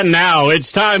And now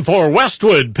it's time for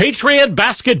Westwood Patriot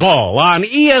Basketball on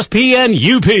ESPN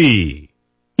UP.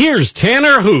 Here's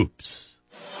Tanner Hoops.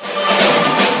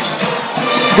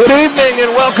 Good evening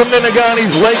and welcome to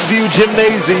Negaunee's Lakeview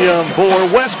Gymnasium for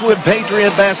Westwood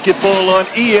Patriot Basketball on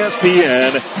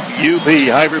ESPN UP.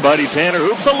 Hi everybody, Tanner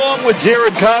Hoops along with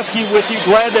Jared Koski with you.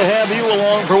 Glad to have you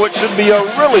along for what should be a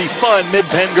really fun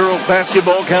Mid-Penn girls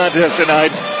basketball contest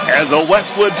tonight as the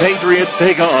Westwood Patriots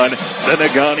take on the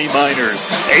Negaunee Miners.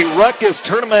 A ruckus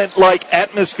tournament-like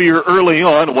atmosphere early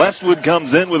on. Westwood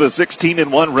comes in with a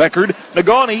 16-1 record.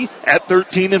 Negaunee at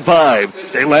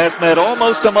 13-5. They last met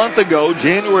almost a month ago,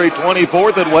 January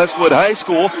 24th at Westwood High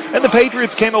School, and the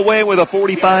Patriots came away with a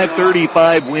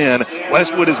 45-35 win.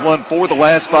 Westwood has won 4 of the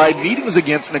last 5 meetings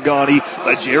against Negaunee,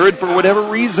 but Jared, for whatever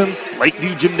reason,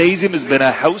 Lakeview Gymnasium has been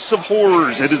a house of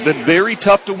horrors. It has been very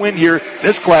tough to win here.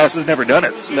 This class has never done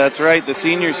it. That's right. The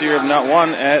seniors here have not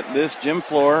won at this gym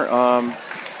floor.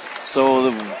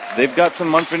 So they've got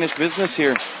some unfinished business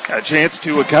here. A chance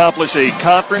to accomplish a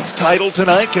conference title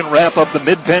tonight, can wrap up the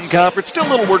Mid-Penn Conference. Still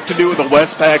a little work to do with the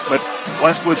Westpac, but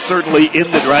Westwood certainly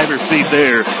in the driver's seat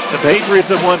there. The Patriots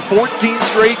have won 14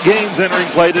 straight games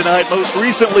entering play tonight. Most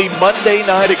recently, Monday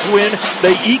night at Gwynn,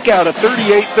 they eke out a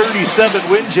 38-37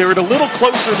 win, Jared. A little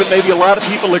closer than maybe a lot of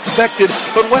people expected,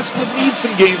 but Westwood needs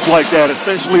some games like that,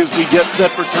 especially as we get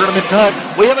set for tournament time.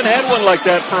 We haven't had one like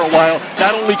that for a while.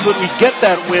 Not only could we get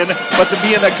that win, but to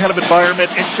be in that kind of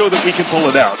environment and show that we can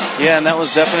pull it out. Yeah, and that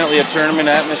was definitely a tournament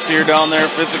atmosphere down there,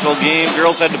 physical game.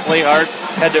 Girls had to play hard,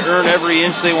 had to earn every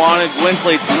inch they wanted. Gwynn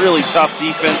played some really tough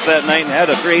defense that night and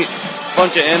had a great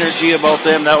bunch of energy about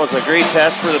them. That was a great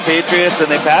test for the Patriots,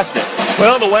 and they passed it.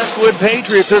 Well, the Westwood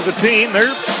Patriots as a team, they're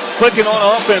clicking on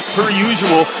offense per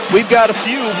usual. We've got a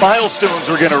few milestones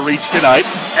we're going to reach tonight.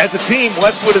 As a team,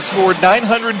 Westwood has scored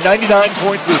 999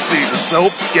 points this season, so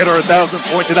get our 1,000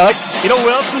 point tonight. You know who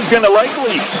else is going to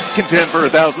likely contend for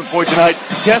 1,000 point tonight?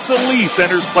 Tessa Lee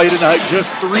centers play tonight,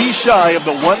 just 3 shy of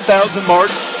the 1,000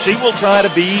 mark. She will try to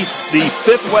be the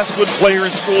 5th Westwood player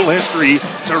in school history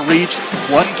to reach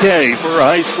 1K for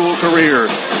a high school career.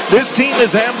 This team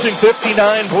is averaging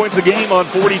 59 points a game on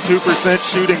 42%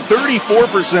 shooting,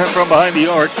 34% from behind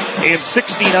the arc, and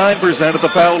 69% at the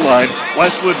foul line.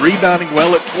 Westwood rebounding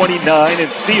well at 29, and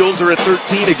steals are at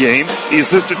 13 a game. The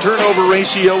assist-to-turnover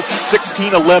ratio,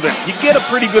 16-11. You get a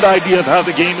pretty good idea of how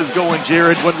the game is going,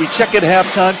 Jared. When we check at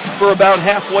halftime, we're about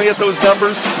halfway at those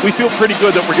numbers. We feel pretty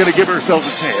good that we're going to give ourselves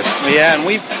a chance. Yeah, and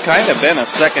we've kind of been a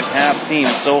second-half team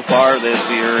so far this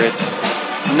year. It's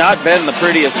not been the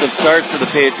prettiest of starts for the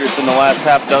Patriots in the last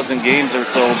half dozen games or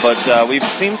so, but we've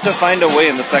seemed to find a way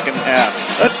in the second half.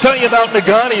 Let's tell you about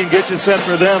Negaunee and get you set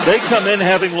for them. They come in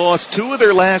having lost 2 of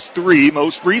their last 3.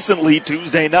 Most recently,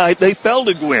 Tuesday night, they fell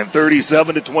to Gwynn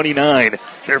 37-29.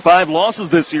 Their 5 losses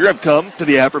this year have come to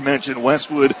the aforementioned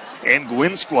Westwood and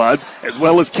Gwynn squads, as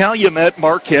well as Calumet,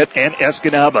 Marquette, and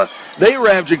Escanaba. They are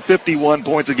averaging 51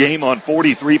 points a game on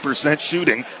 43%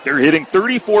 shooting. They're hitting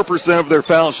 34% of their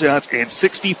foul shots and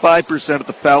 65% at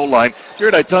the foul line.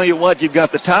 Jared, I tell you what, you've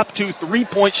got the top 2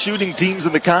 3-point shooting teams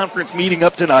in the conference meeting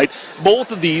up tonight.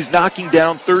 Both of these knocking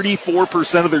down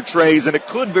 34% of their trays, and it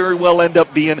could very well end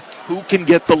up being who can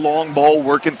get the long ball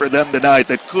working for them tonight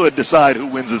that could decide who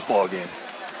wins this ball game.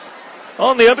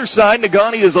 On the other side,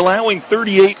 Negaunee is allowing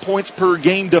 38 points per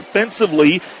game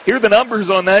defensively. Here are the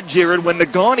numbers on that, Jared. When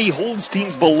Negaunee holds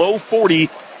teams below 40,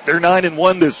 they're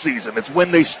 9-1 this season. It's when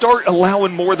they start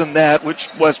allowing more than that, which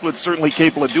Westwood's certainly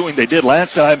capable of doing. They did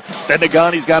last time. Then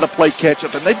Negaunee's got to play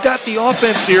catch-up. And they've got the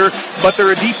offense here, but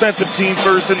they're a defensive team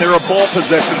first, and they're a ball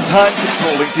possession,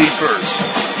 time-controlling team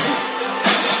first.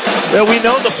 Well, we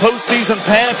know the postseason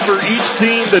path for each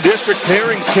team. The district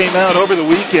pairings came out over the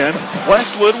weekend.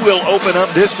 Westwood will open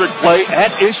up district play at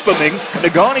Ishpeming.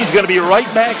 Negaunee's going to be right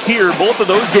back here. Both of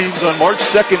those games on March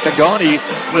 2nd, Negaunee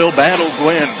will battle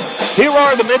Gwynn. Here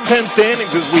are the Mid-Penn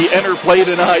standings as we enter play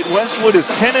tonight. Westwood is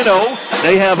 10-0.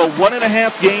 They have a 1.5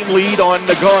 game lead on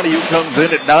Negaunee, who comes in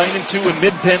at 9-2 in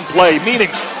Mid-Penn play, meaning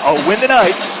a win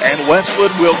tonight, and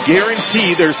Westwood will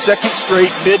guarantee their 2nd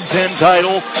straight Mid-Penn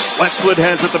title. Westwood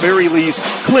has, at the very least,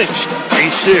 clinched a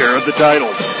share of the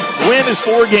title. Gwynn is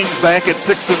 4 games back at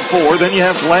 6-4. Then you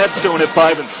have Gladstone at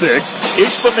 5-6.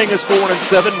 Ishpeming is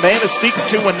 4-7. Manistee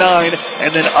 2-9,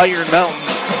 and then Iron Mountain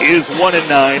is 1-9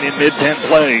 in Mid-Penn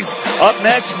play. Up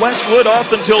next, Westwood off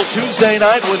until Tuesday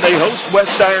night when they host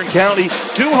West Iron County.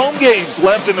 2 home games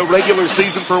left in the regular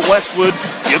season for Westwood.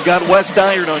 You've got West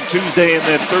Iron on Tuesday, and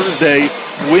then Thursday,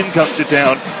 Gwynn comes to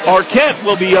town. Marquette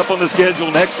will be up on the schedule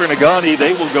next for Negaunee.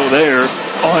 They will go there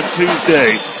on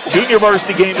Tuesday. Junior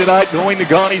varsity game tonight going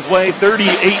Negaunee's way,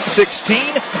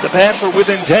 38-16. The Pats were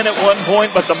within 10 at one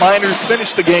point, but the Miners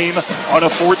finished the game on a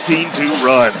 14-2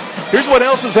 run. Here's what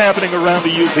else is happening around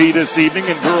the UP this evening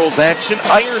in girls action.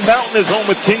 Iron Mountain is home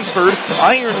with Kingsford.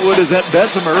 Ironwood is at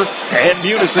Bessemer. And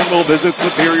Munising will visit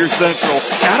Superior Central.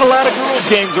 Not a lot of girls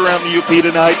games around the UP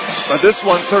tonight, but this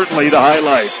one's certainly the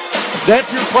highlight.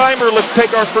 That's your primer. Let's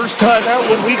take our first time out.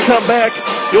 When we come back,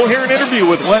 you'll hear an interview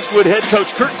with Westwood head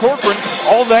coach Kurt Corcoran.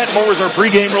 All that more as our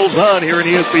pregame rolls on here in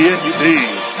ESPN UP.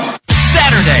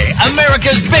 Saturday,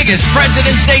 America's biggest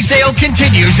President's Day sale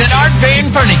continues at Art Van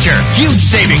Furniture. Huge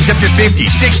savings up to 50,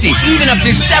 60, even up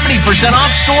to 70%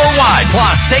 off store-wide.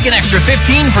 Plus, take an extra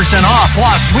 15% off.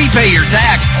 Plus, repay your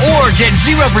tax or get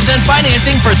 0%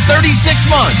 financing for 36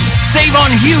 months. Save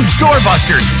on huge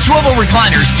doorbusters, swivel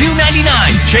recliners, $299.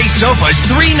 Chase sofas,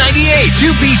 $398.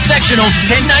 Two-piece sectionals,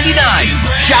 $1099.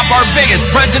 Shop our biggest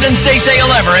President's Day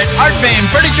sale ever at Art Van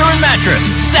Furniture and Mattress.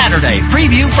 Saturday,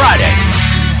 preview Friday.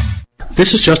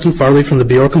 This is Justin Farley from the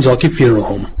Bjork-and-Zolke Funeral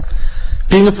Home.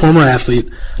 Being a former athlete,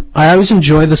 I always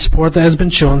enjoy the support that has been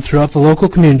shown throughout the local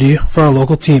community for our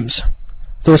local teams.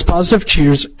 Those positive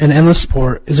cheers and endless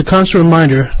support is a constant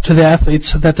reminder to the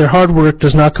athletes that their hard work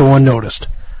does not go unnoticed.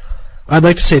 I'd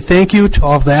like to say thank you to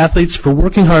all of the athletes for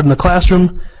working hard in the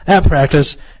classroom, at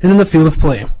practice, and in the field of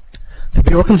play. The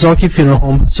Bjork-and-Zolke Funeral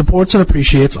Home supports and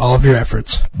appreciates all of your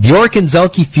efforts.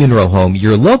 Bjork-and-Zolke Funeral Home,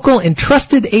 your local and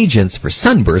trusted agents for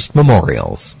Sunburst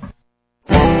Memorials.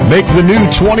 Make the new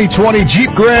 2020 Jeep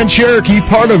Grand Cherokee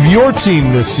part of your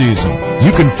team this season.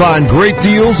 You can find great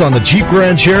deals on the Jeep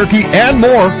Grand Cherokee and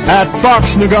more at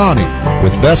Fox Negaunee.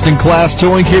 With best-in-class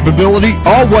towing capability,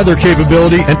 all-weather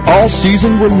capability, and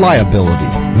all-season reliability.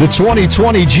 The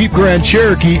 2020 Jeep Grand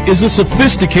Cherokee is a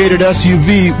sophisticated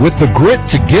SUV with the grit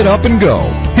to get up and go.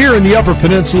 Here in the Upper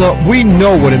Peninsula, we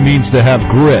know what it means to have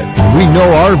grit. We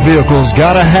know our vehicles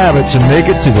gotta have it to make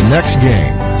it to the next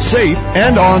game. Safe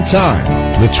and on time.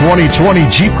 The 2020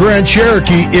 Jeep Grand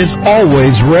Cherokee is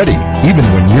always ready, even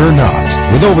when you're not.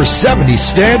 With over 70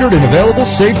 standard and available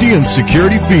safety and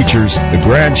security features, the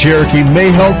Grand Cherokee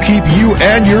may help keep you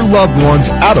and your loved ones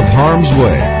out of harm's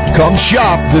way. Come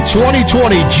shop the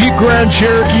 2020 Jeep Grand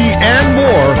Cherokee and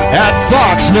more at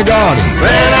Fox Negaunee.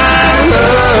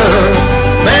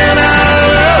 Man, I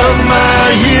love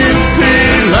my UP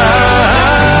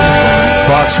life.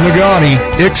 Fox Negaunee,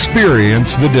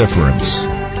 experience the difference.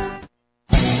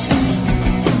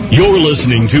 You're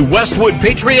listening to Westwood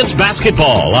Patriots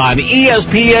basketball on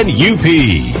ESPN UP.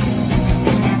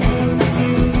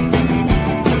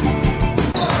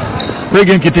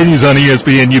 Pregame continues on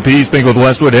ESPN UP. Speaking with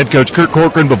Westwood head coach Kurt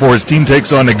Corcoran before his team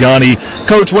takes on Negaunee.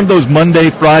 Coach, one of those Monday,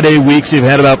 Friday weeks, you've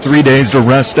had about 3 days to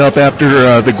rest up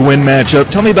after the Gwynn matchup.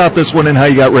 Tell me about this one and how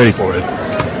you got ready for it.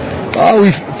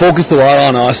 We've focused a lot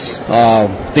on us,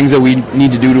 things that we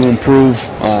need to do to improve,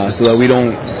 so that we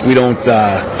don't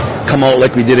come out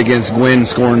like we did against Gwynn,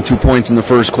 scoring 2 points in the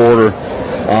first quarter.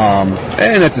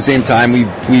 And at the same time, we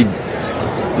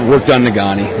worked on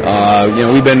Negaunee.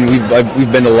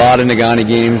 We've been to a lot of Negaunee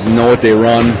games and know what they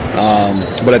run.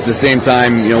 But at the same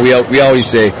time, we always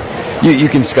say you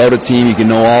can scout a team, you can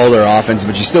know all their offense,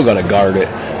 but you still got to guard it,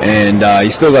 and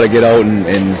you still got to get out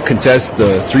and contest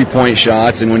the 3-point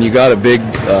shots. And when you got a big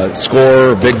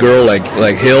scorer, a big girl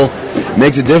like Hill, it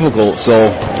makes it difficult.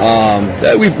 So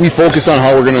we focused on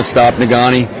how we're going to stop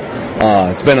Negaunee.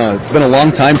 It's been a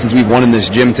long time since we've won in this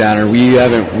gym, Tanner. We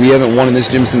haven't won in this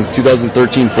gym since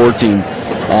 2013-14,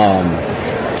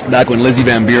 back when Lizzie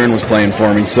Van Buren was playing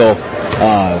for me. So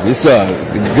this is a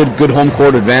good home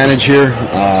court advantage here.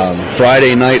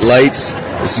 Friday night lights.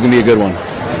 This is going to be a good one.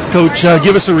 Coach,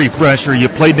 give us a refresher. You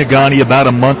played Negaunee about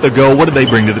a month ago. What did they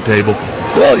bring to the table?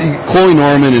 Well, Chloe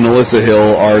Norman and Alyssa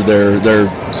Hill are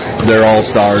their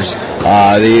all-stars.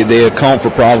 They account for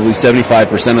probably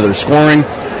 75% of their scoring.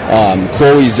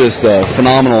 Chloe's just a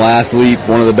phenomenal athlete,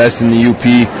 one of the best in the UP.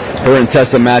 Her and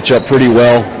Tessa match up pretty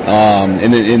well.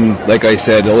 And like I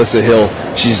said, Alyssa Hill,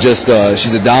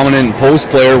 she's a dominant post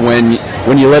player when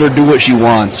you let her do what she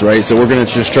wants, right? So we're going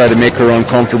to just try to make her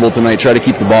uncomfortable tonight, try to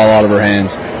keep the ball out of her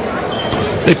hands.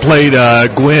 They played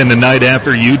Gwynn the night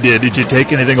after you did. Did you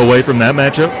take anything away from that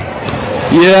matchup?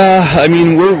 Yeah, I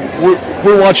mean,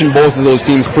 we're watching both of those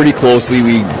teams pretty closely.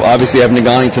 We obviously have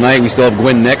Negaunee tonight. We still have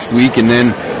Gwynn next week, and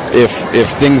then if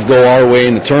things go our way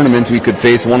in the tournaments, we could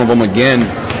face one of them again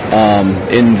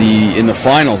in the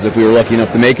finals if we were lucky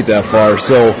enough to make it that far.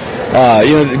 So,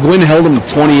 Gwynn held them to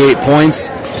 28 points.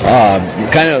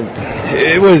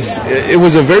 It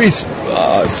was a very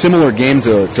similar game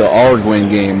to our Gwynn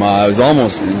game. It was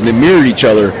almost, they mirrored each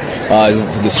other.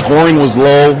 The scoring was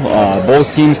low.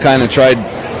 Both teams kind of tried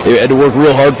they had to work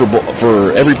real hard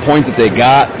for every point that they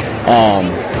got.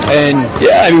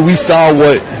 We saw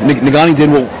what Negaunee did,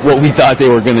 what we thought they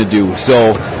were going to do.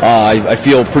 So I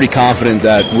feel pretty confident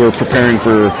that we're preparing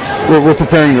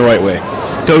the right way.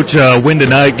 Coach, win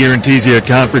tonight guarantees you a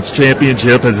conference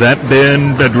championship. Has that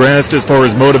been addressed as far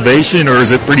as motivation, or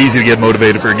is it pretty easy to get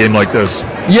motivated for a game like this?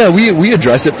 Yeah, we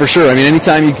address it for sure. I mean,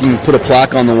 anytime you can put a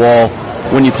plaque on the wall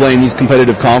when you play in these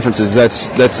competitive conferences,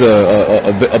 that's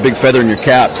a big feather in your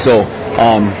cap. So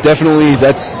definitely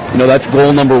that's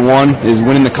goal number one is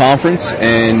winning the conference,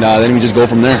 and then we just go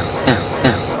from there.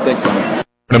 Thanks, Tom.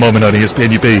 In a moment on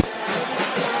ESPN UP.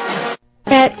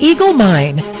 At Eagle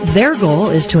Mine, their goal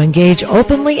is to engage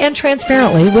openly and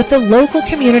transparently with the local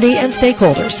community and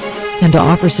stakeholders, and to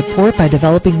offer support by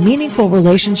developing meaningful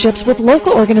relationships with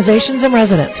local organizations and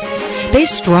residents. They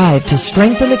strive to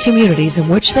strengthen the communities in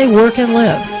which they work and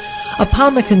live.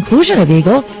 Upon the conclusion of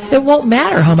Eagle, it won't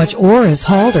matter how much ore is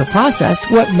hauled or processed.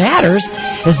 What matters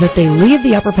is that they leave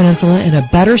the Upper Peninsula in a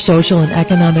better social and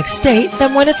economic state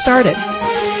than when it started.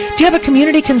 Do you have a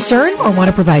community concern or want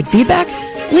to provide feedback?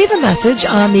 Leave a message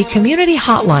on the community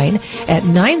hotline at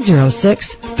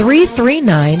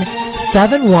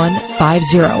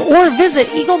 906-339-7150 or visit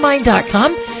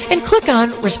eaglemine.com and click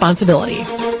on Responsibility.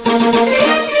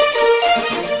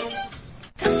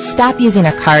 Stop using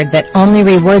a card that only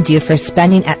rewards you for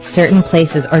spending at certain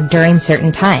places or during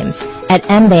certain times. At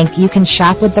mBank, you can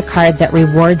shop with the card that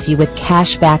rewards you with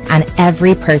cash back on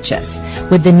every purchase.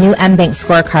 With the new mBank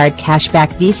Scorecard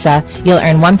Cashback Visa, you'll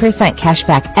earn 1% cash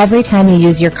back every time you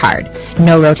use your card.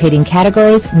 No rotating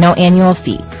categories, no annual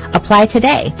fee. Apply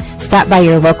today. Stop by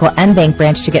your local mBank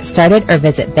branch to get started or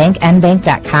visit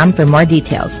bankmbank.com for more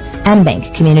details.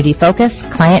 mBank, community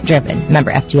focused, client driven.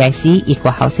 Member FDIC,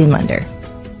 equal housing lender.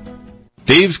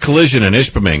 Dave's Collision in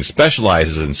Ishpeming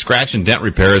specializes in scratch and dent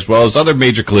repair as well as other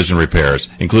major collision repairs,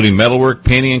 including metalwork,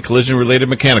 painting, and collision-related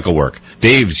mechanical work.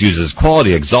 Dave's uses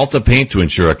quality Axalta paint to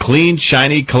ensure a clean,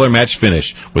 shiny, color-matched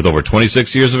finish. With over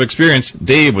 26 years of experience,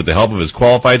 Dave, with the help of his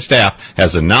qualified staff,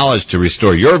 has the knowledge to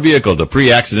restore your vehicle to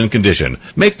pre-accident condition.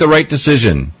 Make the right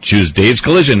decision. Choose Dave's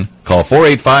Collision. Call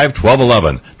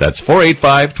 485-1211. That's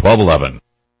 485-1211.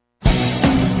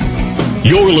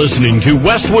 You're listening to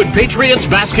Westwood Patriots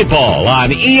basketball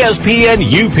on ESPN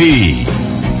UP.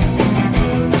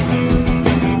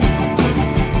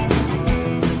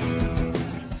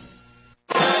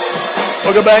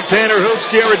 Welcome back, Tanner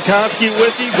Hoops. Jared Koski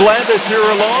with you. Glad that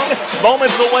you're along.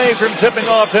 Moments away from tipping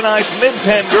off tonight's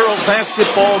Mid-Penn girls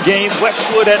basketball game.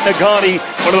 Westwood at Negaunee,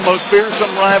 one of the most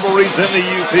fearsome rivalries in the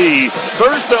UP.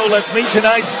 First, though, let's meet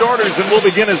tonight's starters, and we'll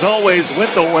begin, as always, with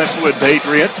the Westwood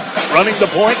Patriots. Running the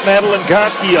point, Madeline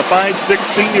Koski, a 5'6"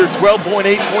 senior,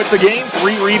 12.8 points a game,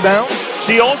 3 rebounds.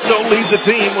 She also leads the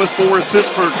team with 4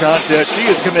 assists per contest. She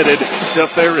is committed to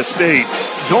Ferris State.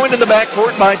 Joined in the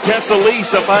backcourt by Tessa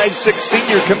Lease, a 5'6"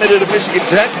 senior committed to Michigan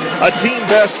Tech. A team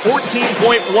best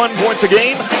 14.1 points a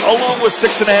game, along with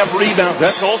 6.5 rebounds.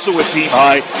 That's also a team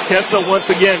high. Tessa, once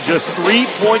again, just 3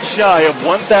 points shy of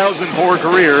 1,000 for her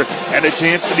career, and a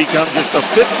chance to become just the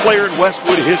 5th player in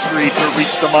Westwood history to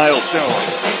reach the milestone.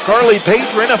 Carly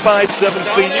Patron, a 5'7"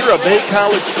 senior, a Bay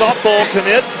College softball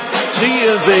commit. She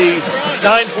is a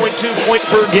 9.2 point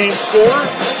per game scorer,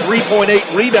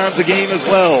 3.8 rebounds a game as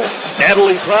well.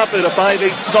 Natalie Prophet, a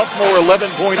 5'8" sophomore,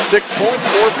 11.6 points,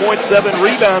 4.7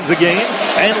 rebounds a game.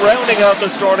 And rounding out the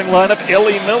starting lineup,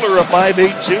 Ellie Miller, a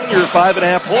 5'8" junior,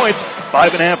 5.5 points,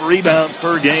 5.5 rebounds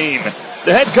per game.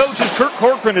 The head coach is Kirk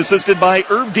Corcoran, assisted by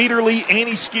Irv Dieterle,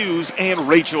 Annie Skews, and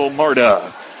Rachel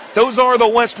Marta. Those are the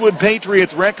Westwood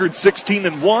Patriots, record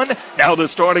 16-1. Now the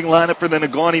starting lineup for the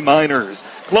Negaunee Miners.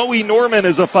 Chloe Norman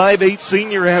is a 5'8"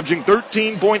 senior, averaging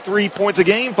 13.3 points a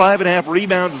game, 5.5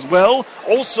 rebounds as well.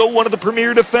 Also one of the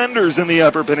premier defenders in the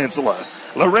Upper Peninsula.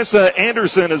 Larissa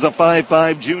Anderson is a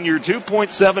 5'5" junior,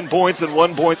 2.7 points and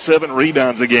 1.7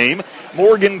 rebounds a game.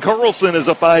 Morgan Carlson is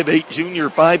a 5'8" junior,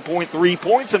 5.3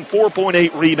 points and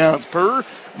 4.8 rebounds per.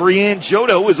 Brianne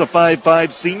Jodo is a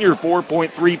 5'5" senior,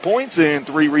 4.3 points and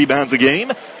 3 rebounds a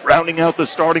game. Rounding out the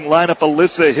starting lineup,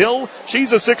 Alyssa Hill.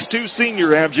 She's a 6'2"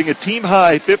 senior, averaging a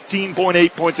team-high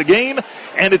 15.8 points a game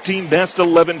and a team-best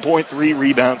 11.3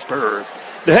 rebounds per.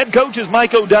 The head coach is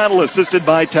Mike O'Donnell, assisted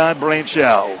by Todd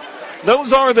Branchow.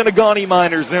 Those are the Negaunee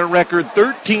Miners. Their record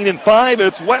 13-5.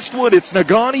 It's Westwood, it's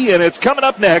Negaunee, and it's coming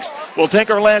up next. We'll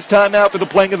take our last time out for the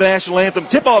playing of the national anthem.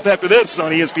 Tip-off after this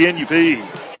on ESPN UP.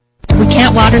 We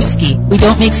can't water ski. We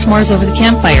don't make s'mores over the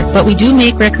campfire, but we do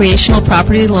make recreational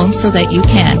property loans so that you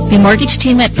can. The mortgage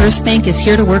team at First Bank is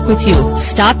here to work with you.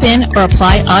 Stop in or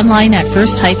apply online at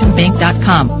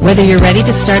first-bank.com. Whether you're ready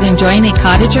to start enjoying a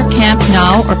cottage or camp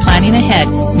now or planning ahead,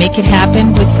 make it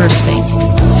happen with First Bank.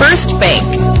 First Bank,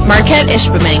 Marquette,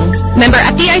 Ishpeming. Member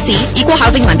FDIC, equal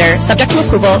housing lender, subject to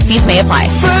approval, fees may apply.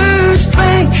 First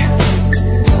Bank,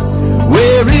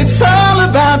 where it's all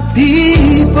about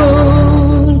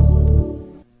people.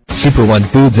 Super One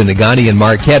Foods in Negaunee and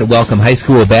Marquette welcome high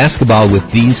school basketball with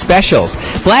these specials.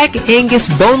 Black Angus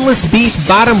boneless beef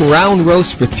bottom round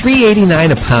roast for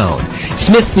 $3.89 a pound.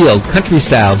 Smithfield Country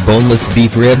Style boneless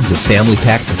beef ribs, a family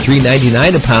pack for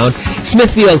 $3.99 a pound.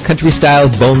 Smithfield Country Style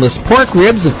boneless pork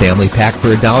ribs, a family pack for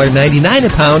 $1.99 a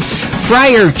pound.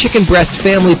 Fryer chicken breast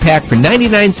family pack for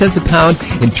 99 cents a pound,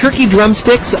 and turkey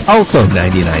drumsticks also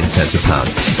 99 cents a pound.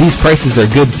 These prices are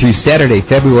good through Saturday,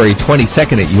 February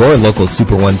 22nd at your local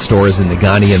Super One stores in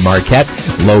Negaunee and Marquette.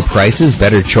 Low prices,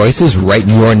 better choices, right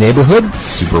in your neighborhood.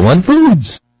 Super One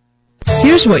Foods.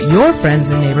 Here's what your friends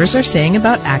and neighbors are saying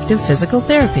about active physical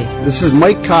therapy. This is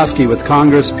Mike Koski with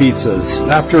Congress Pizzas.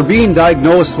 After being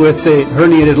diagnosed with a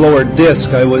herniated lower disc,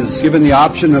 I was given the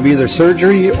option of either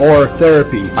surgery or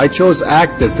therapy. I chose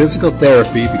active physical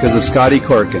therapy because of Scotty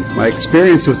Corkin. My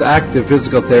experience with active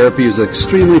physical therapy is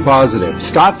extremely positive.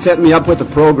 Scott set me up with a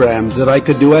program that I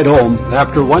could do at home.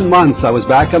 After 1 month, I was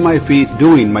back on my feet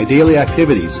doing my daily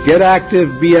activities. Get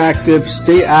active, be active,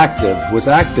 stay active with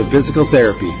active physical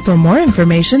therapy. For more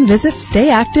information, visit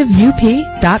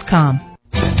stayactiveup.com.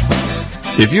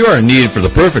 If you are in need for the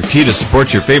perfect tee to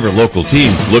support your favorite local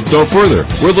team, look no further.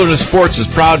 Wilderness Sports is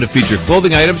proud to feature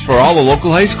clothing items for all the local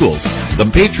high schools. The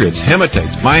Patriots,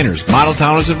 Hematites, Miners, Model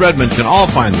Towns, and Redmond can all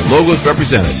find their logos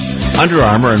represented. Under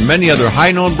Armour and many other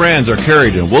high-known brands are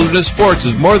carried, and Wilderness Sports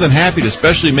is more than happy to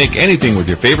specially make anything with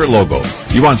your favorite logo.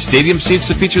 You want stadium seats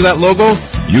to feature that logo?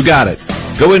 You got it.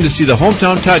 Go in to see the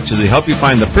Hometown Touch as they help you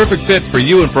find the perfect fit for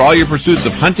you and for all your pursuits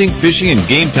of hunting, fishing, and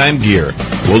game time gear.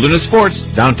 Wilderness Sports,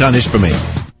 downtown Ishpeming.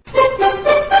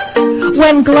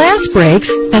 When glass breaks,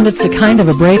 and it's the kind of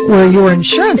a break where your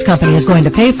insurance company is going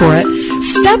to pay for it,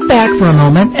 step back for a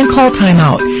moment and call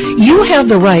timeout. You have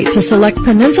the right to select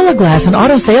Peninsula Glass and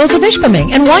Auto Sales of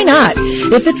Ishpeming, and why not?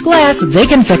 If it's glass, they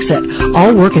can fix it.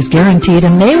 All work is guaranteed,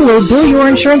 and they will bill your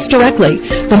insurance directly.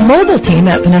 The mobile team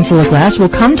at Peninsula Glass will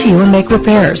come to you and make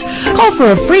repairs. Call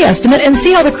for a free estimate and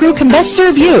see how the crew can best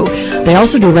serve you. They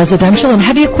also do residential and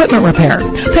heavy equipment repair.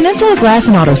 Peninsula Glass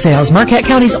and Auto Sales, Marquette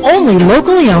County's only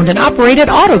locally owned and operated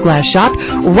auto glass shop,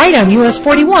 right on US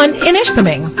 41 in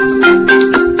Ishpeming.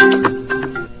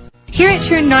 Here at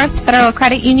True North Federal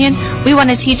Credit Union, we want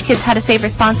to teach kids how to save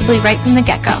responsibly right from the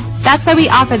get-go. That's why we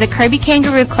offer the Kirby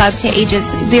Kangaroo Club to ages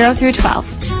 0 through 12.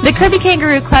 The Kirby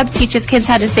Kangaroo Club teaches kids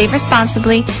how to save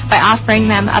responsibly by offering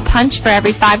them a punch for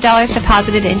every $5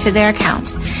 deposited into their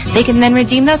account. They can then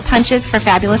redeem those punches for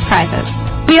fabulous prizes.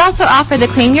 We also offer the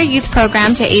Claim Your Youth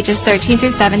program to ages 13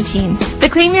 through 17. The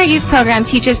Claim Your Youth program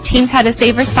teaches teens how to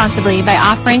save responsibly by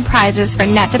offering prizes for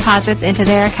net deposits into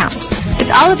their account. It's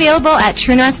all available at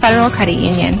True North Federal Credit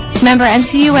Union. Member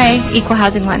NCUA, Equal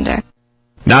Housing Lender.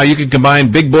 Now you can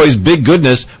combine Big Boy's big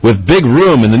goodness with big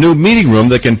room in the new meeting room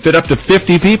that can fit up to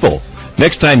 50 people.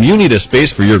 Next time you need a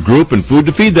space for your group and food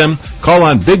to feed them, call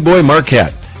on Big Boy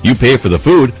Marquette. You pay for the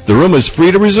food, the room is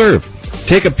free to reserve.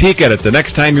 Take a peek at it the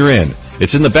next time you're in.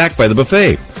 It's in the back by the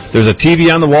buffet. There's a TV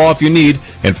on the wall if you need,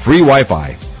 and free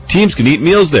Wi-Fi. Teams can eat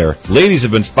meals there. Ladies have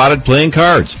been spotted playing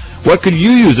cards. What could you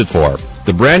use it for?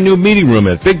 The brand new meeting room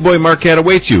at Big Boy Marquette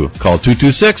awaits you. Call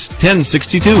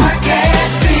 226-1062.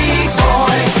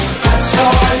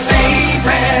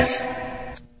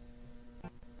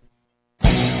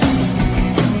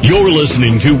 You're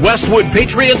listening to Westwood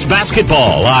Patriots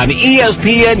basketball on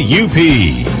ESPN UP.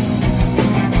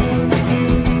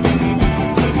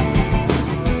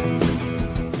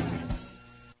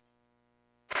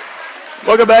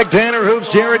 Welcome back, Tanner Hoops.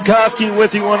 Jared Koski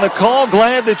with you on the call.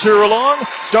 Glad that you're along.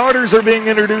 Starters are being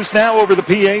introduced now over the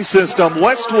PA system.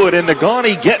 Westwood and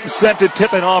Negaunee getting set to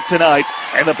tip it off tonight,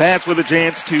 and the Pats with a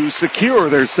chance to secure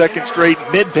their second straight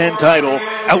Mid-Penn title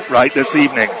outright this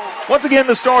evening. Once again,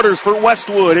 the starters for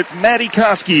Westwood, it's Maddie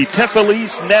Koski, Tessa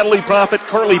Lease, Natalie Profit,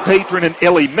 Carly Patron, and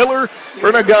Ellie Miller.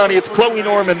 For Negaunee, it's Chloe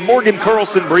Norman, Morgan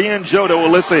Carlson, Brienne Jodo,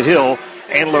 Alyssa Hill,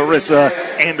 and Larissa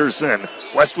Anderson.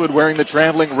 Westwood wearing the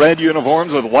traveling red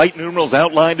uniforms with white numerals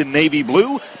outlined in navy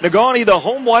blue. Negaunee, the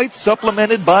home white,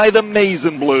 supplemented by the maize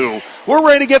and blue. We're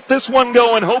ready to get this one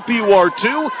going. Hope you are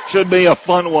too. Should be a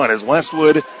fun one as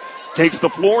Westwood takes the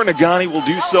floor. Negaunee will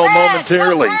do so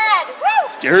momentarily.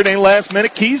 Jared, any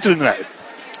last-minute keys tonight?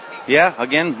 Yeah,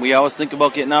 again, we always think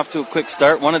about getting off to a quick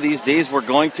start. One of these days we're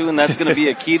going to, and that's going to be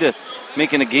a key to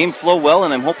making a game flow well,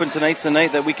 and I'm hoping tonight's the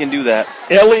night that we can do that.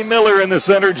 Ellie Miller in the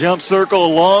center jump circle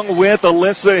along with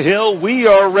Alyssa Hill. We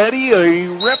are ready.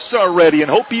 The refs are ready,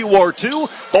 and hope you are too.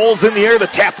 Ball's in the air. The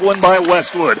tap one by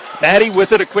Westwood. Maddie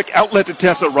with it. A quick outlet to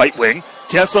Tessa right wing.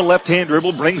 Tessa left-hand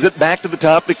dribble brings it back to the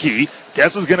top of the key.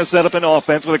 Tessa's going to set up an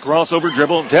offense with a crossover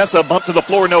dribble, and Tessa bumped to the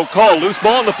floor, no call. Loose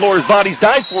ball on the floor. His bodies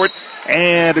dive for it,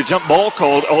 and a jump ball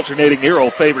called. Alternating arrow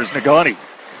favors Negaunee.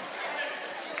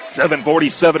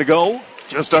 7:47 to go.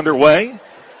 Just underway.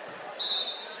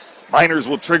 Miners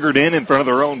will trigger it in front of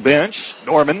their own bench.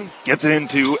 Norman gets it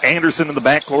into Anderson in the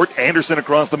backcourt. Anderson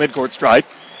across the midcourt stripe.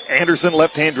 Anderson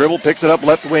left-hand dribble, picks it up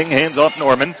left wing, hands off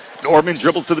Norman. Norman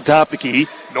dribbles to the top of the key.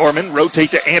 Norman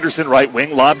rotate to Anderson right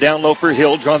wing. Lob down low for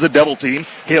Hill. Draws a double team.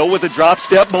 Hill with a drop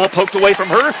step. Ball poked away from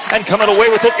her. And coming away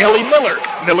with it, Ellie Miller.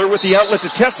 Miller with the outlet to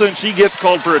Tessa, and she gets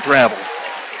called for a travel.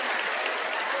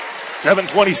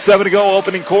 7:27 to go.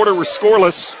 Opening quarter. We're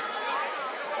scoreless.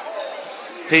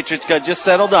 Patriots got just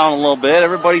settled down a little bit.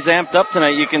 Everybody's amped up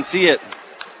tonight. You can see it.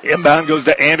 Inbound goes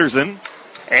to Anderson.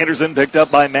 Anderson picked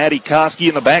up by Maddie Koski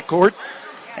in the backcourt.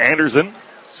 Anderson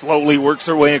slowly works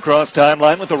her way across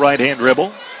timeline with the right-hand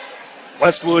dribble.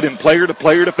 Westwood in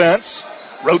player-to-player defense.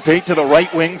 Rotate to the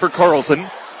right wing for Carlson.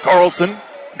 Carlson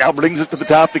now brings it to the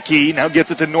top of the key. Now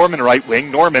gets it to Norman right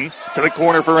wing. Norman to the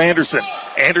corner for Anderson.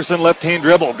 Anderson left-hand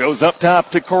dribble. Goes up top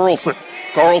to Carlson.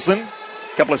 Carlson,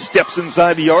 a couple of steps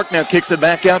inside the arc. Now kicks it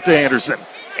back out to Anderson.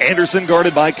 Anderson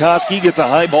guarded by Koski. Gets a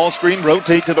high ball screen.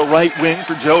 Rotate to the right wing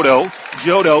for Jodo.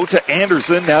 Jodo to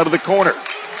Anderson. Now to the corner.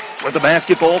 With the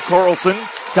basketball, Carlson.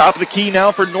 Top of the key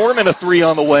now for Norman. A three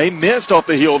on the way. Missed off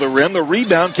the heel of the rim. The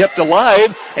rebound kept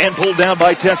alive and pulled down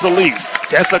by Tessa Lees.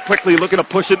 Tessa quickly looking to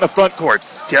push it in the front court.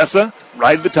 Tessa,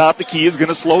 right at the top of the key, is going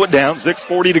to slow it down.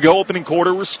 6:40 to go. Opening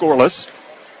quarter. We're scoreless.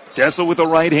 Tessa with a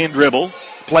right-hand dribble.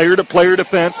 Player-to-player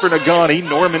defense for Negaunee.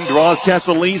 Norman draws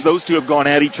Tessa Lees. Those two have gone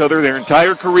at each other their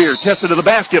entire career. Tessa to the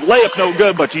basket. Layup no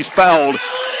good, but she's fouled.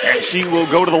 And she will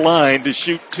go to the line to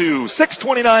shoot two.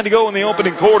 6:29 to go in the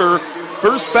opening quarter.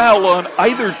 First foul on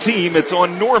either team. It's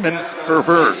on Norman for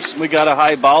first. We got a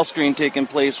high ball screen taking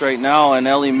place right now, and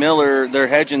Ellie Miller, they're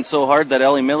hedging so hard that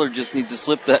Ellie Miller just needs to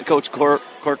slip that. Coach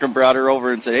Corcoran brought her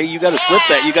over and said, hey, you got to slip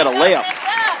that. You got to lay up.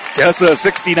 Tessa,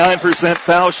 69%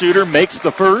 foul shooter, makes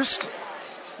the first.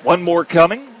 One more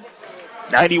coming.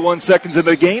 91 seconds in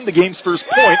the game. The game's first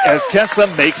point as Tessa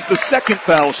makes the second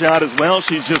foul shot as well.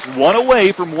 She's just one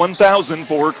away from 1,000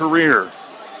 for her career.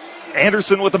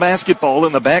 Anderson with the basketball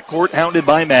in the backcourt, hounded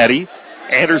by Maddie.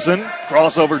 Anderson,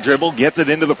 crossover dribble, gets it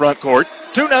into the front court.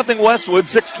 2-0 Westwood,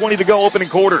 6:20 to go, opening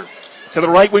quarter. To the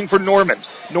right wing for Norman.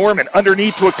 Norman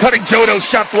underneath to a cutting Jodo,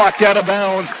 shot blocked out of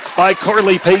bounds by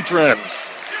Carly Patron.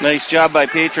 Nice job by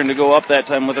Patron to go up that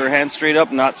time with her hands straight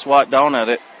up, not swat down at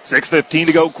it. 6:15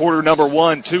 to go, quarter number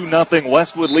one. 2-0.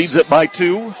 Westwood leads it by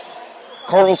 2.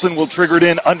 Carlson will trigger it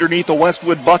in underneath the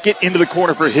Westwood bucket into the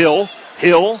corner for Hill.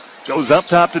 Hill goes up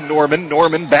top to Norman.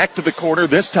 Norman back to the corner.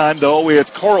 This time, though,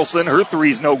 it's Carlson. Her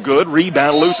three's no good.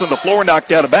 Rebound loose on the floor,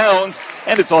 knocked out of bounds,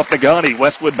 and it's off Negaunee.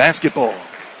 Westwood basketball.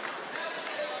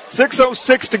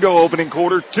 6:06 to go, opening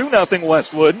quarter. 2-0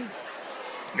 Westwood.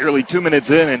 Nearly 2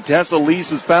 minutes in, and Tessa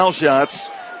Lee's foul shots,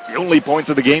 the only points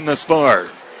of the game thus far.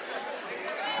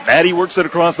 Maddie works it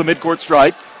across the midcourt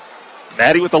stripe.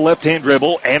 Maddie with the left-hand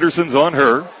dribble. Anderson's on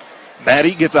her.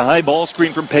 Maddie gets a high ball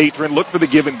screen from Patron. Look for the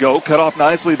give and go. Cut off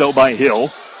nicely, though, by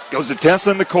Hill. Goes to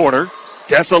Tessa in the corner.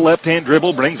 Tessa left-hand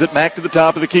dribble. Brings it back to the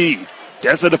top of the key.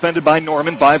 Tessa defended by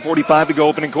Norman. 5:45 to go,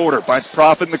 opening quarter. Finds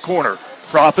Profit in the corner.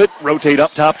 Profit rotate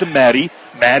up top to Maddie.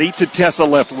 Maddie to Tessa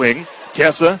left wing.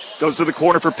 Tessa goes to the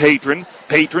corner for Patron.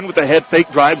 Patron with the head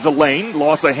fake drives the lane.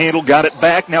 Lost a handle, got it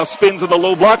back. Now spins in the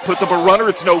low block, puts up a runner.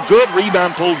 It's no good.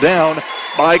 Rebound pulled down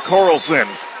by Carlson.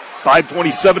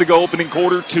 5:27 to go, opening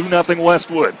quarter. 2-0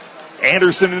 Westwood.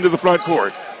 Anderson into the front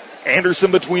court. Anderson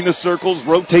between the circles.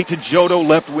 Rotate to Jodo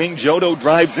left wing. Jodo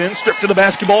drives in. Stripped to the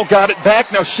basketball. Got it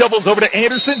back. Now shovels over to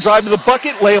Anderson. Drive to the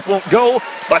bucket. Layup won't go.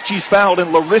 But she's fouled.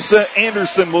 And Larissa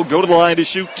Anderson will go to the line to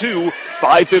shoot 2.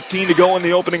 5:15 to go in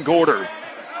the opening quarter.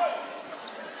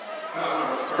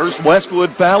 First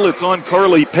Westwood foul. It's on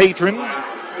Carly Patron.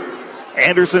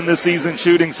 Anderson this season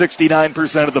shooting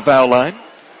 69% of the foul line.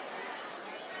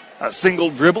 A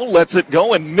single dribble. Lets it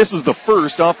go and misses the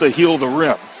first off the heel of the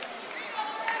rim.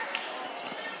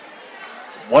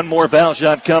 One more foul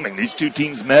shot coming. These two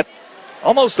teams met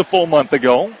almost a full month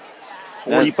ago.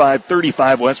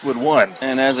 45-35, Westwood won.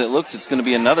 And as it looks, it's going to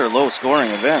be another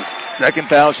low-scoring event. Second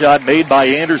foul shot made by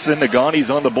Anderson. Negaunee's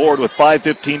on the board with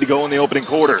 5:15 to go in the opening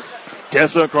quarter.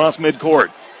 Tessa across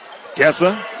midcourt.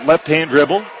 Tessa, left-hand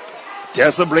dribble.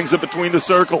 Tessa brings it between the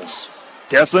circles.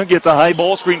 Tessa gets a high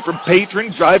ball screen from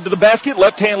Patron. Drive to the basket.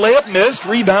 Left-hand layup missed.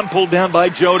 Rebound pulled down by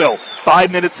Jodo.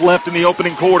 5 minutes left in the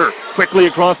opening quarter. Quickly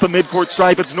across the midcourt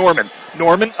stripe, it's Norman.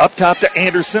 Norman up top to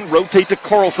Anderson. Rotate to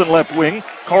Carlson left wing.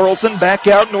 Carlson back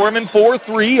out. Norman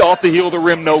 4-3. Off the heel of the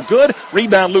rim. No good.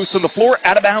 Rebound loose on the floor.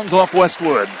 Out of bounds off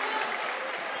Westwood.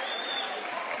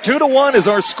 2-1 is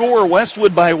our score.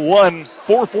 Westwood by 1.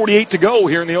 4:48 to go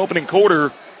here in the opening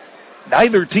quarter.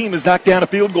 Neither team has knocked down a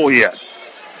field goal yet.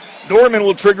 Norman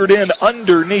will trigger it in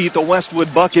underneath the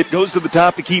Westwood bucket. Goes to the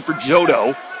top, the key for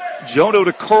Jodo. Jodo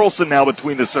to Carlson now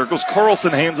between the circles.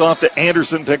 Carlson hands off to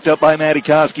Anderson, picked up by Matty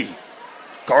Koski.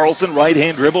 Carlson,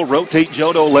 right-hand dribble, rotate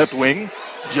Jodo left wing.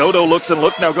 Jodo looks and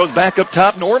looks, now goes back up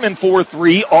top. Norman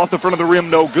 4-3, off the front of the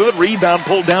rim, no good. Rebound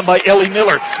pulled down by Ellie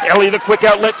Miller. Ellie the quick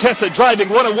outlet, Tessa driving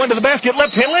 1-on-1 to the basket.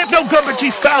 Left-hand layup, no good, but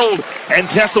she's fouled. And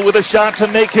Tessa with a shot to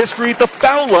make history at the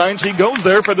foul line. She goes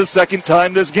there for the second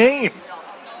time this game.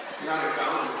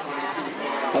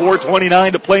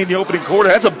 4:29 to play in the opening quarter.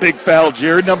 That's a big foul,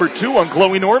 Jared. Number 2 on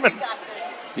Chloe Norman.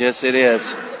 Yes, it is.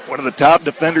 One of the top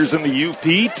defenders in the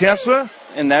UP, Tessa.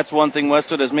 And that's one thing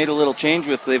Westwood has made a little change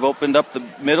with. They've opened up the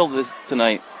middle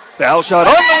tonight. Foul shot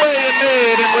on the way and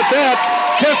made. And with that,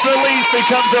 Tessa Lease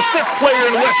becomes the 5th player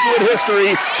in Westwood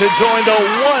history to join the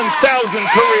 1,000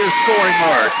 career scoring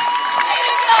mark.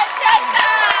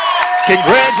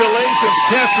 Congratulations,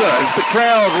 Tessa, as the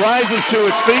crowd rises to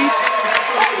its feet.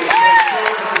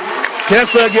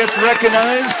 Tessa gets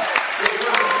recognized.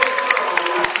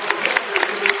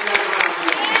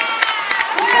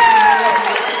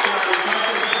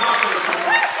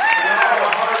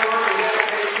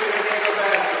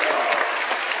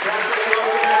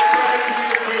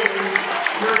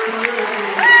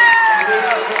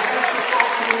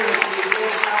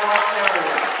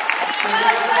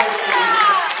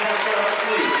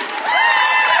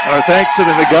 Our thanks to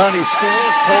the Negaunee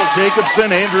schools, Paul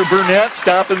Jacobson, Andrew Burnett,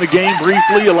 stopping the game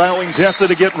briefly, allowing Tessa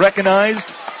to get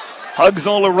recognized. Hugs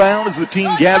all around as the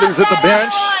team gathers at the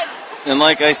bench. And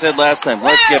like I said last time,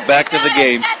 let's get back to the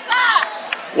game.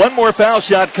 One more foul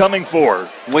shot coming for.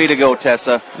 Way to go,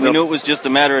 Tessa. We knew it was just a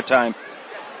matter of time.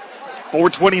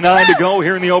 4:29 to go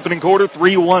here in the opening quarter.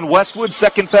 3-1 Westwood.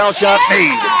 Second foul shot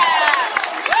made.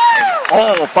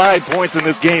 All 5 points in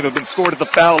this game have been scored at the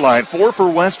foul line. 4 for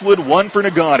Westwood, 1 for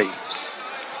Negaunee.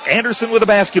 Anderson with a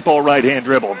basketball right-hand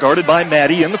dribble. Guarded by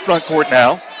Maddie in the front court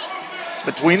now.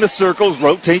 Between the circles,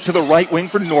 rotate to the right wing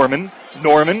for Norman.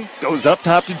 Norman goes up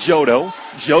top to Jodo.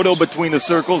 Jodo between the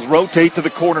circles, rotate to the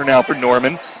corner now for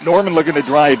Norman. Norman looking to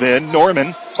drive in.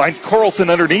 Norman finds Carlson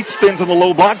underneath, spins on the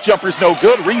low block. Jumper's no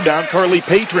good. Rebound, Carly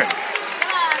Patron.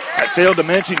 I failed to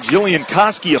mention Jillian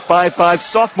Koski, a 5'5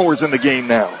 sophomore, is in the game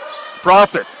now.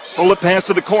 Profit, bullet pass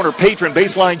to the corner. Patron,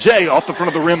 baseline J, off the front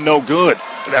of the rim, no good.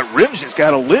 That rim's just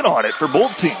got a lid on it for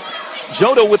both teams.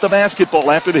 Jodo with the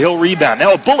basketball after the Hill rebound.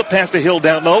 Now a bullet pass to Hill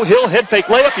down low. Hill head fake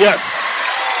layup, yes.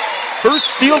 First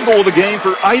field goal of the game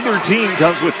for either team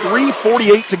comes with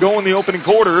 3:48 to go in the opening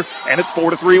quarter, and it's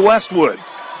 4-3 Westwood.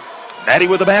 Maddie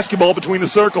with the basketball between the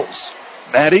circles.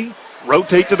 Maddie,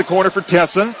 rotate to the corner for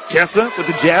Tessa. Tessa with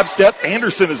the jab step.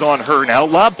 Anderson is on her now.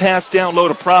 Lob pass down low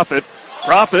to Profit.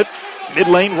 Profit,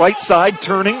 mid-lane right side,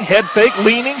 turning, head fake,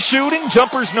 leaning, shooting.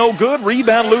 Jumper's no good.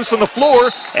 Rebound loose on the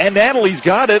floor, and Natalie's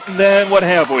got it. And then what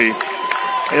have we?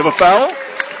 We have a foul?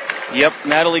 Yep,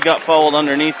 Natalie got fouled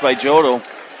underneath by Jodo.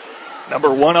 Number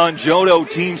 1 on Jodo,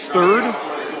 team's third.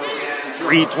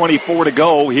 3:24 to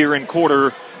go here in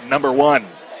quarter number 1.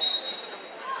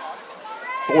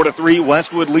 4-3,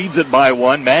 Westwood leads it by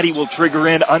 1. Maddie will trigger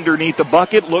in underneath the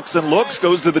bucket, looks and looks,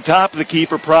 goes to the top of the key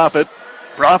for Profit.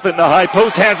 Profit in the high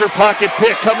post, has her pocket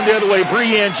pick, coming the other way.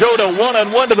 Breanne Jodo,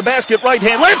 1-on-1 to the basket, right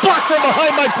hand. Right block from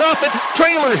behind by Profit.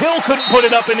 Trailer Hill couldn't put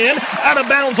it up and in. Out of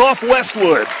bounds off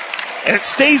Westwood. And it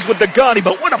stays with Negaunee,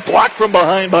 but what a block from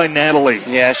behind by Natalie.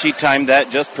 Yeah, she timed that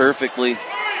just perfectly.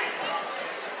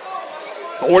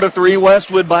 4-3,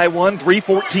 Westwood by 1.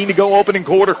 3:14 to go, opening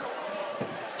quarter.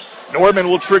 Norman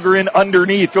will trigger in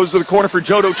underneath, goes to the corner for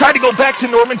Jodo. Tried to go back to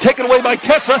Norman, taken away by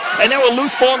Tessa, and now a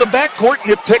loose ball in the backcourt,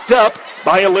 and it's picked up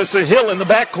by Alyssa Hill in the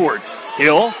backcourt.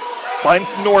 Hill finds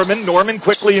Norman. Norman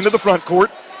quickly into the front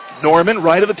court. Norman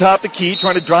right at the top of the key,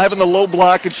 trying to drive in the low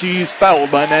block, and she's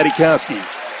fouled by Maddie Koski.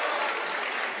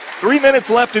 3 minutes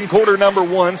left in quarter number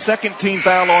 1. Second team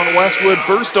foul on Westwood,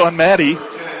 first on Maddie.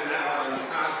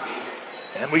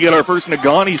 And we get our first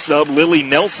Negaunee sub, Lily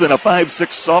Nelson, a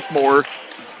 5'6 sophomore.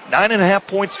 9.5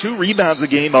 points, 2 rebounds a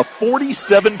game, a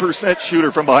 47%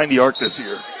 shooter from behind the arc this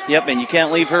year. Yep, and you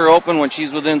can't leave her open when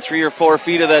she's within 3 or 4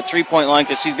 feet of that three-point line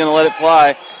because she's going to let it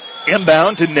fly.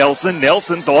 Inbound to Nelson.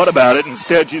 Nelson thought about it.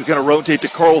 Instead, she's going to rotate to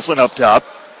Carlson up top.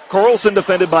 Carlson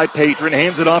defended by Patron,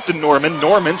 hands it off to Norman.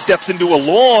 Norman steps into a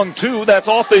long two. That's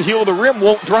off the heel of the rim,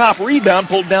 won't drop. Rebound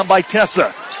pulled down by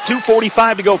Tessa.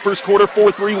 2:45 to go, first quarter,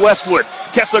 4-3 Westwood.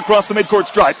 Tessa across the midcourt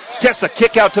stripe. Tessa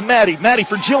kick out to Maddie. Maddie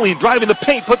for Jillian, driving the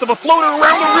paint, puts up a floater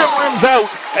around the rim, rims out,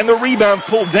 and the rebound's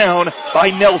pulled down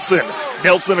by Nelson.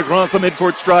 Nelson across the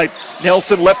midcourt stripe.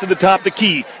 Nelson left to the top of the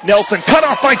key. Nelson cut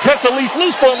off by Tessa Lease.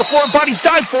 Loose ball on the floor, bodies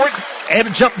dive for it, and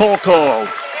a jump ball called.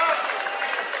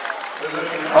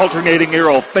 Alternating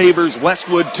arrow favors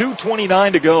Westwood,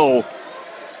 2:29 to go.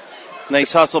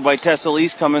 Nice hustle by Tessa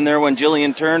Lease coming there when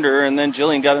Jillian turned her, and then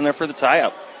Jillian got in there for the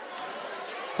tie-up.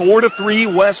 4-3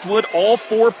 Westwood, all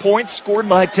 4 points scored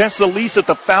by Tessa Lease at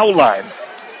the foul line.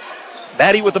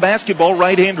 Maddie with the basketball,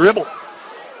 right-hand dribble.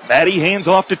 Maddie hands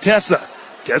off to Tessa.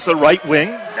 Tessa right wing.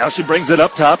 Now she brings it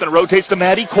up top and rotates to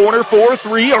Maddie. Corner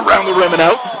 4-3 around the rim and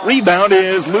out. Rebound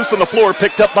is loose on the floor,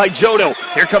 picked up by Jodo.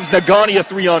 Here comes Negaunee, a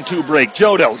 3-on-2 break.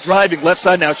 Jodo driving left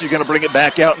side. Now she's going to bring it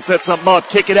back out and set something up.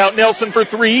 Kick it out. Nelson for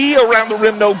 3. Around the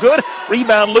rim, no good.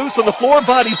 Rebound loose on the floor.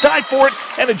 Bodies dive for it.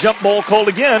 And a jump ball called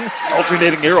again.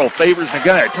 Alternating arrow favors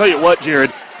Negaunee. I tell you what,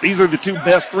 Jared. These are the two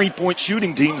best three-point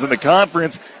shooting teams in the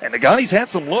conference. And Negaunee's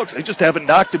had some looks. They just haven't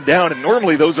knocked him down. And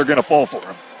normally those are going to fall for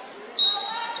him.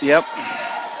 Yep.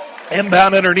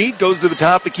 Inbound underneath, goes to the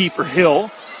top, the key for Hill.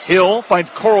 Hill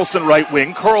finds Carlson right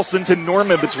wing. Carlson to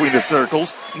Norman between the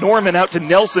circles. Norman out to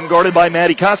Nelson, guarded by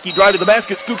Maddie Koski. Drive to the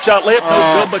basket, scoop shot, layup,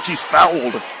 no good, but she's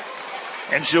fouled.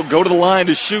 And she'll go to the line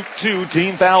to shoot 2.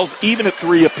 Team fouls even at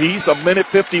 3 apiece.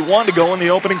 1:51 to go in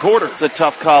the opening quarter. It's a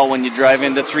tough call when you drive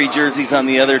into 3 jerseys on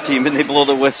the other team and they blow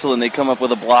the whistle and they come up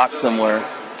with a block somewhere.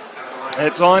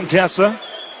 It's on Tessa.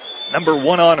 Number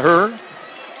 1 on her.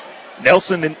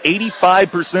 Nelson, an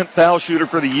 85% foul shooter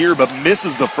for the year, but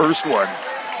misses the first one.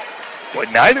 Boy,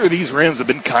 neither of these rims have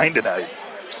been kind tonight.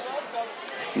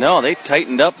 No, they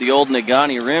tightened up the old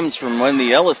Negaunee rims from when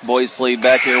the Ellis boys played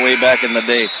back here way back in the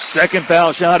day. Second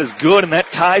foul shot is good, and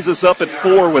that ties us up at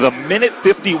 4 with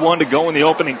 1:51 to go in the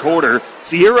opening quarter.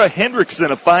 Sierra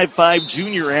Hendrickson, a 5'5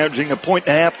 junior, averaging 1.5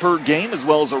 points per game, as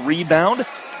well as a rebound,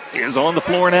 is on the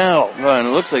floor now. Well, and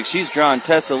it looks like she's drawn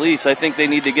Tessa Lease. I think they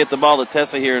need to get the ball to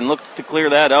Tessa here and look to clear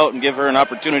that out and give her an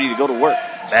opportunity to go to work.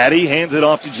 Maddie hands it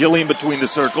off to Jillian between the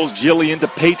circles. Jillian to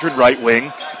Patron right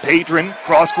wing. Patron,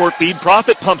 cross-court feed.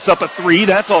 Profit pumps up a 3.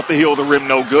 That's off the heel of the rim,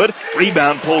 no good.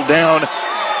 Rebound pulled down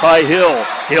by Hill.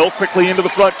 Hill quickly into the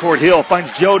front court. Hill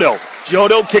finds Jodo.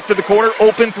 Jodo kick to the corner,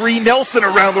 open 3. Nelson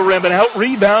around the rim and out.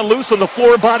 Rebound loose on the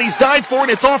floor. Bodies dive for it.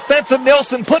 It's offensive.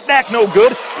 Nelson put back, no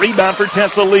good. Rebound for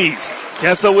Tessa Lees.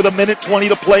 Tessa with 1:20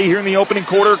 to play here in the opening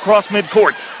quarter across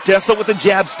midcourt. Tessa with a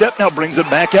jab step, now brings it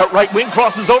back out right wing,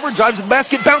 crosses over, drives to the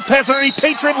basket, bounce pass underneath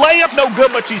Patron, layup, no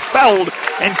good, but she's fouled,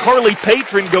 and Carly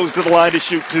Patron goes to the line to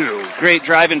shoot 2. Great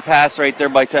driving pass right there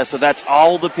by Tessa. That's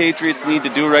all the Patriots need to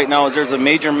do right now is there's a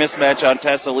major mismatch on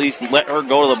Tessa Lease and let her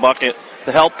go to the bucket.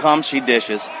 The help comes, she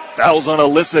dishes. Fouls on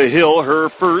Alyssa Hill, her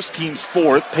first, team's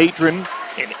 4th. Patron,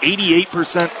 an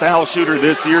 88% foul shooter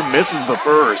this year, misses the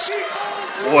first.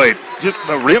 Boy, just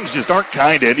the rims just aren't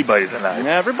kind to anybody tonight.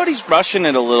 Yeah, everybody's rushing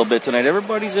it a little bit tonight.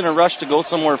 Everybody's in a rush to go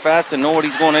somewhere fast and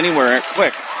nobody's going anywhere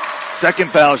quick. Second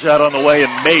foul shot on the way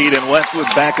and made, and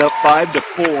Westwood's back up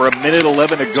 5-4.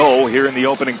 1:11 to go here in the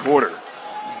opening quarter.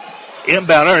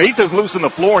 Inbound underneath is loose on the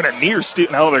floor, and a near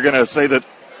steal. Now they're going to say that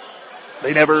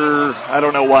they never, I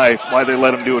don't know why they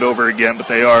let them do it over again, but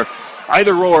they are.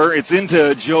 Either or, it's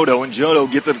into Jodo, and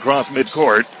Jodo gets it across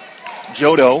midcourt.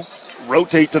 Jodo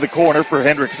rotate to the corner for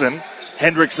Hendrickson.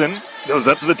 Hendrickson goes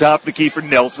up to the top of the key for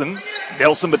Nelson.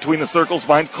 Nelson between the circles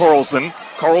finds Carlson.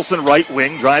 Carlson right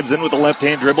wing, drives in with a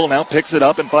left-hand dribble, now picks it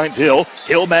up and finds Hill.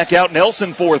 Hill back out,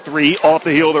 Nelson 4-3, off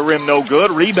the heel of the rim, no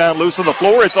good. Rebound loose on the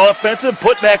floor, it's offensive.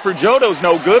 Put back for Jodo's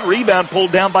no good. Rebound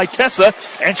pulled down by Tessa,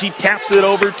 and she taps it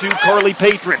over to Carly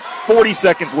Patron. 40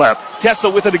 seconds left. Tessa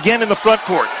with it again in the front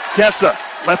court. Tessa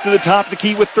left to the top of the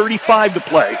key with 35 to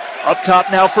play. Up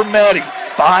top now for Maddie.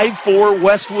 5-4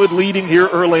 Westwood leading here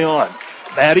early on.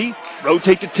 Maddie,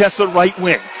 rotate to Tessa right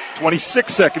wing.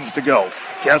 26 seconds to go.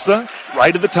 Tessa,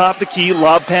 right at the top of the key.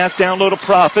 Lob pass down low to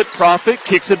Profit. Profit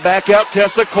kicks it back out.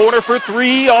 Tessa, corner for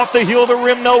 3. Off the heel of the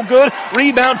rim, no good.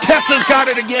 Rebound. Tessa's got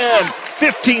it again.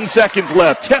 15 seconds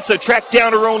left. Tessa tracked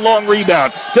down her own long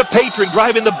rebound. To Patron,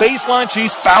 driving the baseline.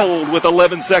 She's fouled with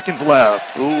 11 seconds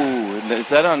left. Ooh, is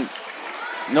that on?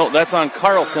 No, that's on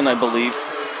Carlson, I believe.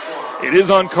 It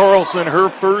is on Carlson, her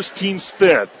first, team's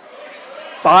 5th.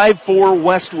 5-4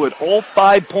 Westwood. All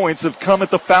 5 points have come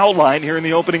at the foul line here in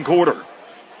the opening quarter.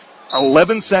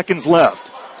 11 seconds left.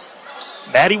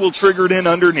 Maddie will trigger it in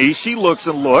underneath. She looks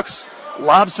and looks.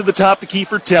 Lobs to the top the key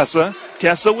for Tessa.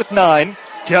 Tessa with 9.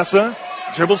 Tessa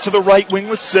dribbles to the right wing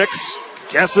with 6.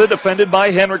 Tessa defended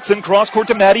by Henriksen. Cross court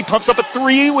to Maddie. Pumps up a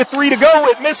 3 with 3 to go.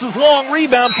 It misses long.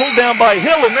 Rebound pulled down by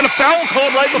Hill. And then a foul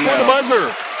called right before the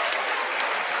buzzer.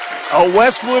 A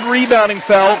Westwood rebounding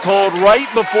foul called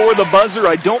right before the buzzer.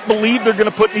 I don't believe they're going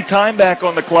to put any time back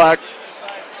on the clock.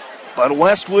 But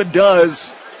Westwood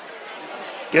does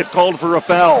get called for a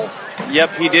foul.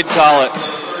 Yep, he did call it.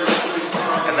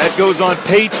 And that goes on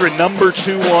Patron, number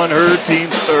 2 on her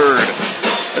team's third.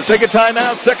 Let's take a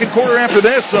timeout. Second quarter after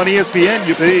this on ESPN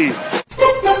UP.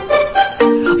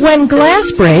 When glass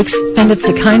breaks, and it's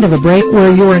the kind of a break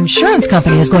where your insurance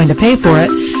company is going to pay for it,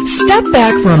 step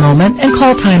back for a moment and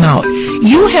call timeout.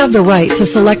 You have the right to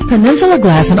select Peninsula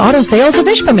Glass and Auto Sales of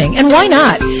Ishpeming, and why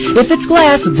not? If it's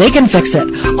glass, they can fix it.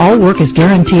 All work is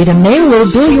guaranteed, and they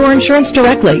will bill your insurance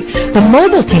directly. The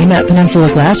mobile team at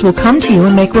Peninsula Glass will come to you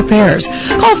and make repairs.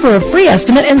 Call for a free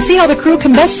estimate and see how the crew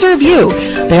can best serve you.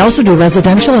 They also do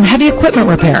residential and heavy equipment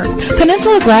repair.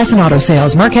 Peninsula Glass and Auto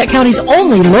Sales, Marquette County's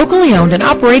only locally owned and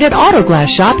operated auto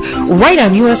glass shop, right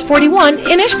on US 41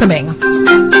 in Ishpeming.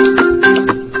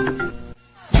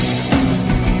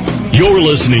 You're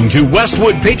listening to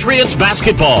Westwood Patriots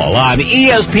basketball on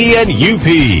ESPN UP.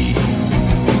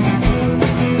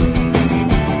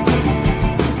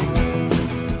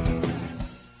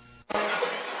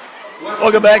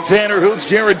 Welcome back, Tanner Hoops.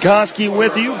 Jared Koski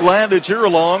with you. Glad that you're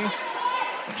along.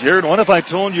 Jared, what if I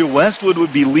told you Westwood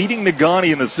would be leading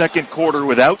Negaunee in the second quarter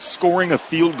without scoring a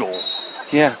field goal?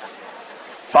 Yeah.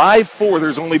 5-4.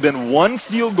 There's only been one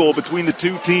field goal between the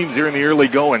two teams here in the early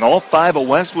going. All 5 of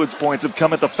Westwood's points have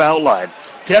come at the foul line.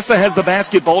 Tessa has the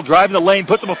basketball, driving the lane,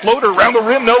 puts up a floater around the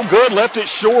rim, no good, left it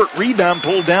short. Rebound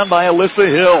pulled down by Alyssa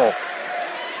Hill.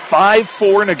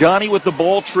 5-4, Negaunee with the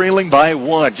ball trailing by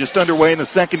 1, just underway in the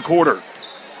second quarter.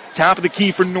 Top of the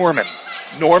key for Norman.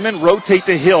 Norman rotate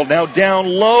to Hill, now down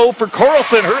low for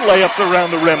Carlson. Her layup's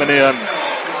around the rim and in.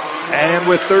 And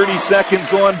with 30 seconds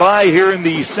going by here in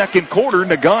the second quarter,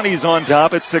 Negaunee's on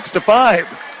top at 6-5.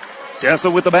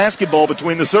 Tessa with the basketball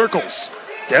between the circles.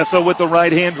 Tessa with the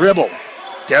right-hand dribble.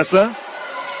 Tessa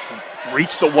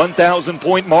reached the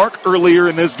 1,000-point mark earlier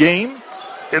in this game.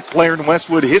 5th player in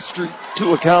Westwood history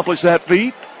to accomplish that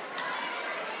feat.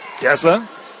 Tessa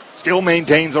still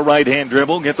maintains a right-hand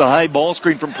dribble, gets a high ball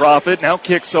screen from Profit, now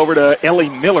kicks over to Ellie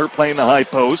Miller playing the high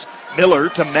post. Miller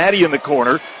to Maddie in the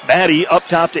corner. Maddie up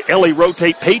top to Ellie,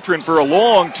 rotate Patron for a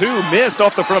long 2, missed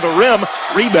off the front of the rim.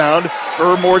 Rebound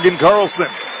for Morgan Carlson.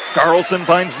 Carlson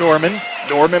finds Norman.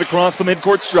 Norman across the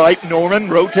midcourt stripe. Norman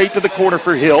rotate to the corner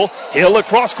for Hill. Hill a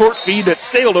cross-court feed that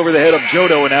sailed over the head of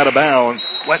Jodo and out of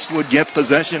bounds. Westwood gets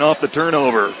possession off the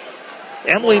turnover.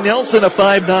 Emily Nelson, a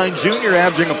 5'9 junior,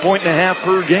 averaging 1.5 points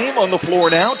per game on the floor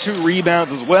now. 2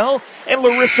 rebounds as well. And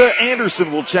Larissa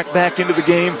Anderson will check back into the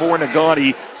game for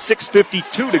Negaunee.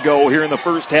 6:52 to go here in the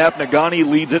first half. Negaunee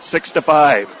leads at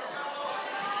 6-5.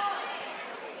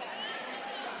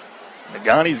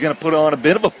 Negaunee's going to put on a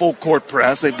bit of a full court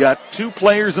press. They've got 2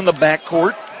 players in the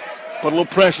backcourt. Put a little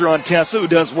pressure on Tessa, who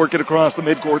does work it across the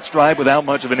midcourt stripe without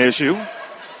much of an issue.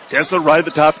 Tessa right at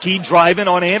the top key, driving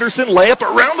on Anderson. Layup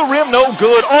around the rim, no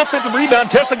good. Offensive rebound.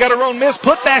 Tessa got her own miss.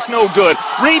 Put back, no good.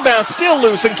 Rebound still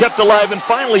loose and kept alive and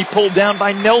finally pulled down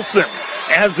by Nelson,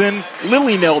 as in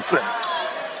Lily Nelson.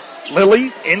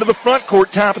 Lily into the front court,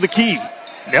 top of the key.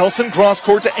 Nelson cross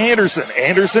court to Anderson.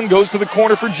 Anderson goes to the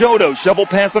corner for Jodo. Shovel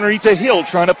pass underneath to Hill,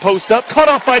 trying to post up. Cut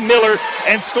off by Miller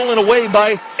and stolen away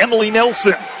by Emily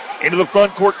Nelson. Into the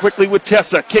front court quickly with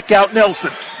Tessa. Kick out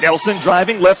Nelson. Nelson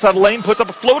driving left side of the lane. Puts up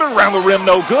a floater around the rim.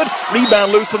 No good.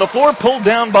 Rebound loose on the floor. Pulled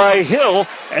down by Hill.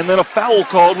 And then a foul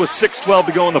called with 6:12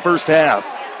 to go in the first half.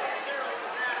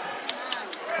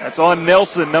 That's on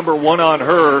Nelson. Number 1 on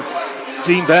her.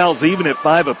 Team fouls even at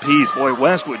 5 apiece. Boy,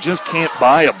 Westwood just can't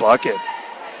buy a bucket.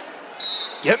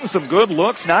 Getting some good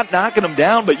looks. Not knocking them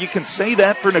down. But you can say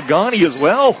that for Negaunee as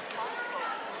well.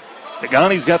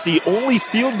 Negaunee's got the only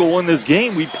field goal in this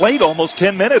game. We played almost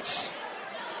 10 minutes.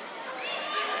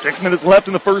 6 minutes left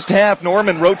in the first half.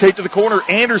 Norman rotate to the corner.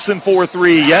 Anderson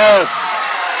 4-3. Yes.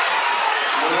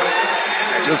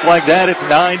 And just like that, it's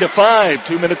 9-5.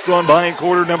 2 minutes gone by in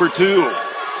quarter number 2.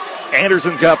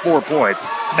 Anderson's got 4 points.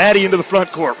 Maddie into the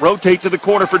front court. Rotate to the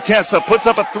corner for Tessa. Puts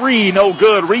up a 3. No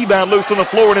good. Rebound loose on the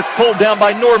floor, and it's pulled down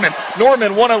by Norman.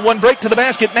 Norman one-on-one break to the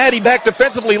basket. Maddie back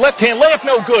defensively. Left-hand layup.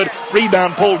 No good.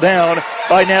 Rebound pulled down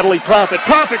by Natalie Profit.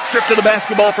 Profit stripped to the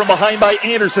basketball from behind by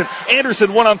Anderson.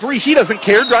 Anderson 1-on-3. She doesn't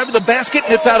care. Driving the basket,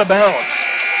 and it's out of bounds.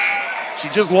 She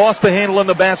just lost the handle on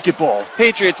the basketball.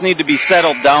 Patriots need to be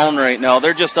settled down right now.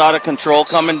 They're just out of control,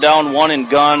 coming down one and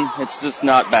gun. It's just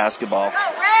not basketball.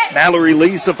 Mallory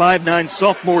Lease, a 5'9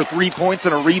 sophomore, 3 points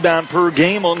and a rebound per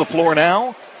game on the floor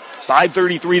now.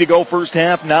 5:33 to go first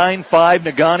half, 9-5,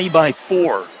 Negaunee by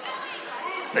 4.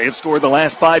 They have scored the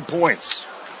last 5 points.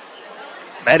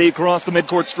 Maddie across the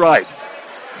midcourt stripe.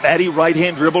 Maddie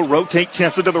right-hand dribble, rotate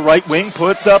Tessa to the right wing,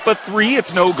 puts up a 3.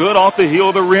 It's no good, off the heel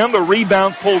of the rim. The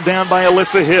rebound's pulled down by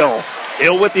Alyssa Hill.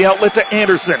 Hill with the outlet to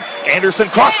Anderson. Anderson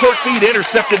cross-court feed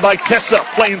intercepted by Tessa,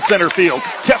 playing center field.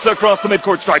 Tessa across the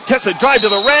midcourt stripe. Tessa drive to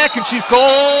the rack, and she's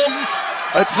called.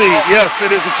 Let's see. Yes,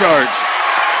 it is a charge.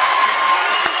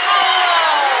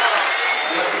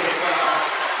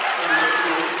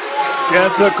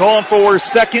 Tessa calling for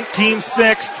second, team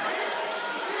 6th.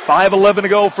 5:11 to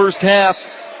go first half.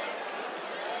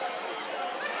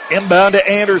 Inbound to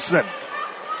Anderson.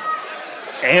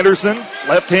 Anderson,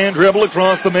 left-hand dribble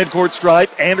across the midcourt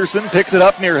stripe. Anderson picks it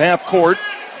up near half court.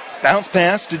 Bounce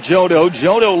pass to Jodo.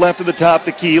 Jodo left to the top of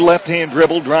the key. Left-hand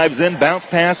dribble, drives in. Bounce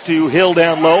pass to Hill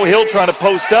down low. Hill trying to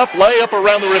post up. Layup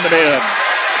around the rim and in.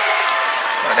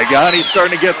 Negaunee's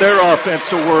starting to get their offense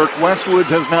to work. Westwoods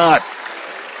has not.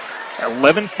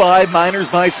 11-5, Miners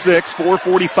by 6.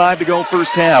 4:45 to go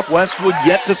first half. Westwood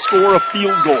yet to score a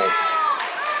field goal.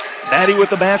 Maddie with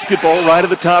the basketball right at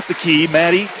the top of the key.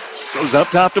 Maddie goes up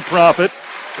top to Profit.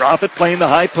 Profit playing the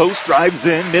high post, drives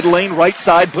in, mid lane, right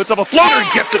side, puts up a floater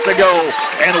and gets it to go.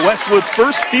 And Westwood's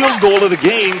first field goal of the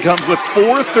game comes with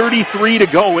 4:33 to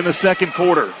go in the second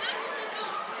quarter.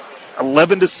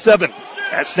 11-7.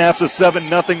 That snaps a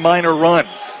 7-0 Miner run.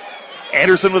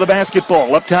 Anderson with the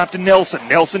basketball, up top to Nelson.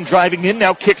 Nelson driving in,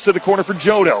 now kicks to the corner for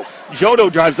Jodo.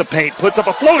 Jodo drives the paint, puts up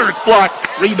a floater, it's blocked.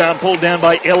 Rebound pulled down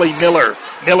by Ellie Miller.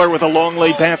 Miller with a long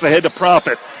laid pass ahead to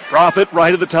Profit. Profit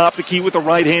right at the top, the key with the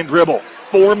right-hand dribble.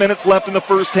 4 minutes left in the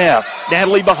first half.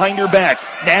 Natalie behind her back.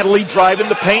 Natalie driving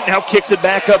the paint, now kicks it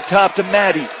back up top to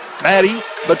Maddie. Maddie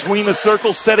between the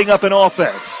circles, setting up an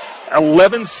offense.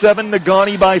 11-7,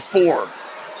 Negaunee by 4.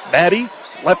 Maddie,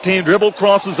 left-hand dribble,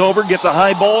 crosses over, gets a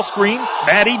high ball screen.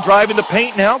 Maddie driving the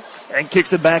paint now and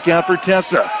kicks it back out for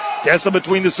Tessa. Tessa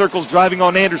between the circles, driving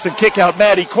on Anderson. Kick out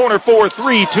Maddie, corner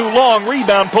 4-3, too long.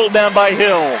 Rebound pulled down by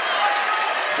Hill.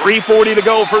 3:40 to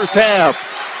go first half.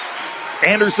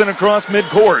 Anderson across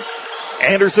midcourt.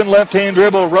 Anderson left-hand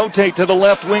dribble, rotate to the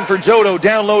left wing for Jodo,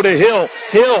 down low to Hill.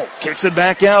 Hill kicks it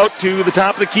back out to the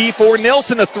top of the key for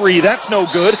Nelson, a 3. That's no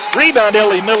good. Rebound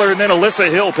Ellie Miller, and then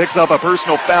Alyssa Hill picks up a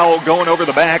personal foul going over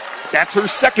the back. That's her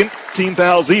second. Team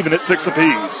fouls even at 6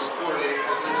 apiece.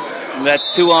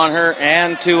 That's 2 on her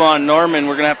and 2 on Norman.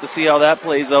 We're going to have to see how that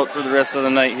plays out for the rest of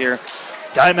the night here.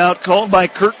 Timeout called by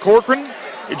Kurt Corcoran.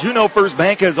 Did you know First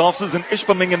Bank has offices in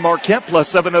Ishpeming and Marquette, plus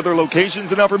 7 other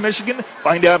locations in Upper Michigan?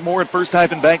 Find out more at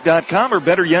first-bank.com, or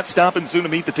better yet, stop in soon to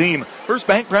meet the team. First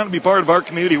Bank, proud to be part of our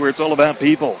community where it's all about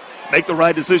people. Make the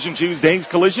right decision. Choose Dave's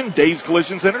Collision. Dave's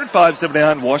Collision Center at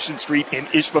 579 Washington Street in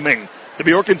Ishpeming. The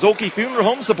Bjork-and-Zolke Funeral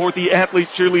Home support the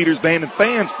athletes, cheerleaders, band, and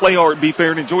fans. Play hard, be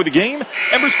fair, and enjoy the game.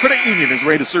 Embers Credit Union is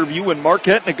ready to serve you in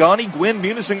Marquette, Negaunee, Gwinn,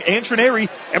 Munising, and Trinary.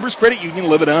 Embers Credit Union,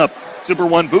 live it up. Super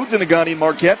One Foods in Negaunee and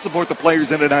Marquette support the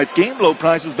players in tonight's game. Low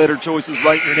prices, better choices,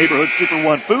 right in your neighborhood. Super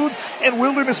One Foods. And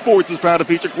Wilderness Sports is proud to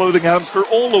feature clothing items for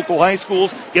all local high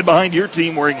schools. Get behind your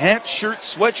team wearing hats,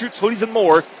 shirts, sweatshirts, hoodies, and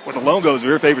more with the logos of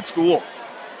your favorite school.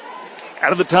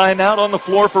 Out of the timeout on the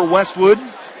floor for Westwood,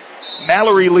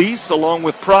 Mallory Lease along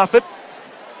with Profit,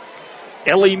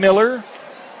 Ellie Miller,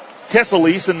 Tessa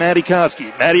Lease, and Maddie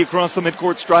Koski. Maddie across the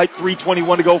midcourt stripe,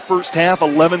 3:21 to go first half,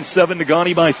 11-7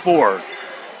 Negaunee by 4.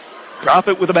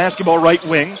 Profit with the basketball right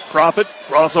wing. Profit,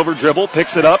 crossover dribble,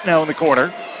 picks it up now in the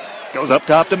corner. Goes up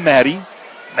top to Maddie.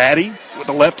 Maddie with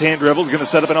the left-hand dribble is going to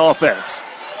set up an offense.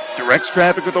 Directs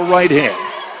traffic with the right hand.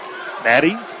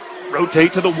 Maddie,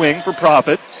 rotate to the wing for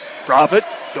Profit. Profit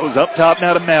goes up top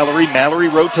now to Mallory. Mallory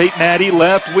rotate Maddie,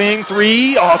 left wing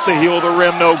 3, off the heel of the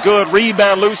rim, no good.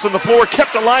 Rebound loose on the floor,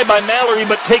 kept alive by Mallory,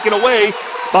 but taken away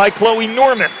by Chloe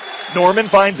Norman. Norman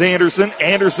finds Anderson.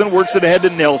 Anderson works it ahead to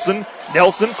Nelson.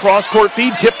 Nelson, cross-court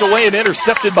feed, tipped away and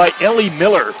intercepted by Ellie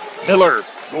Miller. Miller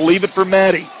will leave it for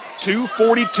Maddie.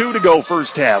 2:42 to go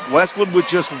first half. Westwood with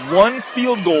just 1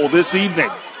 field goal this evening.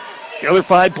 The other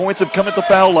 5 points have come at the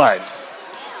foul line.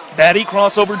 Maddie,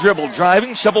 crossover dribble,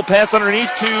 driving, shovel pass underneath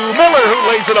to Miller, who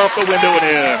lays it off the window and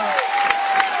in.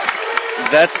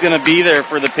 That's going to be there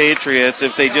for the Patriots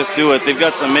if they just do it. They've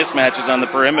got some mismatches on the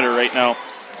perimeter right now.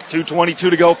 2:22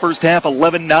 to go first half,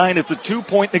 11-9. It's a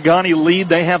 2-point Negaunee lead.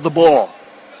 They have the ball.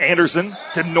 Anderson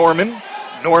to Norman.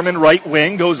 Norman right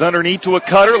wing, goes underneath to a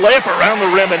cutter. Layup around the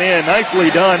rim and in. Nicely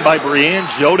done by Brianne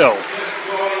Jodo.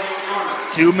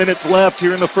 2 minutes left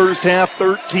here in the first half.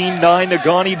 13-9,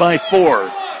 Negaunee by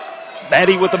 4.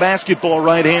 Maddie with the basketball,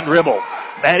 right-hand dribble.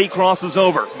 Maddie crosses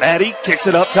over. Maddie kicks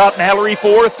it up top. Mallory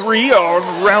 4-3.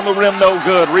 Around the rim, no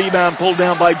good. Rebound pulled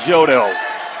down by Jodo.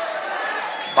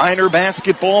 Minor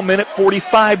basketball, minute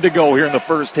 45 to go here in the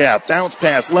first half. Bounce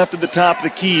pass left at the top of the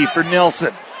key for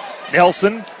Nelson.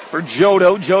 Nelson for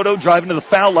Jodo. Jodo driving to the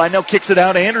foul line. Now kicks it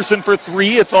out. Anderson for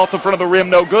 3. It's off the front of the rim.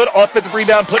 No good. Offensive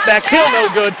rebound. Put back. Hill. No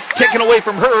good. Taken away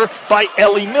from her by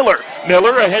Ellie Miller.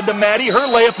 Miller ahead to Maddie. Her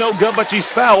layup no good, but she's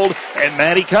fouled. And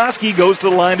Maddie Koski goes to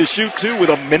the line to shoot 2 with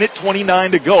a minute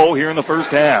 29 to go here in the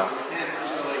first half.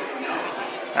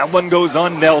 That one goes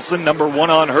on Nelson. Number 1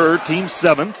 on her. Team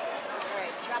 7th.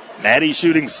 Maddie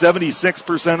shooting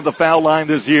 76% of the foul line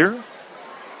this year.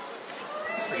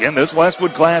 Again, this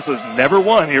Westwood class has never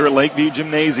won here at Lakeview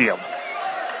Gymnasium.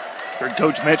 Heard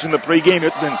Coach mention the pregame.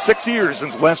 It's been 6 years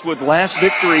since Westwood's last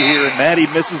victory here, and Maddie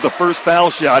misses the first foul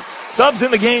shot. Subs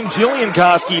in the game, Jillian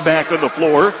Koski back on the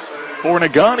floor. For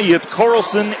Negaunee, it's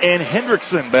Carlson and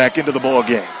Hendrickson back into the ball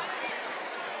game.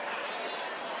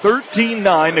 13-9,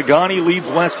 Negaunee leads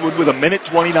Westwood with a minute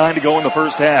 29 to go in the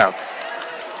first half.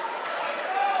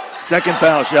 Second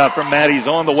foul shot from Maddie's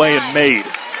on the way and made.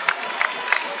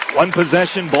 One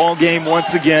possession ball game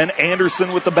once again.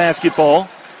 Anderson with the basketball.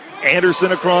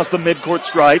 Anderson across the midcourt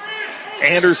stripe.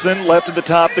 Anderson left at the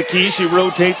top of the key. She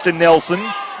rotates to Nelson.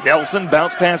 Nelson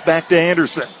bounce pass back to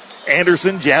Anderson.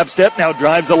 Anderson jab step, now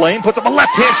drives the lane, puts up a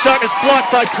left-hand shot. It's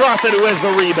blocked by Profit, who has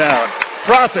the rebound.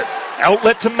 Profit,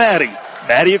 outlet to Maddie.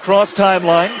 Maddie across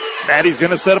timeline. Maddie's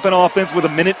going to set up an offense with a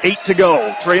minute 8 to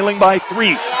go. Trailing by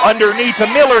 3. Underneath to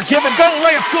Miller. Give and go.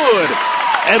 Layup good.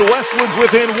 And Westwood's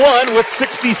within 1 with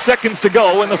 60 seconds to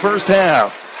go in the first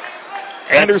half.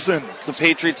 Anderson. The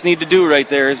Patriots need to do right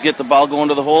there is get the ball going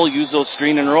to the hole, use those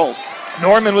screen and rolls.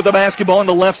 Norman with the basketball on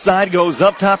the left side goes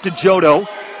up top to Jodo.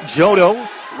 Jodo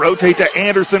rotate to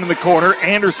Anderson in the corner.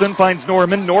 Anderson finds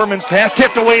Norman. Norman's pass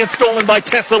tipped away and stolen by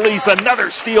Tessa Lease. Another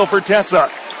steal for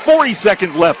Tessa. 40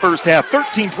 seconds left first half.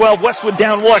 13-12. Westwood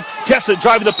down 1. Tessa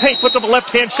driving the paint. Puts up a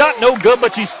left-hand shot. No good,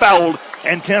 but she's fouled.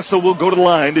 And Tessa will go to the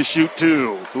line to shoot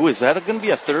 2. Ooh, is that going to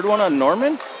be a third one on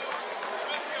Norman?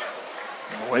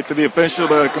 Wait for the official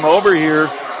to come over here.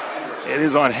 It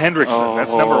is on Hendrickson.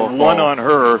 That's number 1 on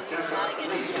her.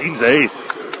 Team's 8th.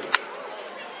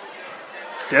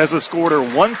 Tessa scored her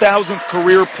 1,000th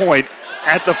career point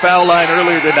at the foul line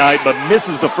earlier tonight, but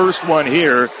misses the first one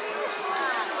here.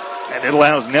 And it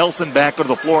allows Nelson back to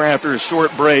the floor after a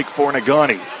short break for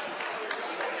Negaunee.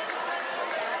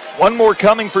 One more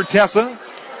coming for Tessa.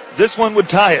 This one would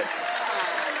tie it.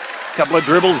 Couple of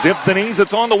dribbles, dips the knees.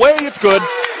 It's on the way. It's good.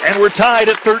 And we're tied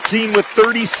at 13 with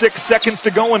 36 seconds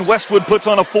to go, and Westwood puts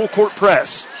on a full court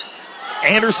press.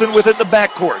 Anderson with it in the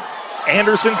backcourt.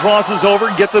 Anderson crosses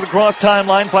over, gets it across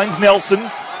timeline, finds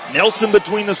Nelson. Nelson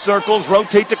between the circles,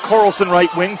 rotate to Carlson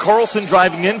right wing. Carlson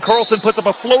driving in. Carlson puts up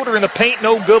a floater in the paint,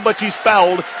 no good, but she's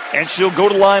fouled, and she'll go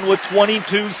to line with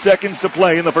 22 seconds to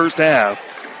play in the first half.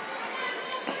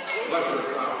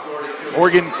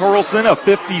 Morgan Carlson, a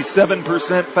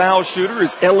 57% foul shooter,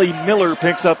 as Ellie Miller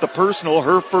picks up the personal,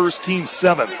 her first, team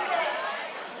 7th.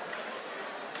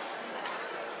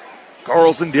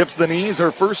 Carlson dips the knees,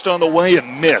 her first on the way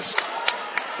and missed.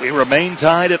 We remain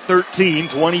tied at 13,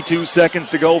 22 seconds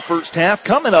to go first half.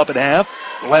 Coming up at half,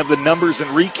 we'll have the numbers and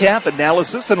recap,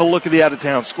 analysis, and a look at the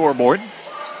out-of-town scoreboard.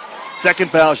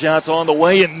 Second foul shot's on the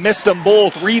way and missed them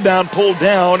both. Rebound pulled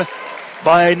down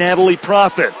by Natalie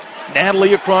Profit.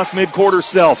 Natalie across midcourt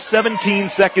herself. 17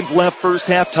 seconds left, first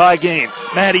half tie game.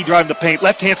 Maddie driving the paint.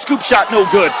 Left hand scoop shot, no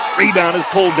good. Rebound is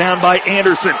pulled down by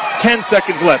Anderson. 10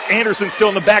 seconds left. Anderson still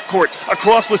in the backcourt.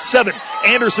 Across with 7.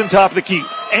 Anderson top of the key.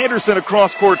 Anderson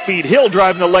across court feed. Hill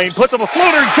driving the lane. Puts up a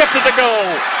floater and gets it to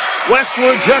go.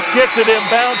 Westwood just gets it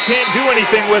inbounds. Can't do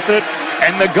anything with it.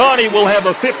 And Negaunee will have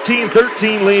a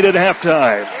 15-13 lead at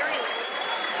halftime.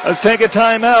 Let's take a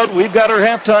timeout. We've got our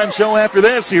halftime show after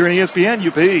this here in ESPN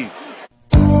UP.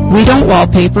 We don't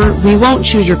wallpaper, we won't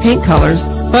choose your paint colors,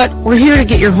 but we're here to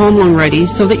get your home loan ready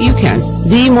so that you can.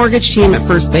 The mortgage team at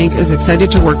First Bank is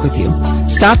excited to work with you.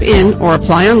 Stop in or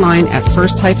apply online at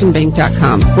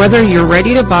first-bank.com. Whether you're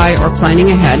ready to buy or planning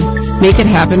ahead, make it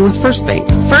happen with First Bank.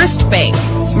 First Bank,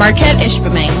 Marquette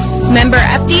Ishpeming. Member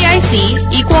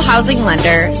FDIC, equal housing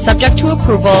lender, subject to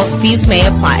approval, fees may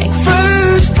apply.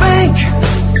 First Bank,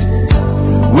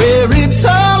 where it's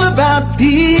all about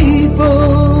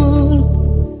people.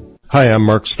 Hi, I'm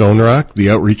Mark Stonerock, the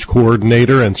Outreach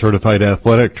Coordinator and Certified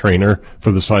Athletic Trainer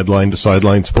for the Sideline to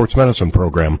Sideline Sports Medicine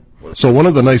Program. So one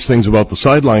of the nice things about the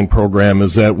sideline program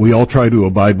is that we all try to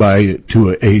abide by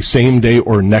to a same day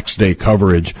or next day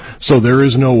coverage. So there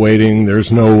is no waiting.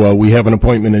 There's no, we have an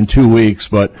appointment in 2 weeks,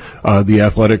 but the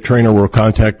athletic trainer will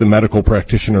contact the medical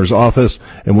practitioner's office,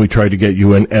 and we try to get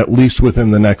you in at least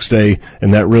within the next day,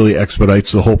 and that really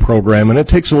expedites the whole program, and it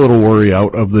takes a little worry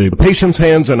out of the patient's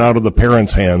hands and out of the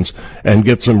parents' hands and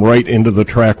gets them right into the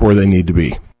track where they need to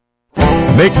be.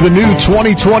 Make the new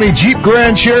 2020 Jeep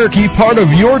Grand Cherokee part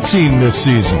of your team this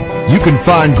season. You can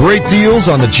find great deals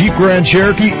on the Jeep Grand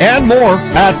Cherokee and more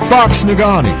at Fox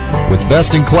Negaunee. With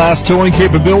best-in-class towing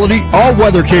capability,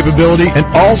 all-weather capability, and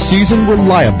all-season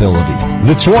reliability.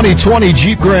 The 2020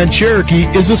 Jeep Grand Cherokee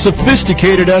is a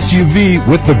sophisticated SUV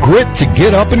with the grit to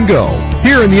get up and go.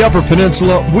 Here in the Upper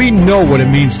Peninsula, we know what it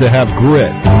means to have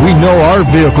grit. We know our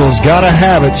vehicles gotta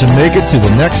have it to make it to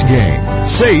the next game.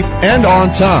 Safe and on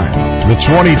time. The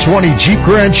 2020 Jeep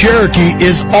Grand Cherokee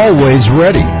is always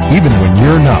ready, even when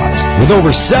you're not. With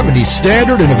over 70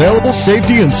 standard and available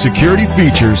safety and security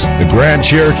features, the Grand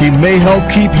Cherokee may help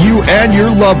keep you and your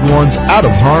loved ones out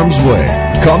of harm's way.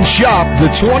 Come shop the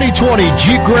 2020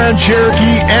 Jeep Grand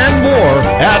Cherokee and more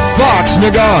at Fox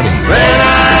Negaunee.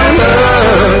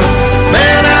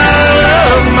 Man, I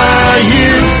love my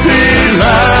UP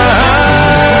life.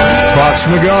 Fox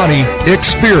Negaunee,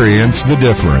 experience the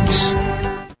difference.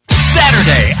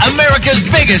 Saturday, America's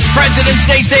biggest President's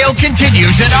Day sale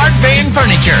continues at Art Van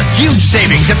Furniture. Huge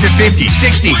savings up to 50,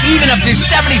 60, even up to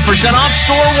 70% off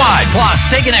store-wide. Plus,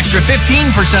 take an extra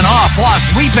 15% off, plus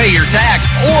repay your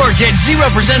tax, or get 0%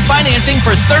 financing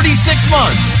for 36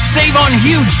 months. Save on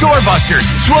huge doorbusters,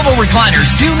 swivel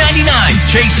recliners, $299.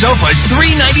 Chase sofas,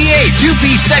 $398.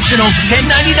 Two-piece sectionals,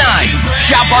 $10.99.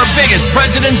 Shop our biggest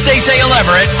President's Day sale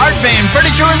ever at Art Van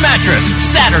Furniture and Mattress.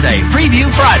 Saturday,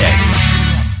 preview Friday.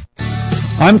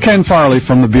 I'm Ken Farley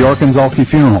from the Bjork and Zalke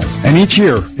Funeral Home, and each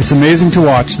year it's amazing to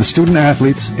watch the student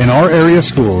athletes in our area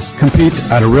schools compete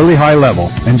at a really high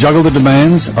level and juggle the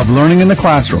demands of learning in the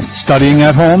classroom, studying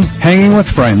at home, hanging with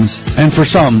friends, and for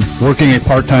some, working a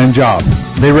part-time job.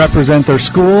 They represent their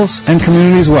schools and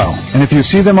communities well, and if you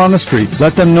see them on the street,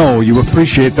 let them know you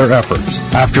appreciate their efforts.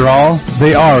 After all,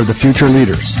 they are the future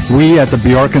leaders. We at the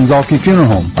Bjork and Zalke Funeral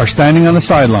Home are standing on the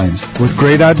sidelines with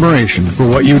great admiration for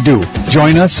what you do.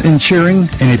 Join us in cheering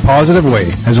in a positive way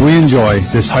as we enjoy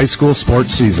this high school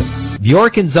sports season.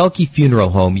 Bjork and Zalke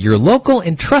Funeral Home, your local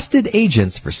and trusted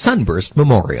agents for Sunburst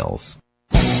Memorials.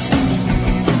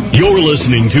 You're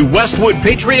listening to Westwood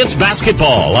Patriots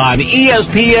basketball on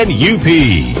ESPN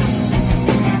UP.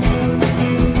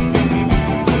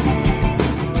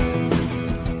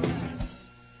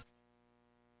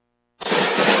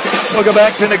 Welcome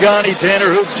back to Negaunee.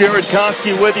 Tanner Hoops, Jared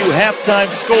Koski with you. Halftime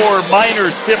score,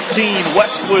 Miners 15,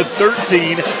 Westwood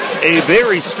 13. A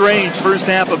very strange first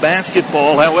half of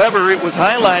basketball. However, it was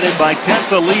highlighted by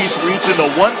Tessa Lease reaching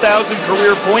the 1,000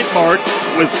 career point mark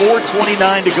with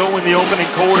 4:29 to go in the opening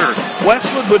quarter.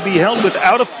 Westwood would be held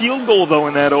without a field goal, though,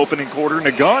 in that opening quarter.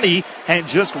 Negaunee had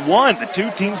just one. The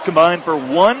two teams combined for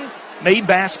one made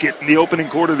basket in the opening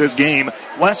quarter of this game.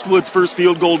 Westwood's first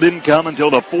field goal didn't come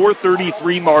until the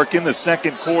 4:33 mark in the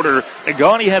second quarter.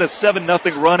 Negaunee had a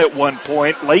 7-0 run at one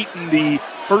point late in the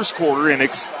first quarter and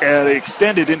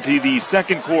extended into the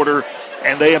second quarter,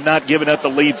 and they have not given up the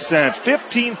lead since.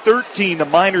 15-13, the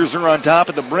Miners are on top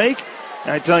at the break.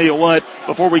 And I tell you what,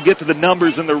 before we get to the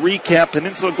numbers and the recap,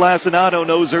 Peninsula Glass and Auto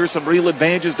knows there are some real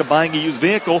advantages to buying a used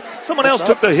vehicle. Someone else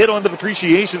took the hit on the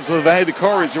depreciation, so the value of the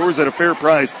car is yours at a fair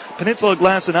price. Peninsula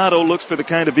Glass and Auto looks for the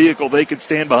kind of vehicle they can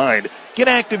stand behind. Get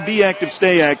active, be active,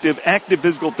 stay active. Active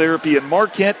Physical Therapy in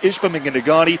Marquette, Ishpeming, and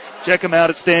Negaunee. Check them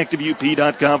out at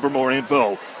stayactiveup.com for more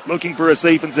info. Looking for a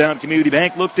safe and sound community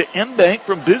bank? Look to M-Bank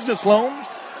from business loans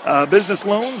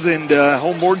and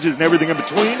home mortgages and everything in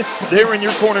between. They're in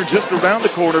your corner, just around the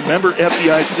corner. Member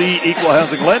FDIC, equal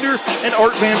housing lender, and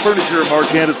Art Van Furniture of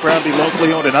Marquette is proud to be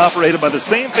locally owned and operated by the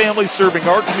same family serving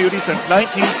our community since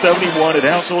 1971 at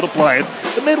Household Appliance,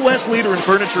 the Midwest leader in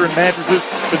furniture and mattresses.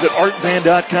 Visit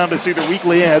artvan.com to see their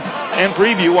weekly ads and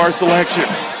preview our selection.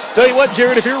 Tell you what,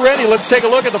 Jared, if you're ready, let's take a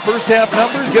look at the first half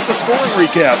numbers, get the scoring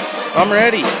recap. I'm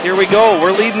ready. Here we go.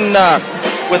 We're leading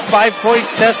with 5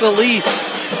 points, Tessa Lease.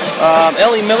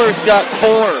 Ellie Miller's got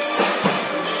 4.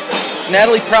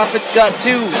 Natalie Prophet's got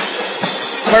 2.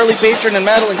 Carly Patron and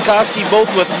Madeline Koski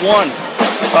both with 1.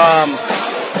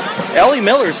 Ellie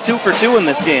Miller's 2 for 2 in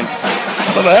this game.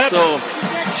 So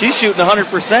she's shooting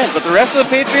 100%, but the rest of the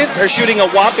Patriots are shooting a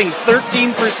whopping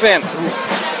 13%.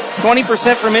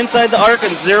 20% from inside the arc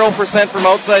and 0% from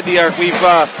outside the arc. We've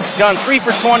gone 3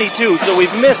 for 22, so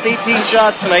we've missed 18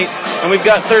 shots tonight. and we've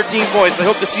got 13 points. I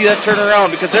hope to see that turn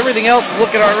around because everything else is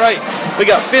looking all right. We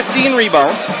got 15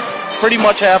 rebounds, pretty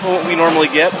much half of what we normally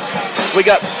get. We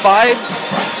got 5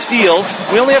 steals.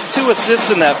 We only have 2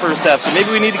 assists in that first half, so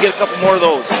maybe we need to get a couple more of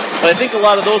those. But I think a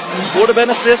lot of those would have been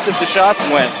assists if the shots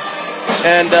went.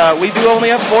 And we do only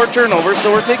have 4 turnovers,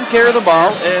 so we're taking care of the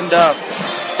ball, and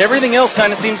everything else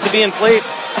kind of seems to be in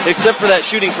place except for that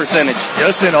shooting percentage.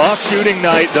 Just an off-shooting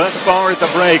night thus far at the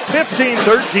break.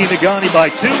 15-13, Negaunee by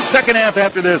 2. Second half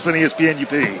after this on ESPN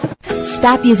UP.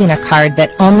 Stop using a card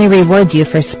that only rewards you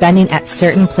for spending at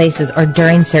certain places or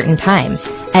during certain times.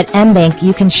 At MBank,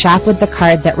 you can shop with the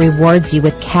card that rewards you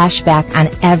with cash back on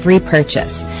every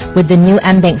purchase. With the new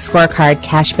MBank Scorecard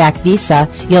Cashback Visa,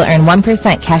 you'll earn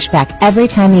 1% cash back every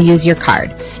time you use your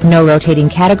card. No rotating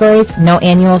categories, no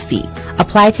annual fee.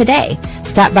 Apply today.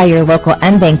 Stop by your local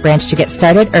MBank branch to get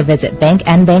started or visit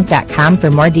bankmbank.com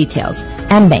for more details.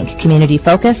 MBank, community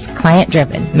focused, client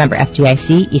driven. Member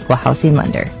FDIC, equal housing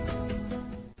lender.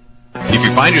 If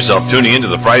you find yourself tuning into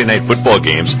the Friday night football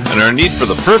games and are in need for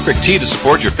the perfect tee to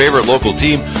support your favorite local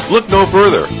team, look no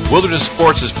further. Wilderness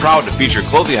Sports is proud to feature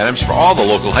clothing items for all the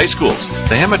local high schools.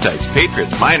 The Hematites,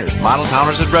 Patriots, Miners, Model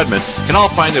Towners, and Redmond can all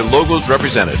find their logos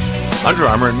represented. Under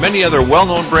Armour and many other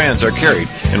well-known brands are carried,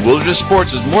 and Wilderness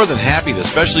Sports is more than happy to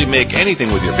specially make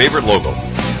anything with your favorite logo.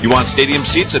 You want stadium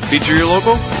seats that feature your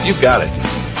logo? You've got it.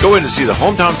 Go in to see the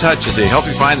Hometown Touch as they help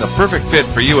you find the perfect fit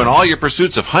for you in all your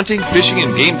pursuits of hunting, fishing,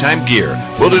 and game time gear.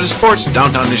 Wilderness Sports,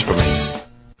 downtown Nishpeming.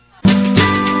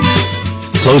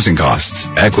 Closing costs,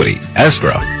 equity,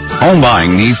 escrow. Home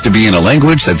buying needs to be in a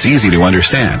language that's easy to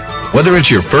understand. Whether it's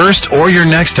your first or your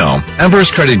next home,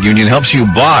 Embers Credit Union helps you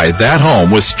buy that home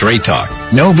with straight talk,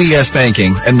 no BS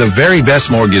banking, and the very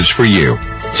best mortgage for you.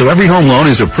 So every home loan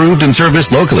is approved and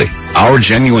serviced locally. Our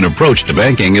genuine approach to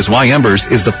banking is why Embers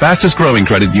is the fastest growing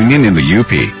credit union in the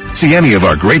UP. See any of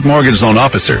our great mortgage loan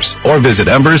officers or visit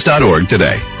embers.org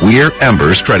today. We're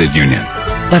Embers Credit Union.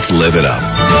 Let's live it up.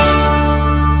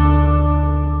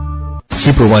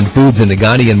 Super One Foods in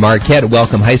Negaunee and Marquette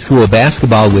welcome high school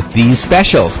basketball with these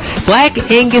specials. Black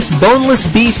Angus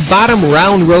boneless beef bottom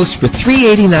round roast for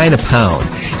 $3.89 a pound.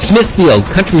 Smithfield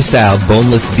Country Style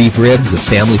boneless beef ribs, a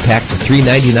family pack for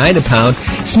 $3.99 a pound.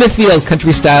 Smithfield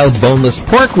Country Style boneless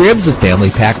pork ribs, a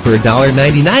family pack for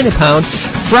 $1.99 a pound.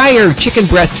 Fryer chicken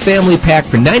breast family pack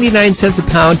for 99 cents a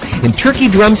pound, and turkey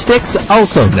drumsticks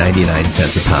also 99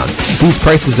 cents a pound. These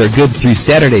prices are good through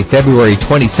Saturday, February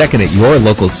 22nd at your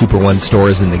local Super One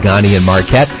stores in Negaunee and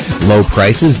Marquette. Low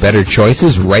prices, better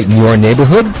choices, right in your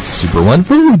neighborhood. Super One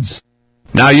Foods.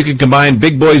 Now you can combine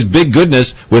Big Boy's big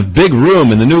goodness with big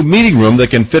room in the new meeting room that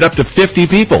can fit up to 50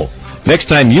 people. Next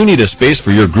time you need a space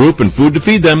for your group and food to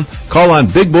feed them, call on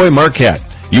Big Boy Marquette.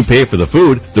 You pay for the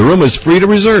food, the room is free to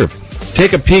reserve.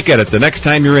 Take a peek at it the next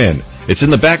time you're in. It's in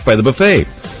the back by the buffet.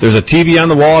 There's a TV on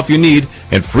the wall if you need,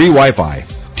 and free Wi-Fi.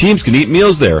 Teams can eat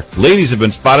meals there. Ladies have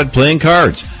been spotted playing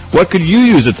cards. What could you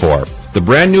use it for? The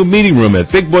brand new meeting room at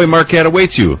Big Boy Marquette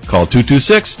awaits you. Call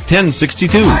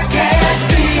 226-1062.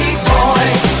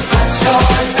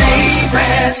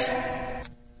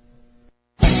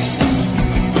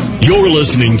 You're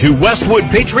listening to Westwood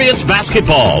Patriots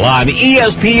basketball on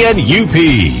ESPN UP.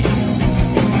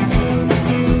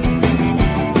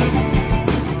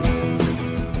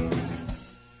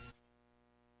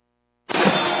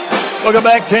 Welcome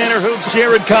back, Tanner Hoops.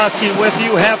 Jared Koski with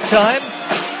you. Halftime.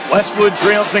 Westwood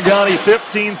trails Negaunee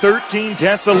 15-13.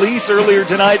 Tessa Lease earlier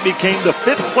tonight became the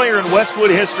 5th player in Westwood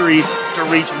history to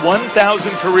reach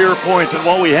 1,000 career points. And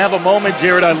while we have a moment,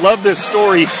 Jared, I love this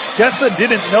story. Tessa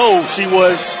didn't know she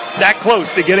was that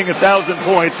close to getting 1,000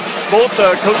 points. Both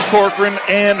Coach Corcoran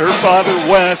and her father,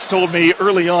 Wes, told me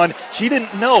early on she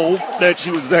didn't know that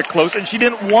she was that close, and she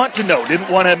didn't want to know, didn't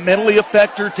want to mentally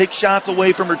affect her, take shots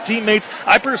away from her teammates.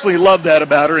 I personally love that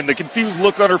about her, and the confused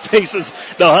look on her face as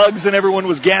the hugs and everyone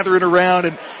was gathering around,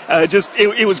 and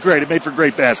it was great. It made for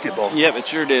great basketball. Yep, it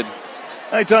sure did.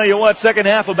 I tell you what, second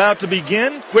half about to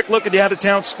begin. Quick look at the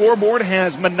out-of-town scoreboard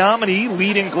has Menominee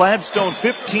leading Gladstone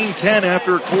 15-10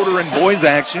 after a quarter in boys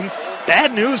action.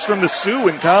 Bad news from the Sioux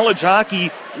in college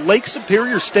hockey. Lake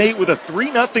Superior State with a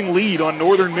 3-0 lead on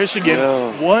Northern Michigan.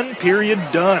 Yeah. 1 period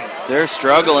done. They're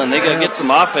struggling. They got to get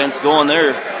some offense going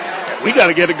there. We got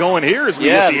to get it going here as we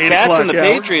get the 8 Cats o'clock and the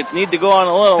hour. Patriots need to go on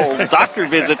a little doctor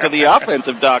visit to the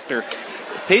offensive doctor.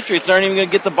 Patriots aren't even going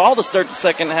to get the ball to start the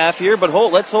second half here, but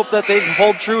let's hope that they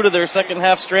hold true to their second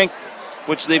half strength,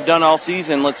 which they've done all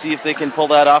season. Let's see if they can pull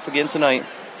that off again tonight.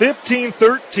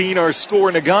 15-13 our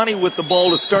score. Negaunee with the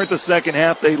ball to start the second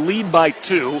half. They lead by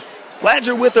 2. Glad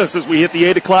you're with us as we hit the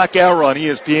 8 o'clock hour on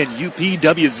ESPN UP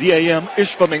WZAM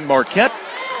Ishpeming Marquette.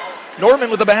 Norman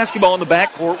with the basketball in the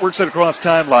backcourt, works it across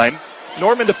timeline.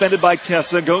 Norman defended by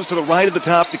Tessa, goes to the right of the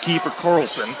top of the key for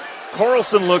Carlson.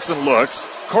 Carlson looks and looks.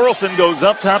 Carlson goes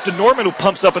up top to Norman, who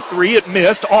pumps up a three. It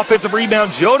missed. Offensive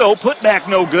rebound, Jodo. Put back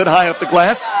no good. High up the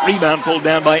glass. Rebound pulled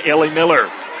down by Ellie Miller.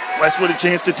 Westwood a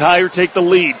chance to tie or take the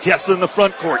lead. Tessa in the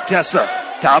front court. Tessa,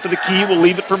 top of the key, will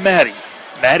leave it for Maddie.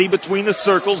 Maddie between the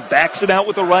circles, backs it out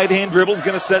with the right-hand dribble. Is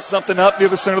going to set something up near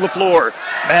the center of the floor.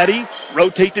 Maddie,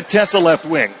 rotate to Tessa left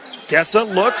wing. Tessa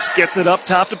looks, gets it up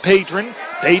top to Patron.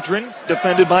 Patron,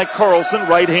 defended by Carlson,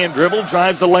 right-hand dribble,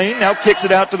 drives the lane, now kicks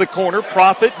it out to the corner.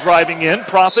 Profit driving in.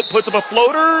 Profit puts up a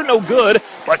floater, no good,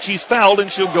 but she's fouled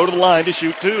and she'll go to the line to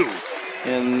shoot two.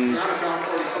 And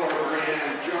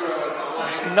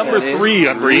it's number 3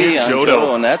 on Brienne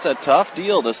Jodo. And that's a tough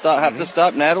deal to have to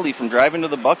stop Natalie from driving to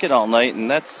the bucket all night,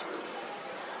 and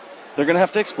they're going to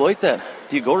have to exploit that.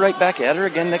 Do you go right back at her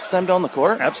again next time down the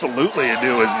court? Absolutely you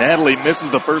do, as Natalie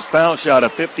misses the first foul shot, a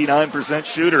 59%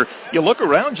 shooter. You look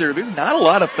around here, there's not a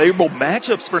lot of favorable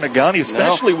matchups for Negaunee,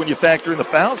 especially when you factor in the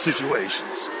foul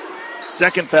situations.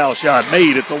 Second foul shot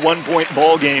made. It's a 1-point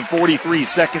ball game, 43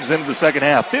 seconds into the second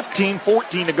half.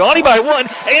 15-14, Negaunee by 1.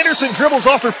 Anderson dribbles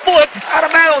off her foot, out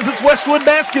of bounds. It's Westwood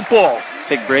basketball.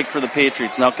 Big break for the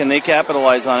Patriots. Now can they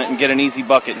capitalize on it and get an easy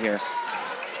bucket here?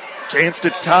 Chance to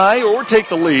tie or take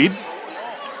the lead.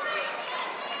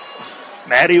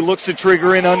 Maddie looks to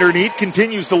trigger in underneath,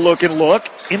 continues to look and look.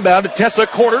 Inbound to Tessa,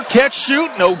 corner, catch, shoot,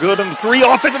 no good on the three.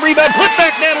 Offensive rebound, put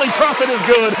back, Natalie Profit is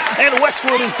good. And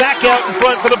Westwood is back out in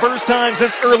front for the first time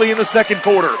since early in the second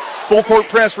quarter. Full court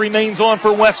press remains on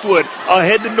for Westwood.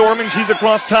 Ahead to Norman, she's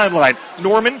across timeline.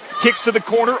 Norman kicks to the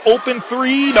corner, open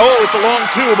three. No, it's a long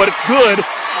two, but it's good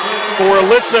for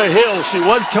Alyssa Hill. She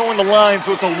was towing the line,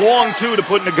 so it's a long two to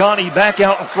put Negaunee back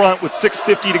out in front with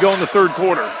 6:50 to go in the third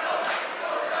quarter.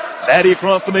 Maddie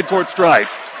across the midcourt stripe.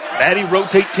 Maddie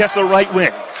rotate Tessa right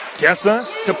wing. Tessa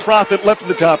to Profit left of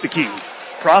the top of the key.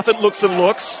 Profit looks and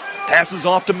looks. Passes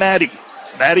off to Maddie.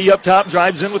 Maddie up top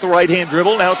drives in with the right-hand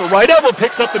dribble. Now at the right elbow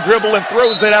picks up the dribble and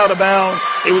throws it out of bounds.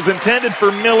 It was intended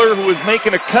for Miller, who was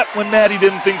making a cut when Maddie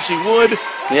didn't think she would.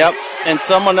 Yep, and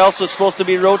someone else was supposed to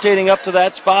be rotating up to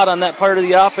that spot on that part of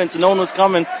the offense, and no one was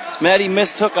coming. Maddie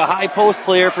mistook a high post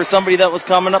player for somebody that was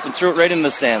coming up and threw it right in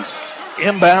the stands.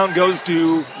 Inbound goes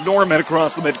to Norman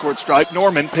across the midcourt stripe.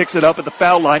 Norman picks it up at the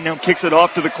foul line, now kicks it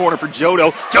off to the corner for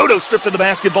Jodo. Jodo stripped of the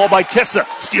basketball by Tessa.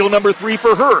 Steal number 3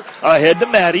 for her. Ahead to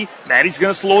Maddie. Maddie's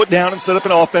going to slow it down and set up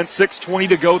an offense. 6:20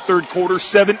 to go, third quarter.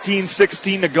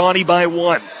 17-16, Negaunee by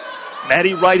 1.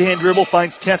 Maddie right-hand dribble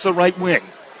finds Tessa right wing.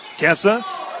 Tessa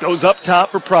goes up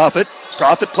top for Profit.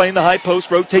 Profit playing the high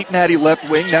post, rotate Maddie left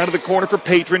wing, down to the corner for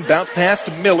Patron, bounce pass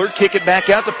to Miller, kick it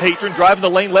back out to Patron, driving the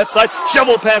lane left side,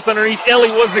 shovel pass underneath, Ellie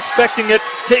wasn't expecting it,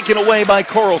 taken away by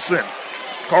Carlson.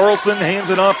 Carlson hands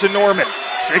it off to Norman.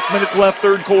 6 minutes left,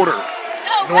 third quarter.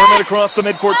 Norman across the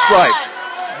midcourt stripe.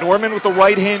 Norman with the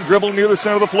right-hand dribble near the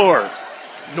center of the floor.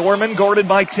 Norman guarded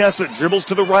by Tessa, dribbles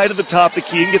to the right of the top of the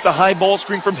key and gets a high ball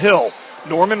screen from Hill.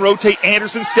 Norman rotate,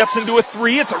 Anderson steps into a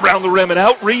three. It's around the rim and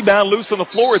out. Rebound loose on the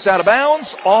floor. It's out of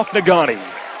bounds. Off Negaunee.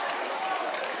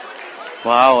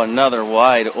 Wow, another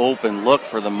wide open look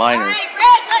for the Miners.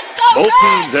 Both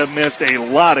teams have missed a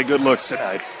lot of good looks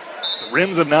tonight. The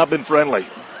rims have not been friendly.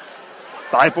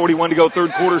 5:41 to go,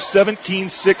 third quarter.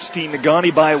 17-16,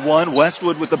 Negaunee by 1.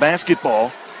 Westwood with the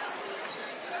basketball.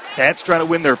 Pats trying to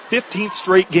win their 15th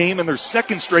straight game and their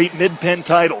second straight mid-pen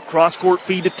title. Cross-court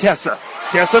feed to Tessa.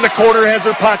 Tessa in the corner has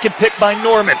her pocket picked by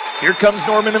Norman. Here comes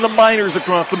Norman and the Miners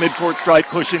across the midcourt stripe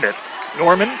pushing it.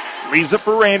 Norman leaves it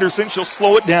for Anderson. She'll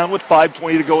slow it down with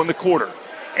 5:20 to go in the quarter.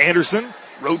 Anderson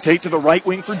rotate to the right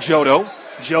wing for Jodo.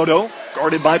 Jodo,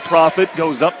 guarded by Profit,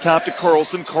 goes up top to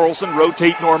Carlson. Carlson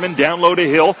rotate Norman, down low to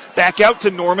Hill. Back out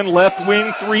to Norman, left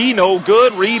wing three, no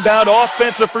good. Rebound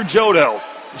offensive for Jodo.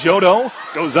 Jodo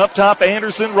goes up top,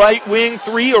 Anderson, right wing,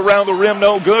 three, around the rim,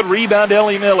 no good. Rebound,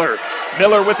 Ellie Miller.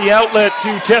 Miller with the outlet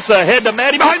to Tessa, head to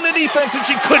Maddie, behind the defense, and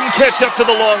she couldn't catch up to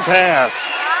the long pass.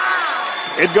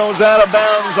 It goes out of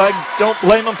bounds. I don't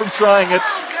blame them for trying it.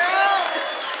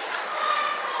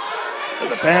 But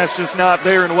the pass just not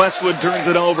there, and Westwood turns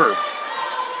it over.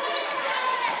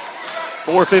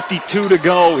 4:52 to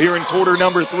go here in quarter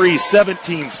number 3.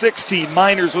 17-16,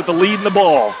 Miners with the lead in the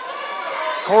ball.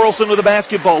 Carlson with the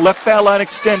basketball, left foul line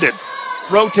extended.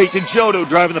 Rotate to Jodo,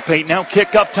 driving the paint. Now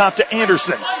kick up top to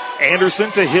Anderson.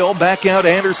 Anderson to Hill, back out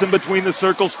Anderson between the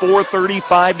circles.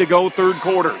 4:35 to go, third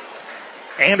quarter.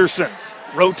 Anderson,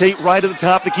 rotate right at the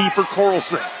top, the key for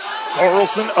Carlson.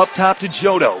 Carlson up top to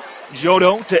Jodo.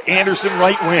 Jodo to Anderson,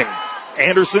 right wing.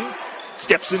 Anderson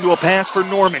Steps into a pass for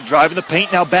Norman. Driving the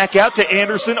paint. Now back out to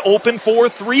Anderson. Open for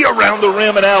three. Around the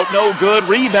rim and out. No good.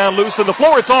 Rebound loose on the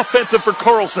floor. It's offensive for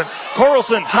Carlson.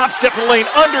 Carlson hop step in the lane.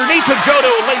 Underneath to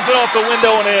Jodo. Lays it off the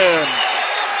window and in.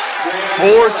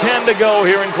 4:10 to go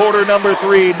here in quarter number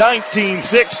 3.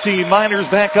 19-16. Miners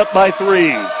back up by 3.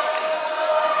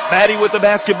 Maddie with the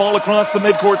basketball across the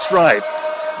midcourt stripe.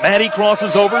 Maddie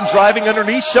crosses over, driving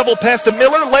underneath, shovel pass to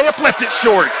Miller, layup left it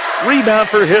short. Rebound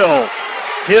for Hill.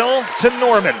 Hill to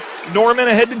Norman. Norman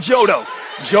ahead to Jodo.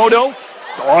 Jodo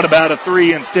thought about a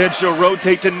three. Instead, she'll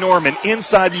rotate to Norman.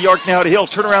 Inside the arc now to Hill.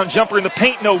 Turnaround jumper in the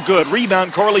paint, no good.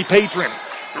 Rebound, Carly Patron.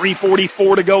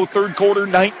 3:44 to go, third quarter,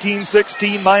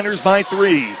 19-16, Miners by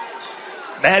 3.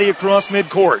 Maddie across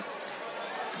midcourt.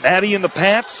 Maddie and the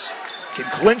Pats can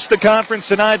clinch the conference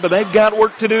tonight, but they've got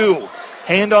work to do.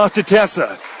 Hand off to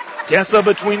Tessa. Tessa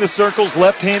between the circles,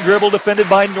 left-hand dribble defended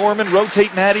by Norman.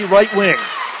 Rotate Maddie right wing.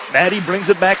 Maddie brings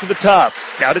it back to the top.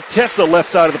 Now to Tessa, left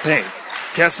side of the paint.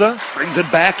 Tessa brings it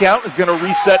back out, is going to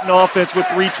reset an offense with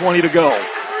 3:20 to go.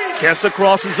 Tessa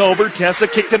crosses over. Tessa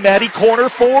kick to Maddie, corner,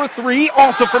 4-3,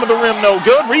 off the front of the rim, no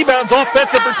good. Rebounds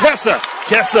offensive for Tessa.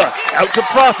 Tessa out to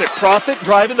Profit. Profit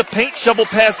driving the paint, shovel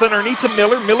pass underneath to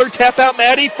Miller. Miller tap out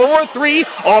Maddie, 4-3,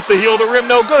 off the heel of the rim,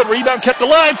 no good. Rebound kept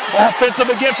alive. Offensive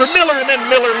again for Miller, and then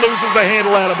Miller loses the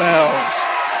handle out of bounds.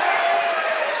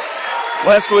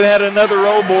 Westwood had another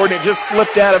O-board, and it just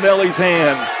slipped out of Ellie's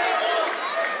hand.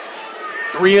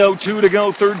 3:02 to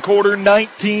go, third quarter,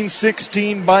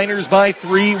 19-16, Miners by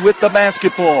 3 with the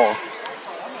basketball.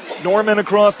 Norman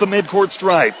across the midcourt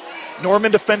stripe.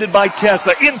 Norman defended by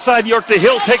Tessa. Inside the arc to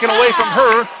Hill, taken away from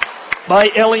her by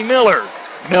Ellie Miller.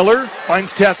 Miller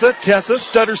finds Tessa. Tessa,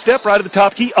 stutter step, right at the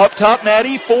top key. Up top,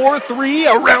 Maddie, 4-3,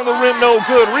 around the rim, no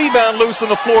good. Rebound loose on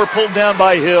the floor, pulled down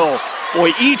by Hill.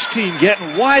 Boy, each team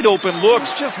getting wide open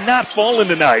looks, just not falling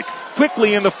tonight.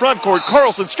 Quickly in the front court,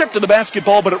 Carlson stripped to the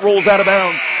basketball, but it rolls out of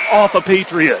bounds off a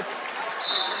Patriot.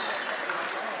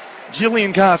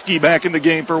 Jillian Koski back in the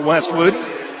game for Westwood.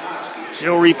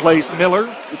 She'll replace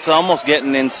Miller. It's almost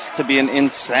getting to be an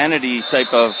insanity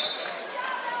type of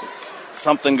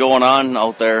something going on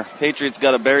out there. Patriots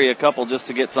got to bury a couple just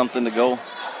to get something to go.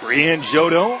 Brienne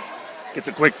Jodo gets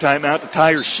a quick timeout to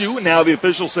tie her shoe. Now the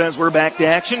official says we're back to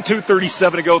action.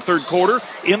 2:37 to go, third quarter.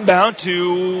 Inbound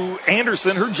to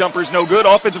Anderson. Her jumper's no good.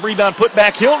 Offensive rebound put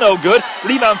back. Hill no good.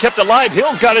 Rebound kept alive.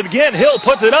 Hill's got it again. Hill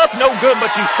puts it up. No good,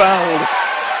 but she's fouled.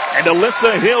 And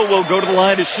Alyssa Hill will go to the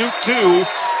line to shoot two.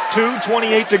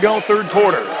 2:28 to go, third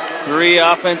quarter. 3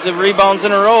 offensive rebounds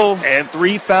in a row. And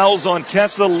 3 fouls on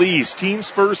Tessa Lease. Team's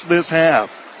first this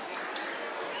half.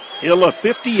 Hill a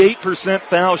 58%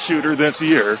 foul shooter this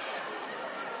year.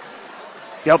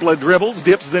 Couple of dribbles,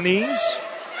 dips the knees,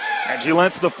 and she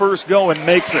lets the first go and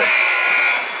makes it.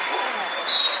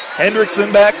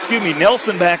 Nelson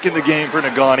back in the game for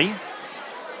Negaunee.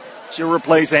 She'll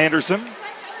replace Anderson.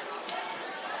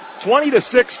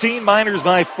 20-16, Miners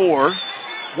by 4.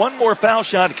 One more foul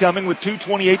shot coming with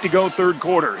 2:28 to go, third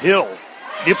quarter. Hill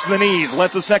dips the knees,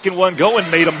 lets the second one go,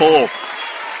 and made them both.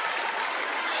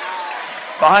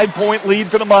 5-point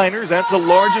lead for the Miners. That's the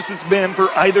largest it's been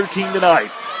for either team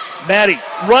tonight. Maddie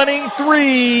running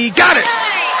 3. Got it!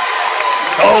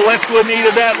 Oh, Westwood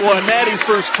needed that one. Maddie's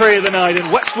first tray of the night,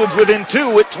 and Westwood's within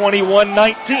 2 at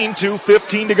 21-19.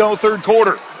 2:15 to go, third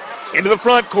quarter. Into the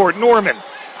front court, Norman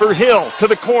for Hill to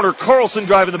the corner. Carlson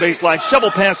driving the baseline.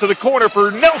 Shovel pass to the corner for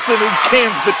Nelson, who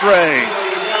cans the tray.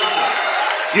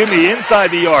 Inside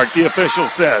the arc, the official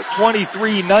says.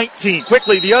 23-19.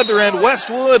 Quickly, the other end,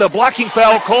 Westwood. A blocking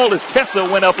foul called as Tessa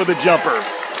went up with a jumper.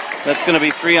 That's going to be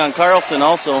 3 on Carlson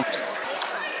also.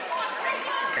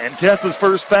 And Tessa's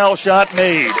first foul shot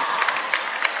made.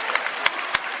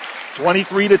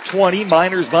 23-20,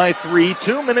 Miners by 3.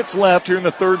 2 minutes left here in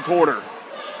the third quarter.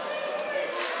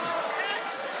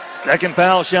 Second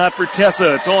foul shot for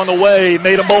Tessa. It's on the way.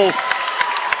 Made them both.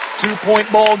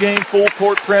 2-point ball game. Full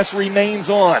court press remains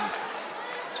on.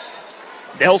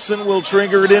 Nelson will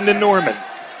trigger it into Norman.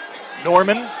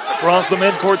 Norman across the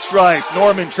midcourt stripe.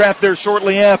 Norman trapped there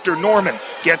shortly after. Norman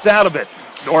gets out of it.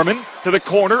 Norman to the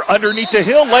corner, underneath to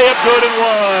Hill. Layup good and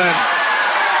one.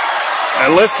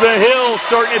 Alyssa Hill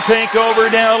starting to take over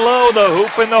down low. The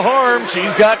hoop and the harm.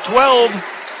 She's got 12.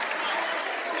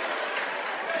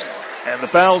 And the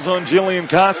fouls on Jillian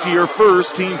Koski are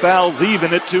first. Team fouls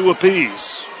even at 2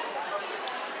 apiece.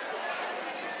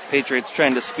 Patriots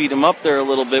trying to speed him up there a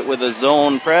little bit with a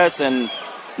zone press, and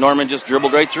Norman just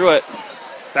dribbled right through it.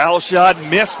 Foul shot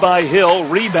missed by Hill.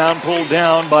 Rebound pulled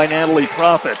down by Natalie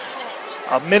Profit.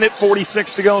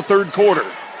 1:46 to go, third quarter.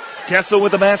 Tessa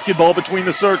with the basketball between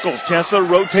the circles. Tessa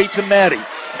rotate to Maddie.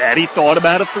 Maddie thought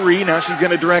about a three. Now she's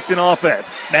going to direct an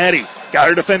offense. Maddie got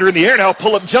her defender in the air. Now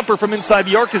pull-up jumper from inside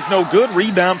the arc is no good.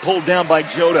 Rebound pulled down by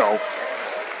Jodo.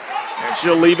 And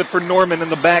she'll leave it for Norman in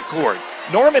the backcourt.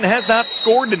 Norman has not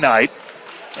scored tonight.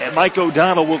 And Mike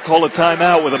O'Donnell will call a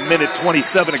timeout with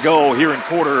 1:27 to go here in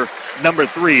quarter number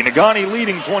 3. Negaunee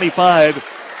leading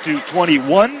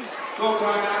 25-21.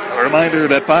 A reminder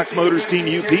that Fox Motors Team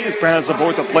UP is proud to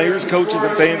support the players, coaches,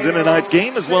 and fans in tonight's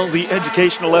game, as well as the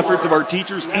educational efforts of our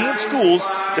teachers and schools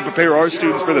to prepare our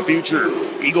students for the future.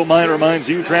 Eagle Mine reminds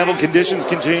you travel conditions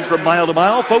can change from mile to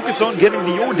mile. Focus on getting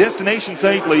to your destination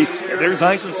safely. If there's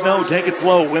ice and snow, take it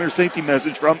slow. Winter safety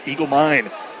message from Eagle Mine.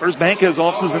 First Bank has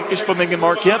offices in Ishpeming and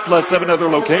Marquette, plus 7 other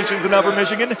locations in Upper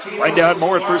Michigan. Find out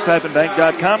more at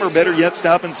first-bank.com, or better yet,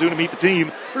 stop in soon to meet the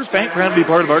team. First Bank, proud to be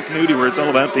part of our community where it's all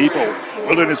about people.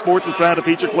 Wilderness Sports is proud to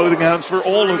feature clothing items for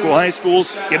all local high schools.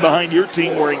 Get behind your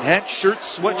team wearing hats,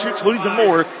 shirts, sweatshirts, hoodies, and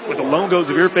more with the logos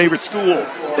of your favorite school.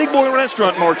 Big Boy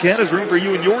Restaurant Marquette has room for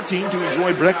you and your team to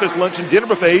enjoy breakfast, lunch, and dinner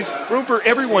buffets. Room for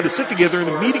everyone to sit together in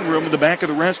the meeting room in the back of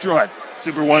the restaurant.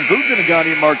 Super One Foods in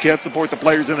Negaunee and Marquette support the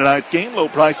players in tonight's game. Low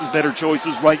prices, better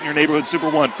choices, right in your neighborhood.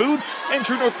 Super One Foods and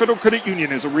True North Federal Credit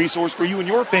Union is a resource for you and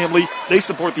your family. They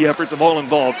support the efforts of all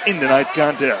involved in tonight's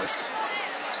contest.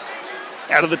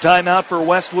 Out of the timeout for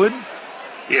Westwood,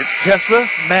 it's Tessa,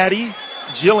 Maddie,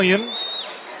 Jillian,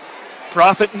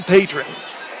 Prophet, and Patron.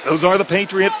 Those are the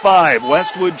Patriot 5.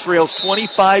 Westwood trails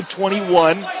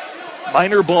 25-21.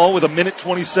 Minor ball with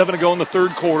 1:27 to go in the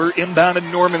third quarter. Inbounded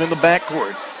Norman in the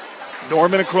backcourt.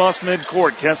 Norman across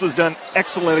midcourt. Tessa's done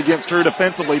excellent against her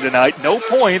defensively tonight. No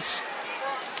points,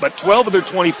 but 12 of their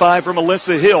 25 for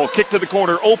Melissa Hill. Kick to the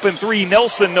corner, open three.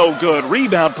 Nelson no good.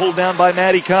 Rebound pulled down by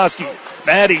Maddie Koski.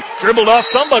 Maddie dribbled off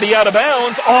somebody out of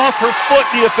bounds. Off her foot,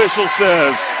 the official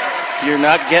says. You're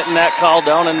not getting that call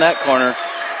down in that corner.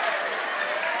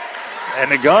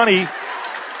 And Negaunee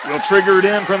will trigger it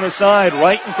in from the side,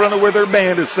 right in front of where their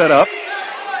band is set up.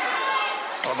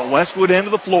 On the Westwood end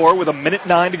of the floor with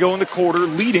 1:09 to go in the quarter,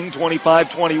 leading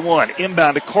 25-21.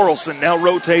 Inbound to Carlson, now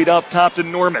rotate up top to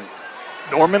Norman.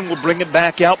 Norman will bring it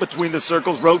back out between the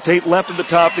circles, rotate left at the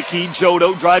top to key.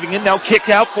 Jodo driving in, now kicked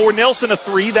out for Nelson, a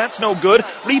three. That's no good.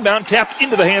 Rebound tapped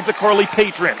into the hands of Carly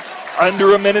Patron.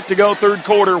 Under a minute to go, third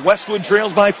quarter. Westwood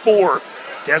trails by 4.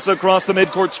 Tessa across the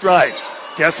midcourt stride.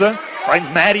 Tessa finds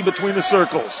Maddie between the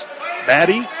circles.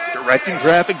 Maddie directing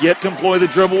traffic, yet to employ the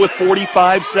dribble with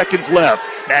 45 seconds left.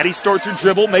 Maddie starts her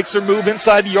dribble, makes her move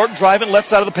inside the arc, driving left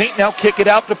side of the paint. Now kick it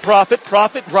out to Prophet.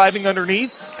 Prophet driving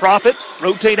underneath. Prophet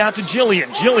rotate out to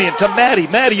Jillian. Jillian to Maddie.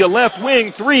 Maddie a left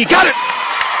wing three. Got it!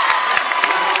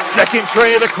 Second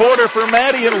tray of the quarter for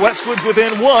Maddie, and Westwood's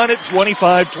within 1 at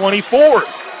 25-24.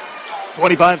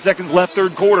 25 seconds left,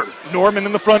 third quarter. Norman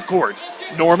in the front court.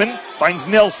 Norman finds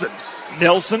Nelson.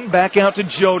 Nelson back out to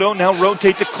Jodo. Now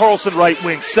rotate to Carlson, right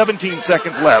wing. 17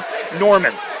 seconds left.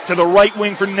 Norman to the right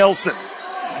wing for Nelson.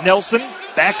 Nelson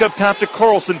back up top to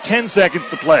Carlson. 10 seconds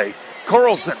to play.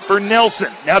 Carlson for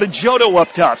Nelson. Now to Jodo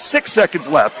up top. 6 seconds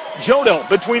left. Jodo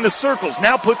between the circles.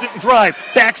 Now puts it in drive.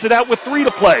 Backs it out with 3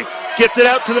 to play. Gets it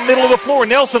out to the middle of the floor.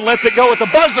 Nelson lets it go at the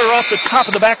buzzer off the top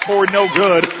of the backboard. No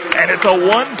good. And it's a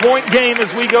 1-point game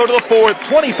as we go to the fourth.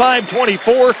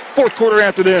 25-24. Fourth quarter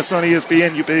after this on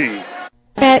ESPN UP.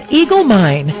 At Eagle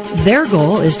Mine, their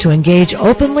goal is to engage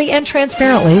openly and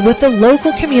transparently with the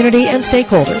local community and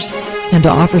stakeholders, and to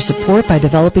offer support by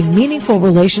developing meaningful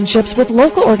relationships with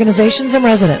local organizations and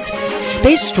residents.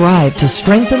 They strive to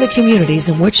strengthen the communities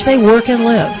in which they work and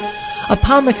live.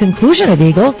 Upon the conclusion of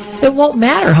Eagle, it won't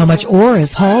matter how much ore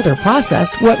is hauled or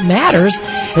processed. What matters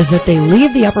is that they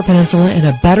leave the Upper Peninsula in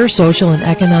a better social and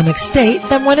economic state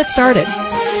than when it started.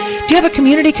 Do you have a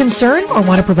community concern or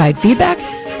want to provide feedback?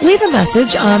 Leave a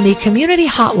message on the community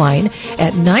hotline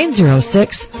at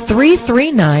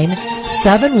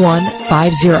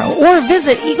 906-339-7150 or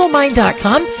visit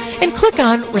eaglemine.com and click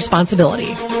on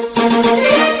responsibility.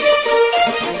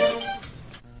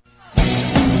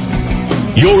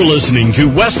 You're listening to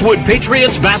Westwood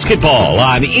Patriots basketball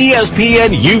on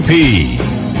ESPN UP.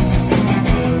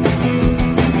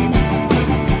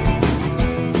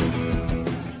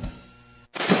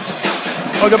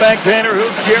 Welcome back, Tanner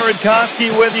Hoop. Jared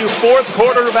Koski with you. Fourth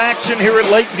quarter of action here at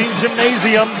Lakeview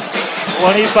Gymnasium.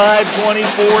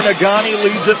 25-24. Negaunee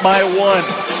leads it by 1.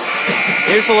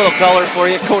 Here's a little color for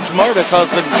you. Coach Marta's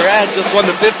husband, Brad, just won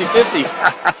the 50-50.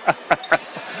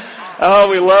 Oh,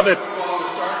 we love it.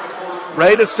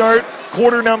 Ready to start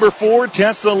quarter number 4.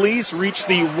 Tessa Lease reached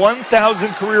the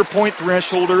 1,000 career point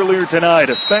threshold earlier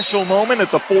tonight. A special moment at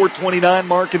the 4:29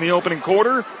 mark in the opening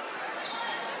quarter.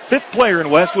 5th player in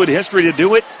Westwood history to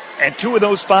do it, and 2 of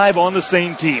those 5 on the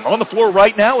same team. On the floor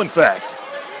right now, in fact.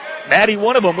 Maddie,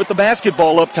 one of them, with the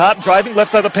basketball up top, driving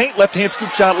left side of the paint, left-hand scoop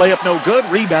shot, layup no good.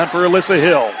 Rebound for Alyssa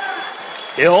Hill.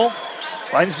 Hill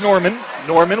finds Norman.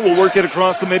 Norman will work it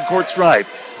across the midcourt stripe.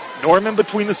 Norman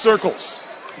between the circles.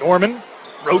 Norman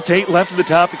rotate left to the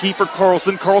top, the key for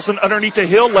Carlson. Carlson underneath to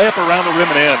Hill, layup around the rim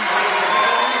and in.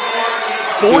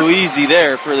 It's too easy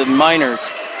there for the Miners.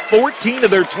 14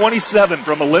 of their 27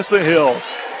 from Alyssa Hill.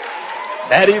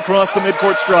 Maddie across the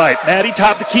midcourt stripe. Maddie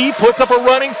top the key, puts up a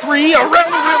running three, around the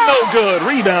rim, no good.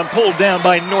 Rebound pulled down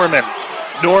by Norman.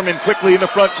 Norman quickly in the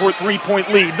front court, 3-point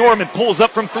lead. Norman pulls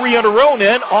up from three on her own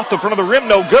end, off the front of the rim,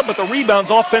 no good, but the rebound's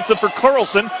offensive for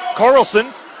Carlson.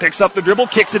 Carlson picks up the dribble,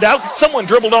 kicks it out. Someone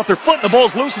dribbled off their foot, and the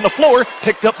ball's loose on the floor,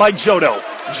 picked up by Jodo.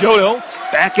 Jodo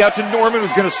back out to Norman,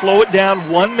 who's going to slow it down.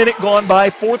 1 minute gone by,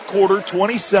 fourth quarter,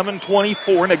 27-24,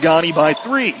 Negaunee by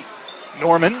 3.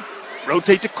 Norman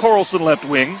rotate to Carlson, left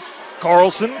wing.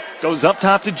 Carlson goes up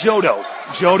top to Jodo.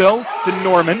 Jodo to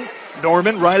Norman.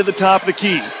 Norman right at the top of the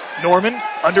key. Norman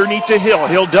underneath to Hill.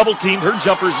 Hill double teamed. Her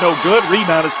jumper's no good.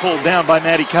 Rebound is pulled down by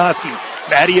Maddie Koski.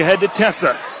 Maddie ahead to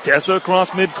Tessa. Tessa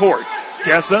across midcourt.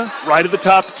 Tessa right at the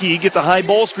top of the key. Gets a high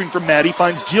ball screen from Maddie.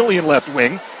 Finds Jillian left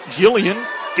wing. Jillian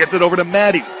gets it over to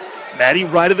Maddie. Maddie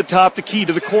right at the top of the key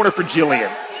to the corner for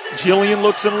Jillian. Jillian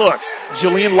looks and looks.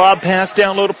 Jillian lob pass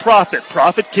down low to Profit.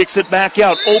 Profit kicks it back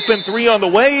out. Open three on the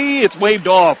way. It's waved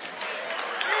off.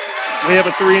 We have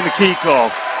a three in the key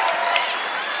call.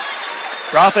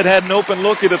 Profit had an open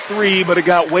look at a three, but it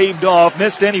got waved off.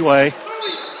 Missed anyway.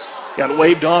 Got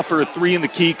waved off for a three in the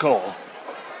key call.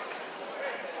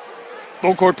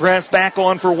 Full court press back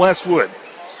on for Westwood.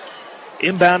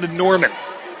 Inbounded Norman.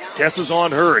 Tessa's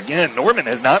on her again. Norman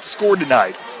has not scored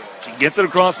tonight. She gets it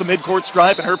across the midcourt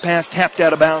stripe, and her pass tapped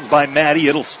out of bounds by Maddie.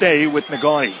 It'll stay with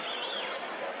Negaunee.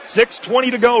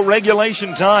 6:20 to go,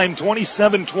 regulation time,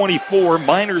 27-24,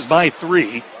 Miners by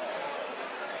 3.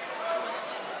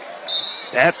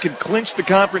 Pats can clinch the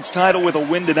conference title with a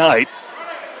win tonight.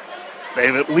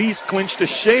 They've at least clinched a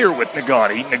share with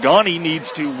Negaunee. Negaunee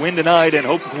needs to win tonight and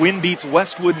hope Gwynn beats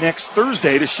Westwood next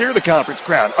Thursday to share the conference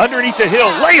crown. Underneath to Hill.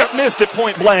 Layup missed at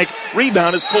point blank.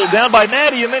 Rebound is pulled down by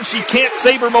Maddie, and then she can't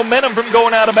save her momentum from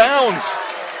going out of bounds.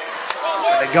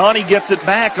 Negaunee gets it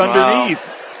back underneath.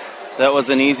 Wow. That was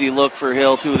an easy look for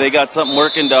Hill, too. They got something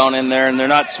working down in there, and they're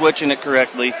not switching it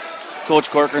correctly. Coach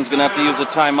Corcoran's going to have to use a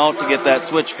timeout to get that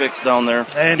switch fixed down there.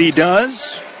 And he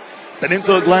does.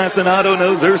 Peninsula Glass and Auto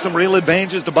knows there's some real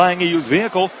advantages to buying a used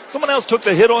vehicle. Someone else took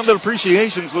the hit on the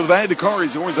depreciation, so the value of the car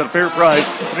is yours at a fair price.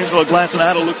 Peninsula Glass and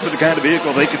Auto looks for the kind of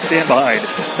vehicle they can stand behind.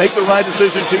 Make the right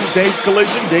decision. Choose Dave's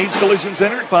Collision. Dave's Collision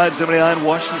Center at 579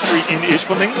 Washington Street in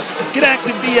Ishpeming. Get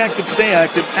active, be active, stay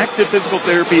active. Active Physical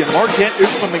Therapy in Marquette,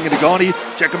 Ishpeming, and Negaunee.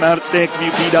 Check them out at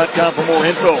stayactiveup.com for more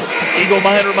info. Eagle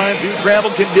Mine reminds you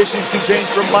travel conditions can change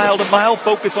from mile to mile.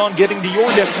 Focus on getting to your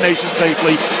destination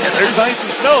safely. And there's ice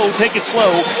and snow. Take it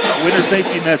slow. A winter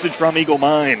safety message from Eagle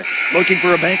Mine. Looking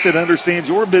for a bank that understands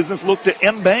your business? Look to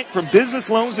M Bank. From business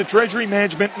loans to treasury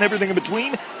management and everything in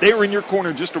between, they are in your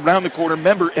corner, just around the corner.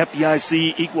 Member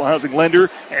FDIC, equal housing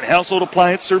lender, and household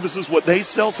appliance services. What they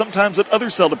sell, sometimes what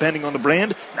others sell, depending on the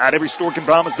brand. Not every store can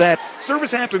promise that.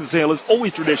 Service after the sale is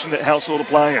always tradition at Household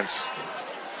Appliance.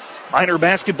 Miner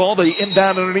basketball, they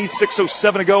inbound underneath,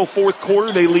 6:07 to go, fourth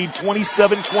quarter. They lead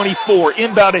 27-24.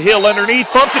 Inbound to Hill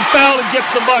underneath, bumped and fouled and gets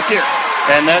the bucket.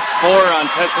 And that's 4 on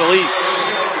Tessalise.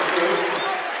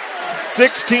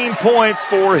 16 points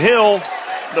for Hill,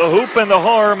 the hoop and the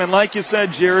harm. And like you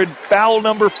said, Jared, foul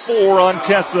number 4 on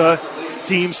Tessa,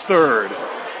 team's third.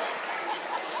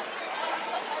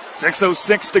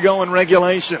 6:06 to go in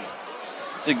regulation.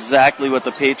 That's exactly what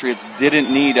the Patriots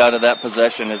didn't need out of that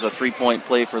possession, is a three-point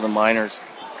play for the Miners.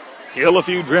 Hill a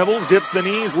few dribbles, dips the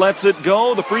knees, lets it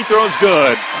go. The free throw's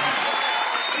good.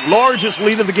 Largest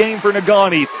lead of the game for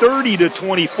Negaunee,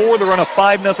 30-24. They're on a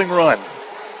 5-0 run.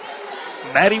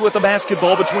 Maddie with the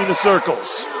basketball between the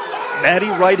circles. Maddie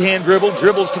right-hand dribble,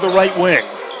 dribbles to the right wing.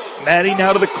 Maddie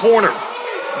now to the corner.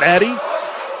 Maddie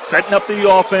setting up the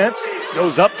offense.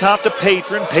 Goes up top to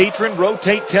Patron. Patron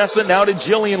rotate Tessa now to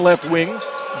Jillian left wing.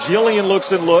 Jillian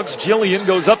looks and looks. Jillian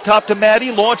goes up top to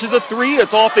Maddie. Launches a three.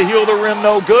 It's off the heel of the rim.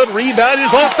 No good. Rebound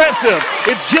is offensive.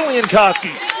 It's Jillian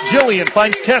Koski. Jillian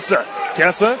finds Tessa.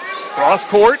 Tessa cross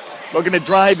court. Looking to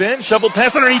drive in. Shovel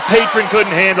pass underneath. Patron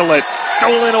couldn't handle it.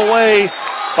 Stolen away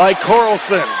by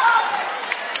Carlson.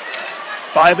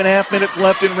 5.5 minutes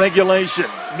left in regulation.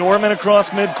 Norman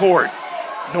across midcourt.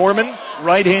 Norman,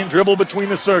 right-hand dribble between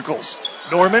the circles.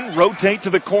 Norman, rotate to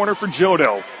the corner for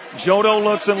Jodo. Jodo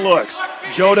looks and looks.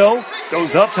 Jodo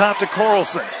goes up top to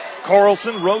Carlson.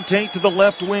 Carlson, rotate to the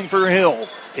left wing for Hill.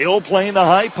 Hill playing the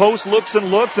high post, looks,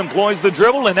 employs the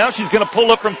dribble, and now she's going to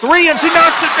pull up from three, and she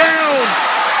knocks it down.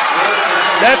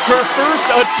 That's her first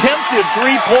attempted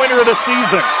three-pointer of the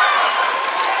season.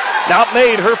 Not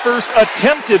made, her first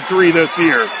attempted three this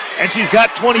year, and she's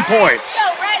got 20 points.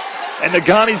 And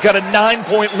Negaunee's got a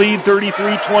 9-point lead,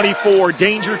 33-24.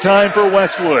 Danger time for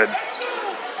Westwood.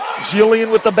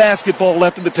 Jillian with the basketball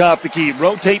left at the top of the key.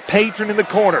 Rotate Patron in the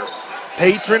corner.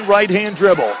 Patron right-hand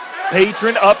dribble.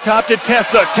 Patron up top to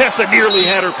Tessa. Tessa nearly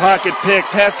had her pocket pick.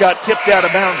 Pass got tipped out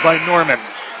of bounds by Norman.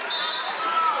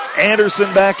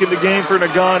 Anderson back in the game for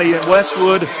Negaunee, and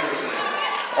Westwood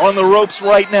on the ropes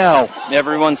right now.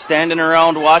 Everyone's standing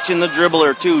around watching the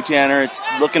dribbler too, Tanner. It's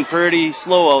looking pretty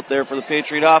slow out there for the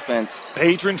Patriot offense.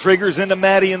 Patron triggers into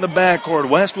Maddie in the backcourt.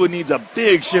 Westwood needs a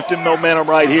big shift in momentum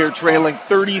right here, trailing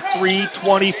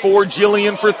 33-24.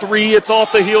 Jillian for three. It's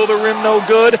off the heel of the rim, no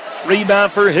good.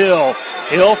 Rebound for Hill.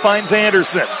 Hill finds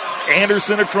Anderson.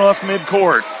 Anderson across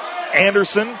midcourt.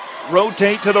 Anderson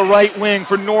rotate to the right wing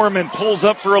for Norman. Pulls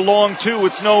up for a long two.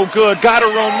 It's no good. Got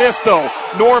her own miss, though.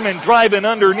 Norman driving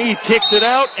underneath. Kicks it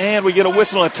out, and we get a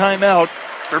whistle, a timeout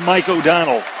for Mike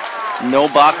O'Donnell. No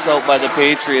box out by the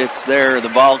Patriots there. The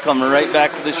ball coming right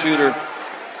back to the shooter.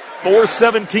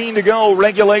 4:17 to go.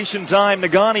 Regulation time.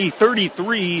 Negaunee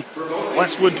 33,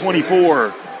 Westwood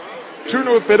 24. True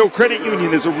North Federal Credit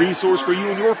Union is a resource for you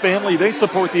and your family. They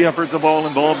support the efforts of all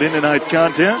involved in tonight's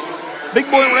contest. Big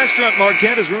Boy Restaurant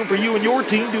Marquette has room for you and your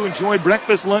team to enjoy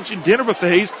breakfast, lunch, and dinner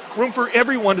buffets. Room for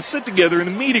everyone to sit together in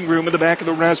the meeting room in the back of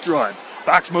the restaurant.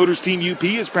 Fox Motors Team UP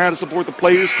is proud to support the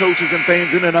players, coaches, and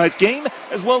fans in tonight's game,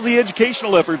 as well as the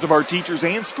educational efforts of our teachers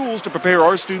and schools to prepare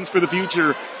our students for the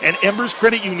future. And Embers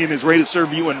Credit Union is ready to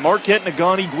serve you in Marquette,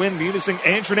 Negaunee, Gwinn, Munising,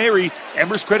 and Trenary.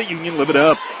 Embers Credit Union, live it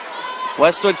up.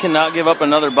 Westwood cannot give up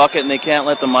another bucket, and they can't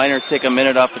let the Miners take a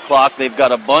minute off the clock. They've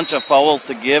got a bunch of fouls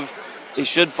to give. They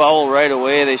should foul right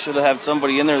away. They should have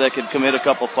somebody in there that could commit a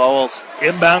couple fouls.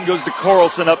 Inbound goes to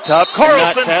Carlson up top.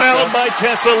 Carlson fouled by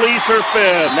Tessa Lees, her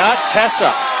fifth. Not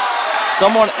Tessa.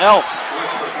 Someone else.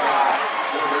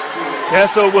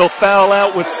 Tessa will foul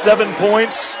out with 7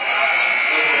 points.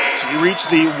 She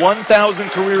reached the 1,000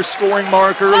 career scoring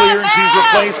mark earlier, and she's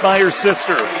replaced by her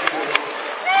sister.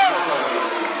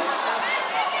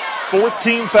 4th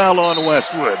team foul on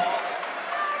Westwood.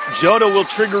 Joda will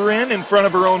trigger in front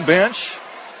of her own bench.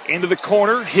 Into the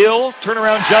corner. Hill,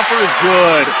 turnaround jumper is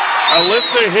good.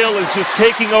 Alyssa Hill is just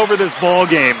taking over this ball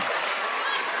game.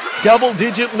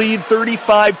 Double-digit lead,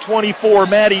 35-24.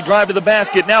 Maddie drive to the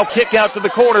basket. Now kick out to the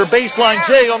corner. Baseline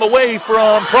Jay on the way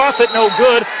from Profit. No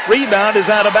good. Rebound is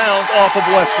out of bounds off of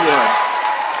Westwood.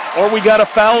 Or we got a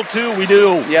foul, too. We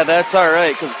do. Yeah, that's all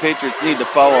right because Patriots need to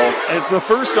foul. It's the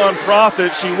first on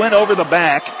Profit. She went over the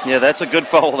back. Yeah, that's a good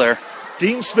foul there.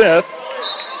 Dean Smith.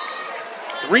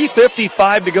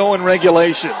 3:55 to go in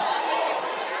regulation.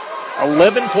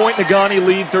 11-point Negaunee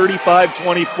lead,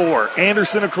 35-24.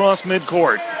 Anderson across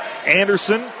midcourt.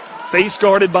 Anderson, face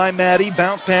guarded by Maddie.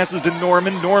 Bounce passes to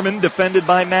Norman. Norman defended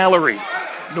by Mallory.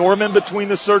 Norman between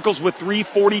the circles with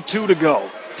 3:42 to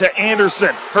go. To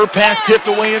Anderson. Her pass tipped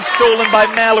away and stolen by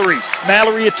Mallory.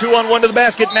 Mallory a 2-on-1 to the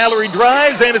basket. Mallory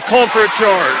drives and is called for a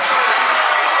charge.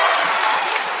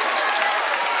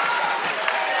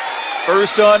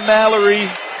 First on Mallory.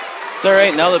 It's all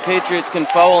right. Now the Patriots can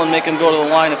foul and make them go to the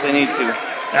line if they need to.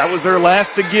 That was their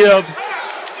last to give.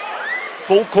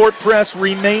 Full court press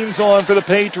remains on for the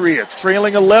Patriots.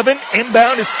 Trailing 11.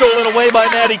 Inbound is stolen away by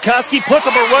Maddie Koski. Puts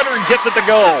up a runner and gets it to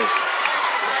go.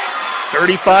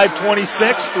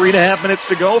 35-26. 3.5 minutes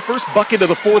to go. First bucket of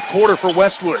the fourth quarter for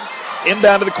Westwood.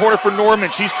 Inbound to the corner for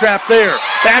Norman. She's trapped there.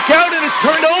 Back out and it's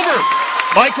turned over.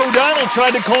 Mike O'Donnell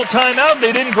tried to call timeout.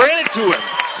 They didn't grant it to him.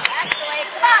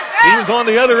 He was on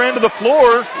the other end of the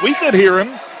floor. We could hear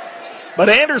him. But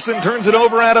Anderson turns it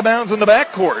over out of bounds in the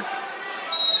backcourt.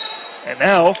 And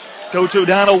now, Coach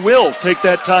O'Donnell will take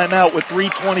that timeout with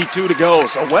 3:22 to go.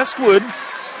 So Westwood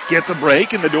gets a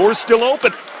break, and the door's still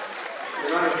open.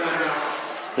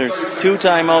 There's 2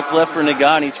 timeouts left for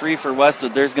Negaunee, 3 for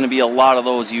Westwood. There's going to be a lot of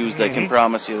those used, I can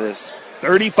promise you this.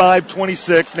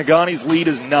 35-26. Negaunee's lead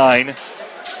is 9.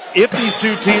 If these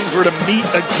two teams were to meet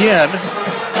again,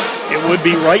 it would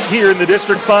be right here in the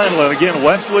district final. And again,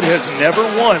 Westwood has never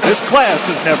won. This class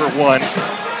has never won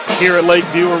here at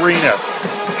Lakeview Arena.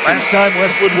 Last time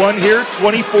Westwood won here,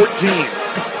 2014.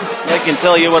 I can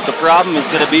tell you what the problem is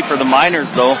going to be for the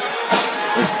Miners, though,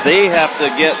 is they have to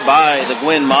get by the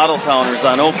Gwinn Model Towners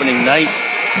on opening night.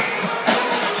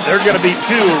 They're going to be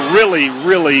 2 really,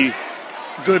 really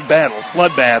good battles,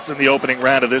 bloodbaths in the opening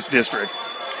round of this district.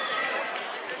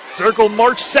 Circle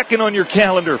March 2nd on your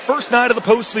calendar. First night of the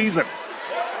postseason.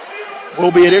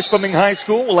 We'll be at Ishpeming High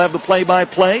School. We'll have the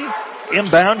play-by-play.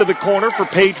 Inbound to the corner for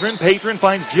Patron. Patron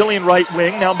finds Jillian right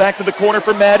wing. Now back to the corner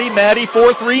for Maddie. Maddie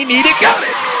 4-3. Need it. Got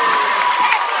it.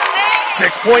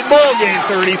 6-point ball game.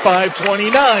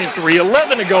 35-29.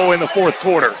 3:11 to go in the fourth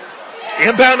quarter.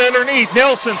 Inbound underneath.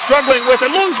 Nelson struggling with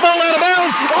it. Loose ball out of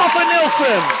bounds. Off of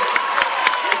Nelson.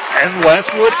 And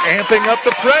Westwood amping up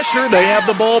the pressure. They have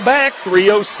the ball back.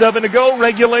 3:07 to go.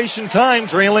 Regulation time.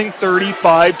 Trailing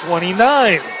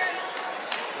 35-29.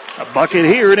 A bucket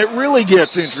here, and it really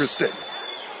gets interesting.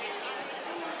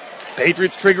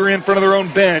 Patriots trigger in front of their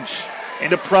own bench.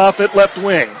 Into Profit, left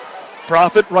wing.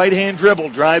 Profit, right-hand dribble.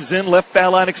 Drives in, left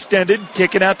foul line extended.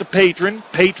 Kick it out to Patron.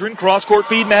 Patron, cross-court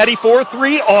feed. Maddie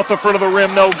 4-3. Off the front of the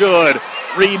rim, no good.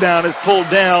 Rebound is pulled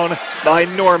down by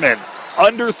Norman.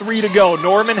 Under 3 to go.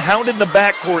 Norman hounded in the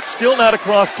backcourt. Still not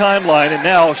across timeline, and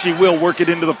now she will work it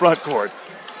into the front court.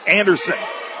 Anderson.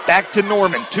 Back to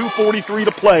Norman. 2:43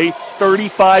 to play.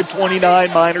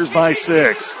 35-29. Miners by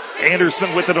 6.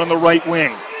 Anderson with it on the right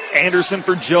wing. Anderson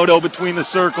for Jodo between the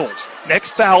circles.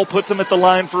 Next foul puts him at the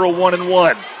line for a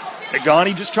 1-and-1.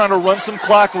 Negaunee just trying to run some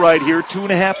clock right here.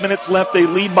 2.5 minutes left. They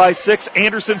lead by 6.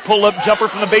 Anderson pull-up jumper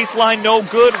from the baseline. No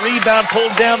good. Rebound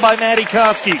pulled down by Maddie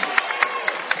Koski.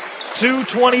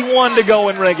 2:21 to go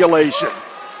in regulation.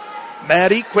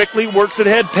 Maddie quickly works it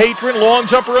ahead. Patron, long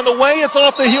jumper on the way. It's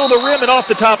off the heel of the rim and off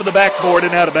the top of the backboard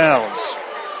and out of bounds.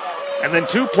 And then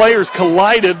two players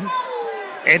collided,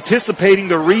 anticipating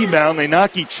the rebound. They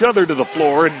knock each other to the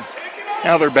floor, and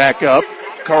now they're back up.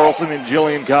 Carlson and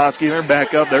Jillian Koski, they're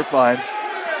back up. They're fine.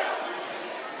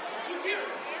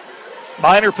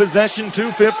 Minor possession,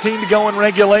 2:15 to go in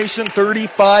regulation.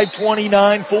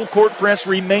 35-29. Full court press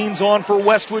remains on for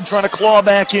Westwood, trying to claw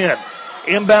back in.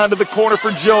 Inbound to the corner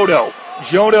for Jodo.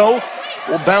 Jodo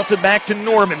will bounce it back to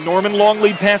Norman. Norman long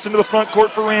lead pass into the front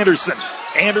court for Anderson.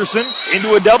 Anderson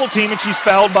into a double team, and she's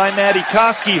fouled by Maddie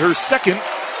Koski, her second,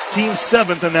 team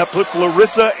 7th, and that puts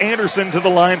Larissa Anderson to the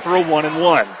line for a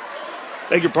 1-and-1.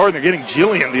 Beg your pardon, they're getting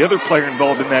Jillian, the other player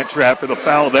involved in that trap, for the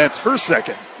foul. That's her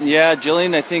second. Yeah,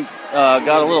 Jillian, I think, got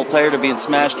a little tired of being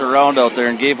smashed around out there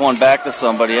and gave one back to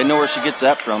somebody. I know where she gets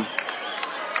that from.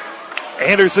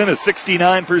 Anderson, a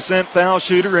 69% foul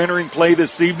shooter, entering play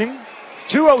this evening.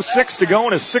 2:06 to go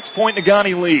and a 6-point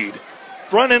Negaunee lead.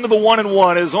 Front end of the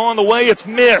 1-and-1 is on the way. It's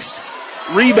missed.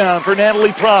 Rebound for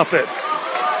Natalie Profit.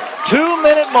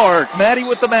 2-minute mark. Maddie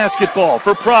with the basketball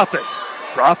for Profit.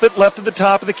 Profit left at the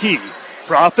top of the key.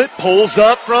 Profit pulls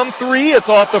up from 3. It's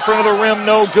off the front of the rim.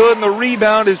 No good. And the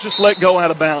rebound is just let go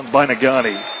out of bounds by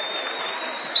Negaunee.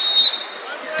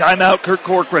 Timeout, Kirk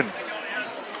Corcoran.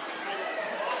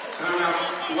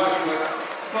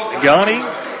 Negaunee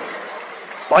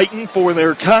fighting for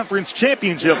their conference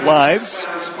championship lives.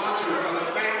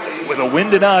 With a win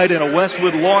tonight and a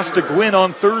Westwood loss to Gwynn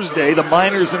on Thursday, the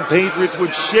Miners and Patriots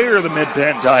would share the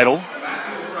Mid-Penn title.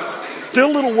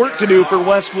 Still a little work to do for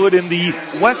Westwood in the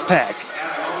Westpac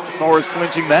as far as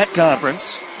clinching that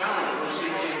conference.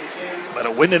 But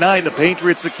a win tonight, the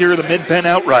Patriots secure the Mid-Penn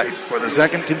outright for the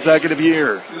second consecutive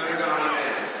year.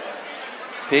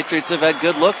 Patriots have had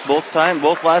good looks both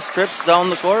last trips down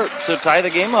the court to tie the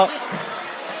game up.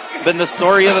 It's been the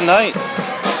story of the night.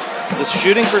 The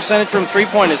shooting percentage from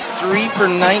three-point is 3 for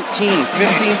 19,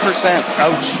 15%.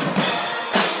 Ouch.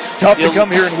 Tough to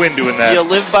come here and win doing that. You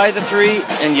live by the 3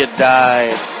 and you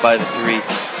die by the 3.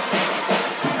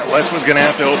 Now Westwood's going to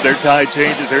have to hope their tide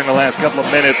changes here in the last couple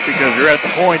of minutes, because they're at the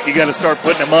point you got to start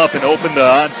putting them up and hoping the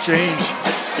odds change.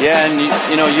 Yeah, and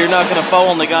you're not going to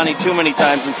foul Negaunee too many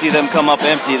times and see them come up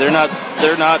empty. They're not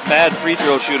bad free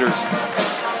throw shooters.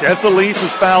 Desalise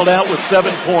is fouled out with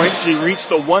 7 points. She reached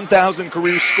the 1,000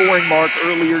 career scoring mark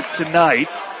earlier tonight.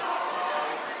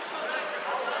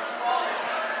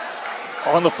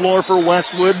 On the floor for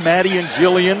Westwood, Maddie and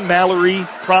Jillian, Mallory,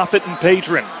 Profit, and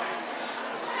Patron.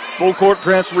 Full court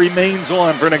press remains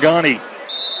on for Negaunee.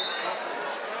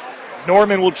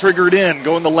 Norman will trigger it in,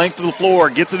 going the length of the floor,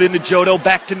 gets it into Jodo,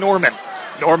 back to Norman.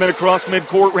 Norman across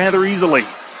midcourt rather easily.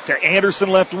 To Anderson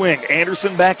left wing.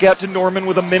 Anderson back out to Norman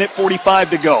with 1:45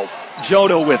 to go.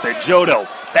 Jodo with it. Jodo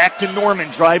back to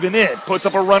Norman, driving in. Puts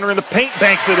up a runner in the paint,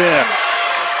 banks it in.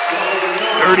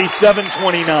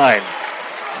 37-29.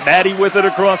 Maddie with it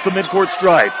across the midcourt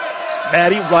stripe.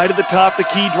 Maddie right at the top, the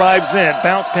key, drives in.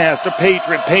 Bounce pass to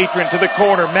Patron. Patron to the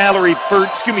corner.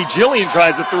 Jillian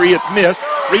tries a 3. It's missed.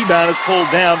 Rebound is pulled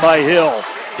down by Hill.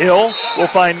 Hill will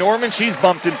find Norman. She's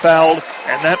bumped and fouled,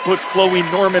 and that puts Chloe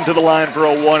Norman to the line for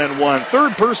a 1-and-1.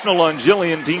 Third personal on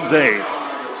Jillian, team's 8.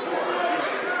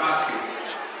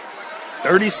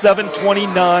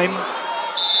 37-29.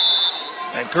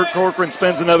 And Kirk Corcoran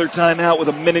spends another timeout with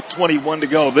 1:21 to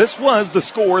go. This was the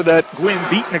score that Gwynn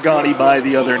beat Negaunee by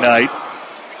the other night.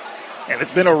 And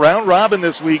it's been a round robin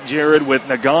this week, Jared, with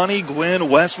Negaunee, Gwynn,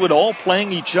 Westwood all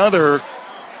playing each other.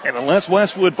 And unless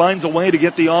Westwood finds a way to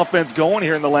get the offense going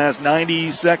here in the last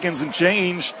 90 seconds and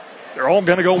change, they're all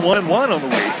going to go 1-1 on the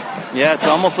week. Yeah, it's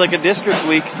almost like a district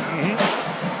week.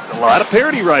 Mm-hmm. It's a lot of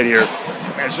parity right here.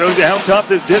 And it shows you how tough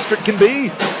this district can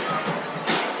be.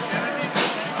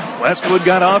 Westwood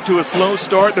got off to a slow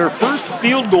start. Their first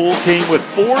field goal came with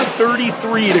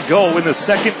 4:33 to go in the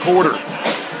second quarter.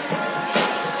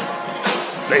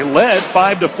 They led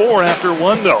 5-4 after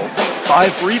one, though.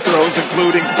 5 free throws,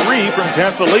 including 3 from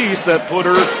Tessa Lease that put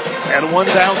her at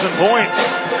 1,000 points.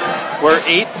 We're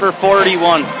 8 for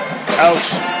 41.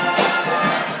 Ouch.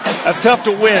 That's tough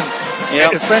to win,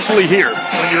 especially here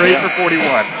when you're 8 for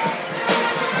 41.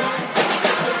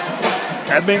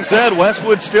 That being said,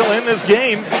 Westwood's still in this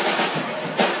game.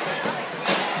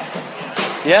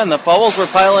 Yeah, and the fouls were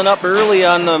piling up early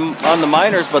on the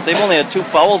Miners, but they've only had 2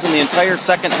 fouls in the entire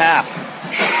second half.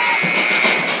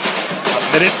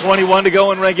 1:21 to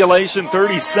go in regulation,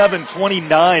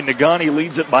 37-29. Negaunee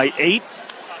leads it by 8.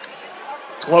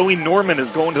 Chloe Norman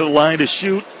is going to the line to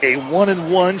shoot a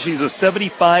 1-1. She's a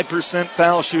 75%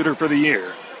 foul shooter for the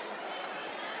year.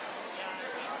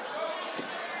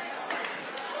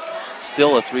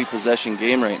 Still a 3-possession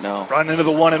game right now. Run into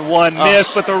the 1-1,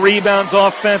 miss, but the rebound's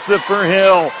offensive for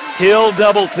Hill. Hill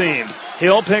double teamed.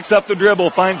 Hill picks up the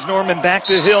dribble, finds Norman back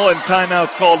to Hill, and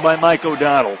timeout's called by Mike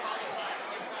O'Donnell.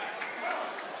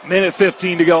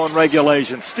 1:15 to go in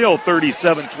regulation. Still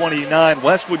 37-29.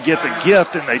 Westwood gets a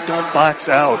gift, and they don't box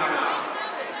out.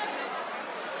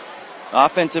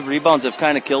 Offensive rebounds have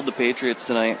kind of killed the Patriots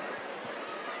tonight.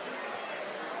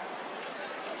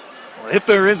 If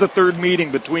there is a third meeting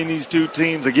between these two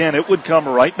teams, again, it would come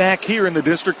right back here in the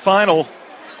district final.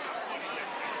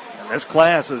 And this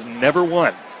class has never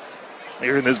won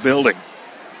here in this building.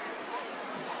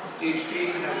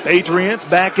 Patriots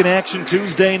back in action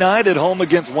Tuesday night at home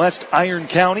against West Iron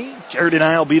County. Jared and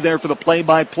I will be there for the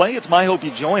play-by-play. It's my hope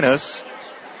you join us.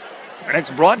 Our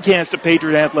next broadcast of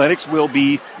Patriot Athletics will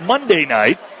be Monday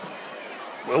night.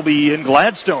 We'll be in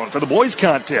Gladstone for the boys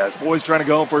contest. Boys trying to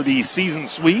go for the season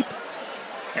sweep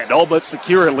and all but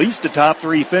secure at least a top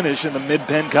 3 finish in the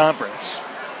Mid-Penn Conference.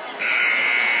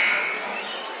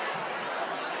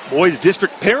 Boys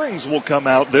district pairings will come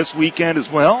out this weekend as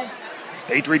well.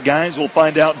 Patriot guys will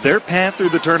find out their path through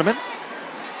the tournament.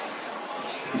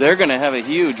 They're going to have a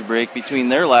huge break between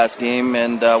their last game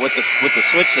and with the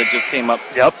switch that just came up.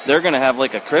 Yep. They're going to have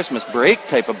like a Christmas break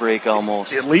type of break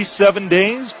almost. At least 7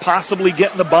 days, possibly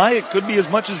getting the bye. It could be as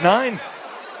much as 9.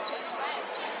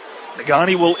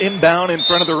 Negaunee will inbound in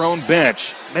front of their own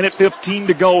bench. 1:15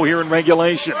 to go here in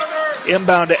regulation.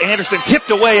 Inbound to Anderson, tipped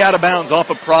away out of bounds off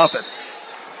of Profit.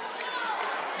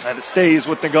 And it stays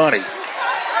with Negaunee.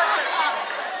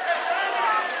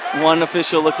 One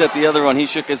official looked at the other one. He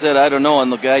shook his head, I don't know,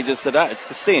 and the guy just said,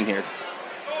 it's staying here.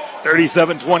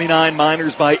 37-29,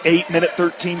 Miners by 8.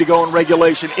 1:13 to go in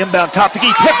regulation. Inbound, top to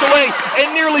key, tipped away,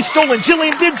 and nearly stolen.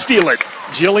 Jillian did steal it.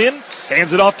 Jillian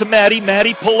hands it off to Maddie.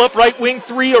 Maddie pull up right wing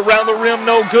 3, around the rim,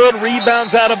 no good.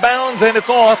 Rebounds out of bounds, and it's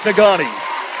off Negaunee.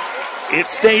 It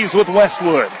stays with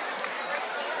Westwood.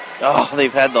 Oh,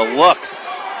 they've had the looks.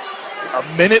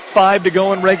 1:05 to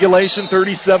go in regulation,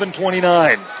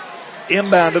 37-29.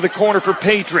 Inbound to the corner for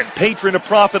Patron. Patron to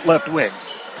Profit left wing.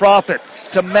 Profit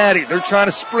to Maddie. They're trying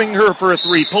to spring her for a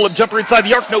 3. Pull-up jumper inside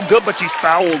the arc. No good, but she's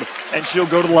fouled. And she'll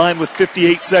go to the line with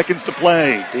 58 seconds to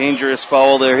play. Dangerous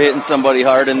foul. They're hitting somebody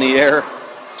hard in the air.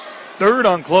 Third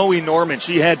on Chloe Norman.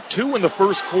 She had 2 in the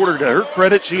first quarter. To her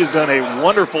credit, she has done a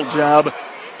wonderful job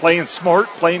playing smart,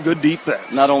 playing good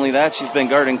defense. Not only that, she's been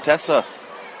guarding Tessa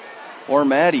or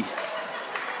Maddie.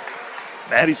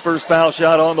 Maddie's first foul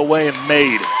shot on the way and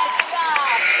made.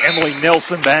 Emily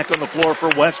Nelson back on the floor for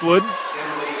Westwood. A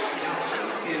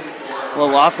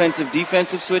little offensive,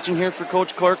 defensive switching here for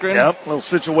Coach Corcoran. Yep, a little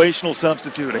situational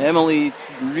substituting. Emily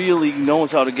really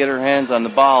knows how to get her hands on the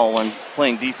ball when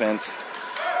playing defense.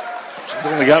 She's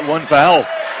only got 1 foul.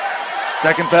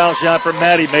 Second foul shot for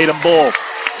Maddie, made them both.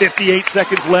 58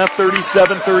 seconds left,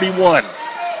 37-31.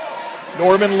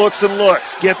 Norman looks and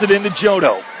looks, gets it into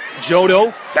Jodo.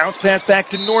 Jodo, bounce pass back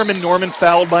to Norman. Norman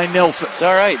fouled by Nelson. It's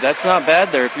all right. That's not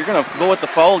bad there. If you're going to go with the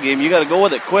foul game, you got to go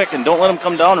with it quick and don't let them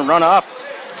come down and run off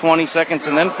 20 seconds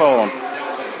and then foul them.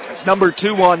 That's number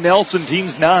 2 on Nelson,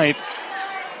 team's 9th.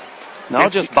 Now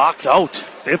just box out.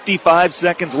 55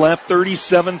 seconds left,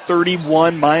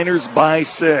 37-31. Miners by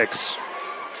 6.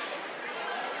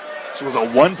 This was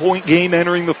a 1-point game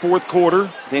entering the fourth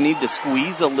quarter. They need to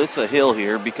squeeze Alyssa Hill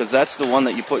here because that's the one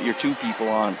that you put your two people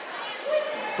on.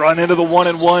 Front end of the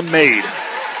 1-and-1 made.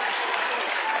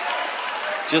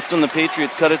 Just when the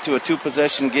Patriots cut it to a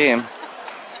two-possession game.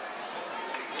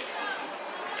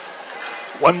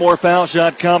 One more foul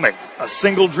shot coming. A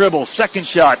single dribble, second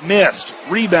shot, missed.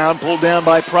 Rebound pulled down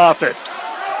by Profit.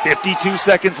 52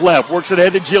 seconds left. Works it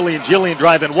ahead to Jillian. Jillian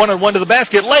driving 1-on-1 to the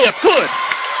basket. Layup, good.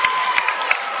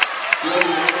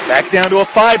 Back down to a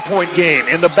 5-point game.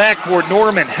 In the backcourt,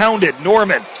 Norman hounded.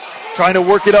 Norman trying to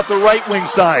work it up the right wing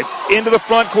side. Into the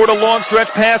front court, a long stretch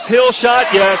pass. Hill shot,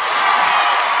 yes.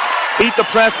 Beat the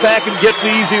press back and gets the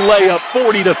easy layup,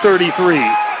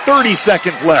 40-33. 30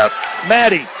 seconds left.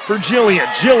 Maddie for Jillian.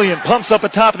 Jillian pumps up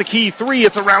atop of the key. 3,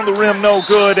 it's around the rim, no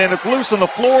good. And it's loose on the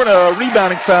floor and a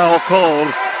rebounding foul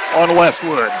called on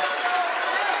Westwood.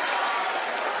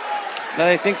 And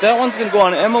I think that one's going to go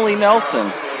on Emily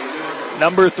Nelson.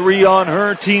 Number 3 on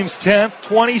her, team's 10th.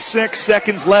 26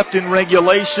 seconds left in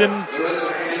regulation.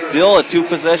 Still a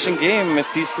two-possession game.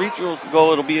 If these free throws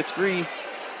go, it'll be a 3.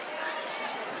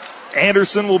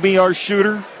 Anderson will be our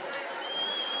shooter.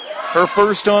 Her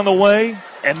first on the way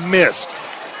and missed.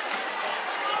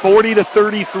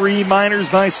 40-33, Miners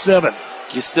by 7.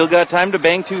 You still got time to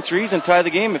bang 2 threes and tie the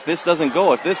game if this doesn't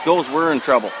go. If this goes, we're in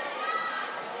trouble.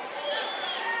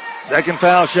 Second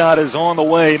foul shot is on the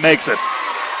way, makes it.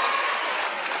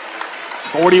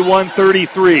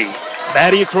 41-33.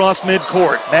 Maddie across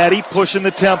midcourt. Maddie pushing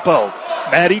the tempo.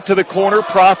 Maddie to the corner.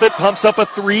 Profit pumps up a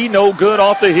 3. No good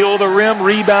off the heel of the rim.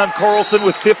 Rebound Carlson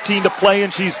with 15 to play,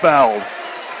 and she's fouled.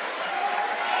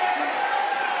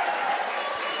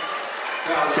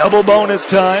 Double bonus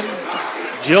time.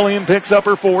 Jillian picks up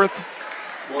her 4th.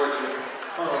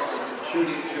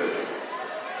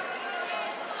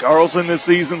 Carlson this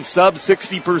season sub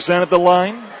 60% at the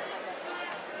line.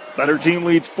 But her team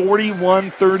leads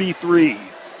 41-33.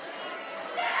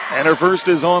 And her first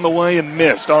is on the way and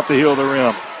missed off the heel of the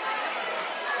rim.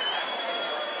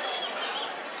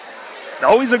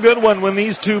 Always a good one when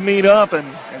these two meet up,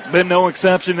 and it's been no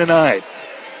exception tonight.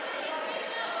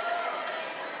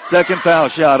 Second foul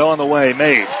shot on the way,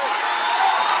 made.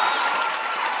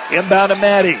 Inbound to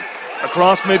Maddie.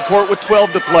 Across midcourt with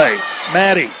 12 to play.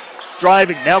 Maddie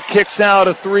driving, now kicks out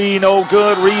a 3, no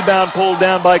good. Rebound pulled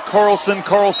down by Carlson.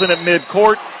 Carlson at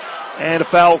midcourt, and a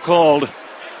foul called.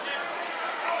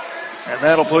 And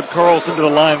that'll put Carlson to the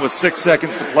line with 6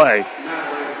 seconds to play.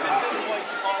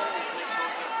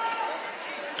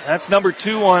 That's number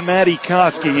 2 on Maddie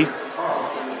Koski.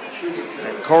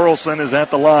 And Carlson is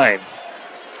at the line.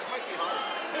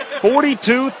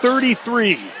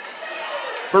 42-33.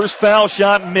 First foul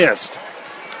shot missed.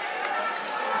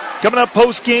 Coming up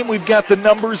post-game, we've got the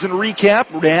numbers and recap,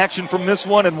 reaction from this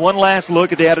one, and one last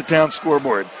look at the out-of-town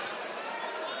scoreboard.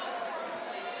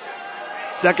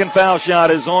 Second foul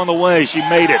shot is on the way. She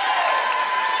made it.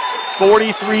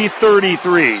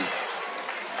 43-33.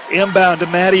 Inbound to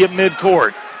Maddie at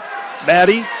midcourt.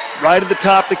 Maddie right at the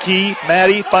top of the key.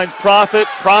 Maddie finds Profit.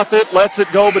 Profit lets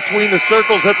it go between the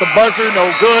circles at the buzzer.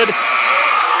 No good.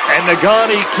 And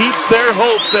Negaunee keeps their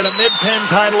hopes at a Mid-Penn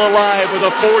title alive with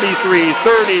a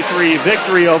 43-33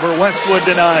 victory over Westwood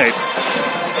tonight.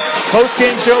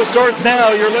 Post-game show starts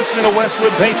now. You're listening to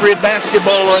Westwood Patriot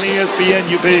Basketball on ESPN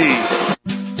UP.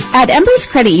 At Embers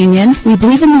Credit Union, we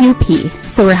believe in the UP,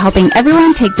 so we're helping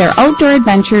everyone take their outdoor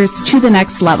adventures to the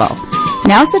next level.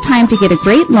 Now's the time to get a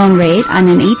great loan rate on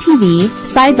an ATV,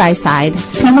 side-by-side,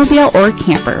 snowmobile, or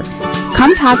camper.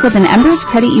 Come talk with an Embers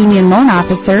Credit Union loan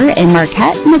officer in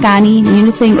Marquette, Negaunee,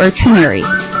 Munising, or Trinity.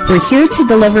 We're here to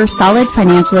deliver solid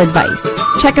financial advice.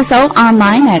 Check us out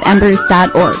online at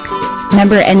embers.org.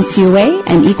 Member NCUA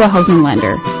and Equal Housing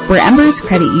Lender. We're Embers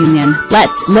Credit Union.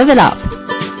 Let's live it up.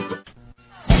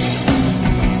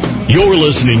 You're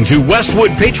listening to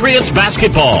Westwood Patriots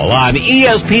Basketball on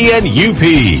ESPN UP.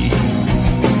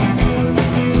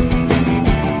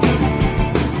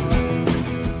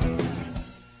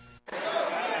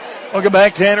 Welcome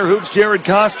back, Tanner Hoops. Jared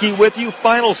Koski with you.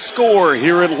 Final score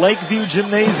here at Lakeview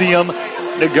Gymnasium.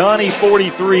 Negaunee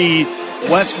 43,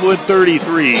 Westwood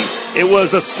 33. It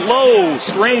was a slow,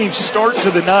 strange start to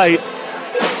the night.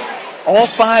 All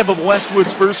 5 of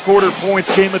Westwood's first quarter points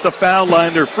came at the foul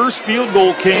line. Their first field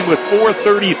goal came with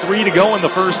 4:33 to go in the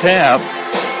first half.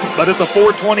 But at the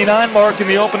 4:29 mark in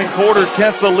the opening quarter,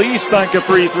 Tessa Lee sank a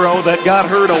free throw that got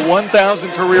her to 1,000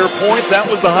 career points. That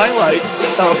was the highlight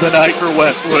of the night for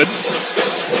Westwood.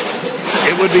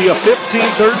 It would be a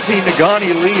 15-13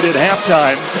 Negaunee lead at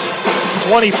halftime.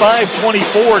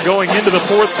 25-24 going into the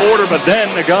fourth quarter, but then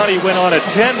Negaunee went on a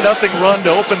 10-0 run to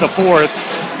open the fourth.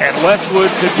 And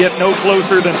Westwood could get no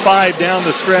closer than 5 down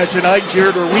the stretch tonight,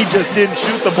 Jared, where we just didn't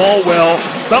shoot the ball well.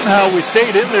 Somehow we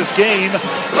stayed in this game,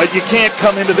 but you can't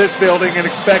come into this building and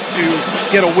expect to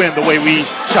get a win the way we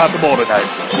shot the ball tonight.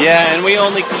 Yeah, and we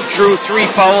only drew 3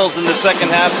 fouls in the second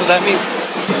half, so that means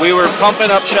we were pumping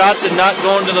up shots and not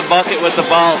going to the bucket with the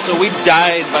ball, so we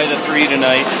died by the 3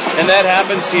 tonight, and that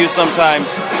happens to you sometimes.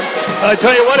 I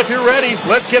tell you what, if you're ready,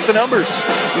 let's get the numbers.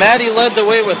 Maddie led the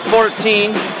way with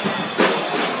 14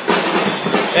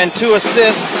 and 2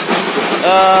 assists.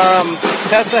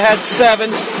 Tessa had 7,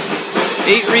 8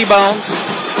 rebounds.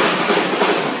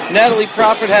 Natalie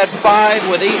Crawford had 5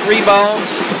 with 8 rebounds.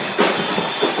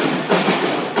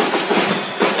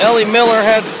 Ellie Miller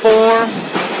had 4,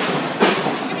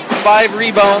 5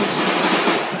 rebounds.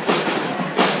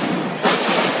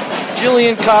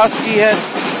 Jillian Koski had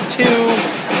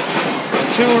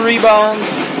 2 rebounds,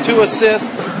 2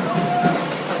 assists.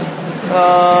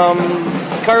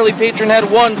 Carly Patron had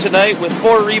 1 tonight with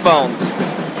 4 rebounds.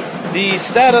 The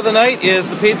stat of the night is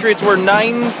the Patriots were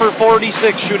 9 for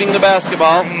 46 shooting the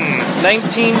basketball,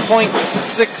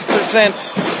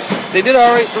 19.6%. They did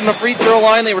all right from the free throw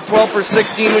line. They were 12 for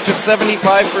 16, which is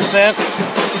 75%.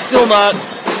 Still not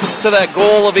to that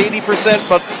goal of 80%,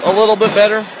 but a little bit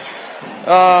better.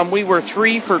 We were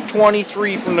 3 for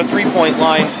 23 from the three-point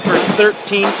line for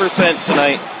 13%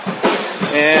 tonight.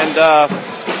 And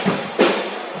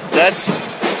that's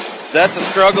a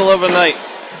struggle of a night.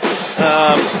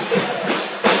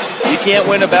 You can't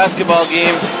win a basketball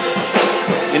game,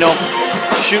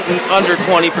 shooting under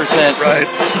 20%. Right.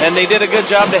 And they did a good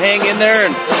job to hang in there,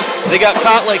 and they got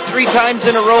caught like 3 times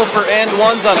in a row for and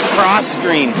ones on a cross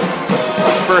screen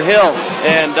for Hill.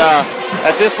 And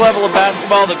at this level of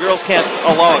basketball, the girls can't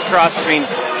allow a cross screen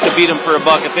to beat them for a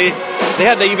bucket. They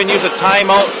had to even use a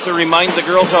timeout to remind the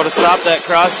girls how to stop that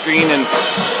cross screen, and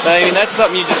I mean that's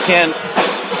something you just can't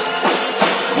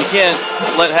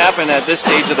let happen at this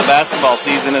stage of the basketball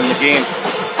season in the game.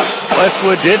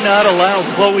 Westwood did not allow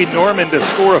Chloe Norman to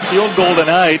score a field goal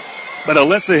tonight, but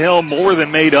Alyssa Hill more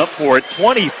than made up for it.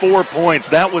 24 points.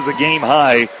 That was a game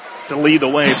high to lead the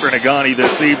way for Negaunee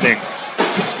this evening.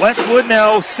 Westwood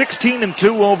now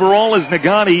 16-2 overall as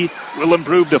Negaunee will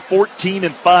improve to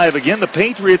 14-5. Again, the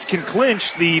Patriots can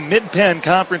clinch the Mid-Penn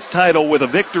Conference title with a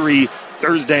victory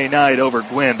Thursday night over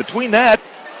Gwynn. Between that,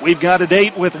 we've got a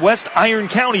date with West Iron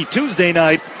County Tuesday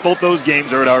night. Both those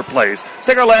games are at our place. Let's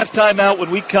take our last time out. When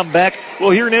we come back,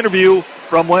 we'll hear an interview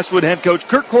from Westwood head coach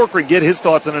Kirk Corcoran, get his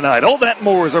thoughts on the night. All that and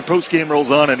more as our postgame rolls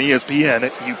on ESPN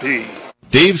at UP.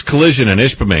 Dave's Collision in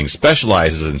Ishpeming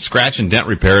specializes in scratch and dent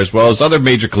repair as well as other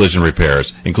major collision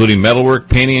repairs, including metalwork,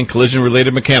 painting, and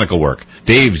collision-related mechanical work.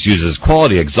 Dave's uses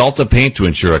quality Exalta paint to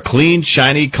ensure a clean,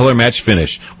 shiny, color-matched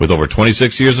finish. With over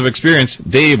 26 years of experience,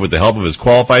 Dave, with the help of his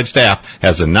qualified staff,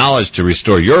 has the knowledge to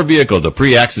restore your vehicle to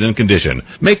pre-accident condition.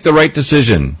 Make the right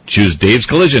decision. Choose Dave's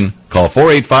Collision. Call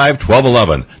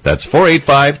 485-1211. That's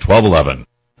 485-1211.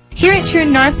 Here at True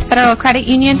North Federal Credit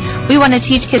Union, we want to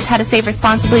teach kids how to save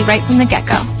responsibly right from the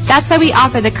get-go. That's why we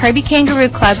offer the Kirby Kangaroo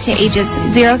Club to ages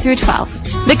 0 through 12.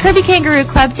 The Kirby Kangaroo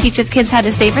Club teaches kids how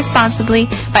to save responsibly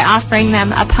by offering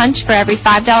them a punch for every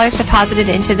 $5 deposited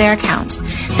into their account.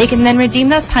 They can then redeem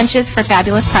those punches for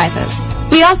fabulous prizes.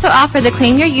 We also offer the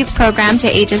Claim Your Youth program to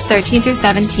ages 13 through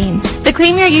 17. The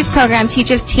Claim Your Youth program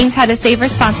teaches teens how to save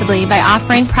responsibly by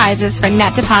offering prizes for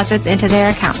net deposits into their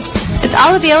account. It's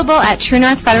all available at True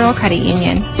North Federal Credit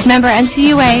Union. Member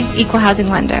NCUA, Equal Housing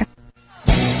Lender.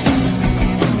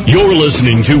 You're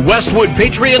listening to Westwood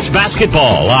Patriots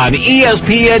basketball on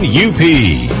ESPN UP.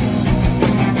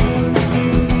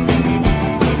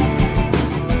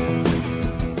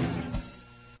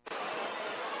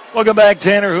 Welcome back,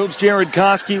 Tanner Hoops. Jared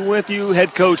Koski with you.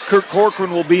 Head coach Kirk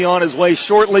Corcoran will be on his way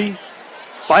shortly.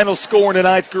 Final score in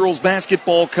tonight's girls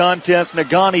basketball contest.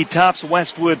 Negaunee tops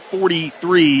Westwood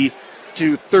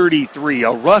 43-33.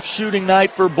 A rough shooting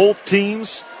night for both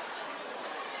teams.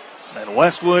 And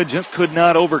Westwood just could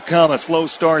not overcome a slow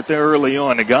start there early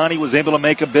on. Negaunee was able to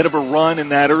make a bit of a run in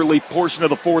that early portion of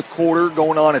the fourth quarter,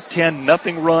 going on a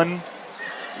 10-0 run,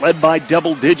 led by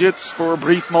double digits for a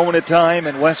brief moment of time,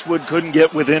 and Westwood couldn't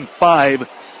get within 5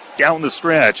 down the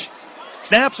stretch.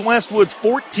 Snaps Westwood's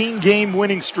 14-game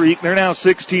winning streak. They're now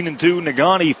 16-2.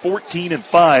 Negaunee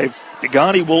 14-5.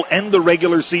 Negaunee will end the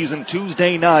regular season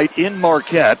Tuesday night in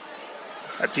Marquette,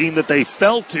 a team that they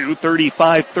fell to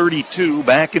 35-32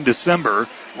 back in December.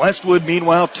 Westwood,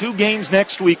 meanwhile, 2 games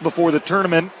next week before the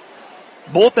tournament,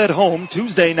 both at home.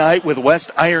 Tuesday night with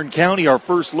West Iron County, our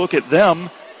first look at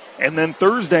them. And then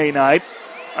Thursday night,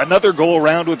 another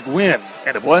go-around with Gwynn.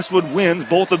 And if Westwood wins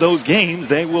both of those games,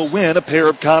 they will win a pair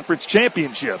of conference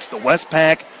championships. The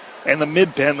Westpac and the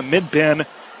Mid-Penn. The Mid-Penn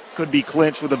could be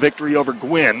clinched with a victory over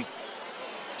Gwynn.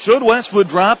 Should Westwood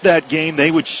drop that game,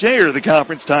 they would share the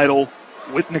conference title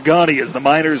with Negaunee as the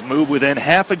Miners move within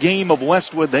half a game of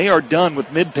Westwood. They are done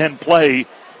with Mid-Penn play.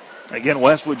 Again,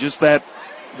 Westwood just that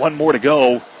one more to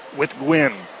go with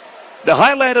Gwynn. The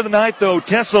highlight of the night, though,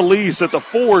 Tessa Lease at the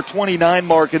 4:29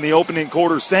 mark in the opening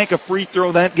quarter sank a free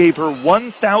throw. That gave her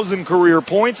 1,000 career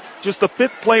points. Just the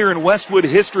fifth player in Westwood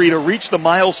history to reach the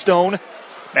milestone.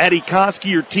 Maddie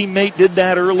Koski, your teammate, did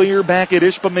that earlier back at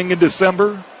Ishpeming in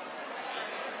December.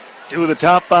 Two of the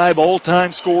top 5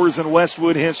 all-time scorers in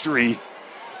Westwood history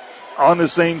on the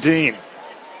same team.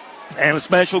 And a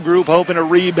special group hoping to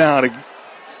rebound.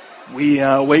 We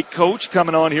await Coach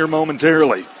coming on here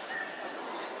momentarily.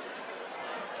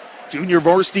 Junior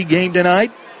varsity game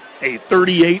tonight, a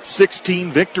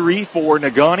 38-16 victory for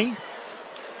Negaunee.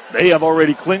 They have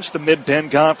already clinched the Mid-Penn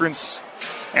Conference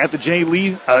at the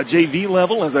JV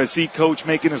level, as I see Coach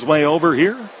making his way over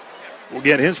here. We'll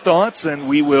get his thoughts, and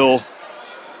we will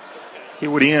hear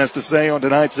what he has to say on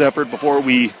tonight's effort before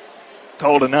we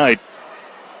call tonight.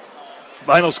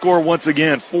 Final score once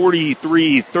again,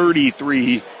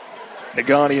 43-33.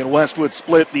 Negaunee and Westwood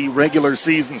split the regular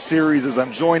season series as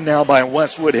I'm joined now by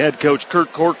Westwood head coach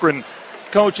Kurt Corcoran.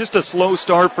 Coach, just a slow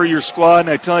start for your squad, and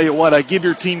I tell you what, I give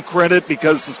your team credit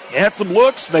because you had some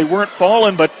looks. They weren't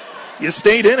falling, but you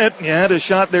stayed in it, and you had a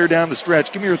shot there down the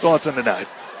stretch. Give me your thoughts on tonight.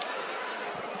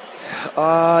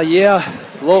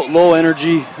 Low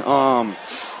energy.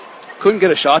 Couldn't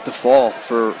get a shot to fall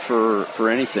for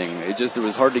anything. It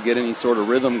was hard to get any sort of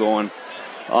rhythm going.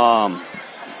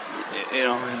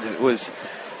 And it was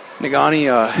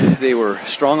Negaunee. They were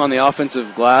strong on the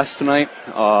offensive glass tonight.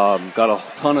 Got a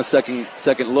ton of second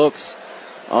looks,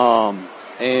 and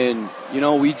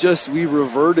we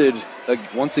reverted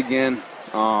once again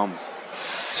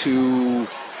to.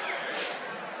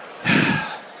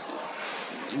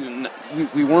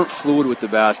 We weren't fluid with the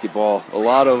basketball. A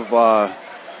lot of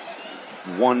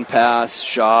one pass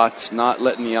shots, not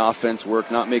letting the offense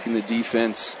work, not making the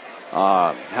defense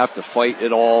have to fight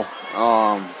it all.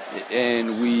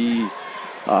 And we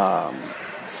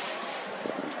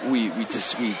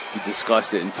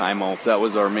discussed it in timeouts. That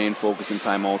was our main focus in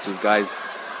timeouts. Is guys,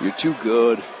 you're too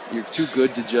good. You're too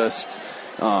good to just,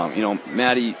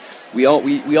 Maddie. We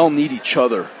all need each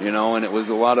other, and it was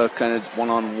a lot of kind of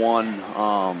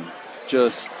one-on-one,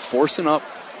 just forcing up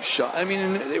shot. I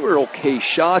mean, they were okay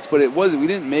shots, but it wasn't. We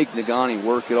didn't make Negaunee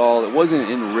work at all. It wasn't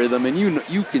in rhythm, and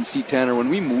you can see, Tanner, when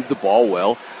we move the ball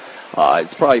well.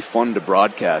 It's probably fun to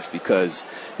broadcast because,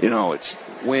 it's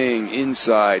wing,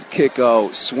 inside, kick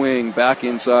out, swing, back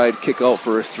inside, kick out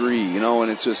for a three,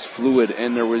 and it's just fluid.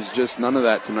 And there was just none of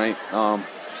that tonight.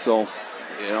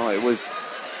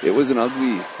 It was an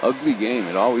ugly game.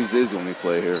 It always is when we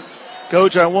play here.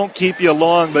 Coach, I won't keep you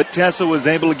long, but Tessa was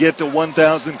able to get to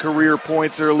 1,000 career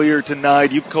points earlier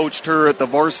tonight. You've coached her at the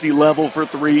varsity level for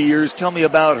 3 years. Tell me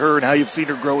about her and how you've seen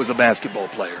her grow as a basketball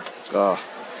player.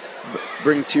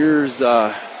 Bring tears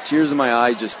in my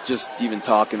eye just even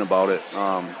talking about it.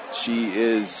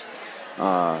 She's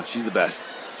the best.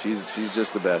 She's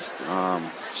just the best.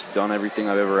 She's done everything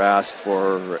I've ever asked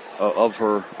of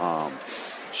her.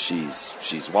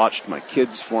 She's watched my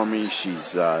kids for me.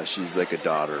 She's like a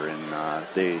daughter, and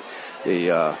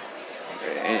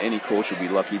any coach would be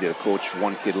lucky to coach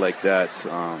one kid like that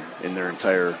in their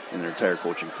entire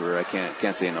coaching career. I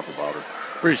can't say enough about her.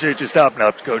 Appreciate you stopping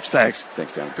up, Coach. Thanks.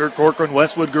 Thanks, Dan. Kurt Corcoran,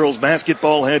 Westwood girls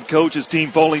basketball head coach. His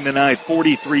team falling tonight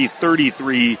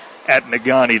 43-33 at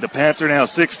Negaunee. The Pats are now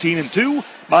 16-2.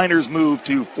 Miners move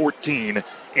to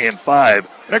 14-5.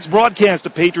 Next broadcast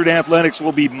of Patriot Athletics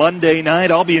will be Monday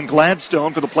night. I'll be in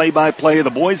Gladstone for the play-by-play of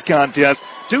the boys contest.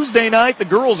 Tuesday night, the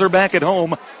girls are back at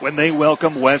home when they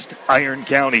welcome West Iron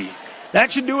County.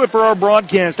 That should do it for our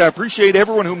broadcast. I appreciate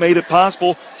everyone who made it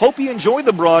possible. Hope you enjoyed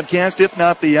the broadcast, if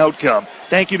not the outcome.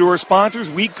 Thank you to our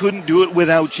sponsors. We couldn't do it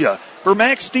without you. For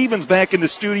Max Stevens back in the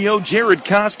studio, Jared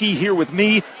Koski here with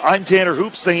me. I'm Tanner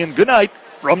Hoops saying good night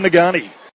from Negaunee.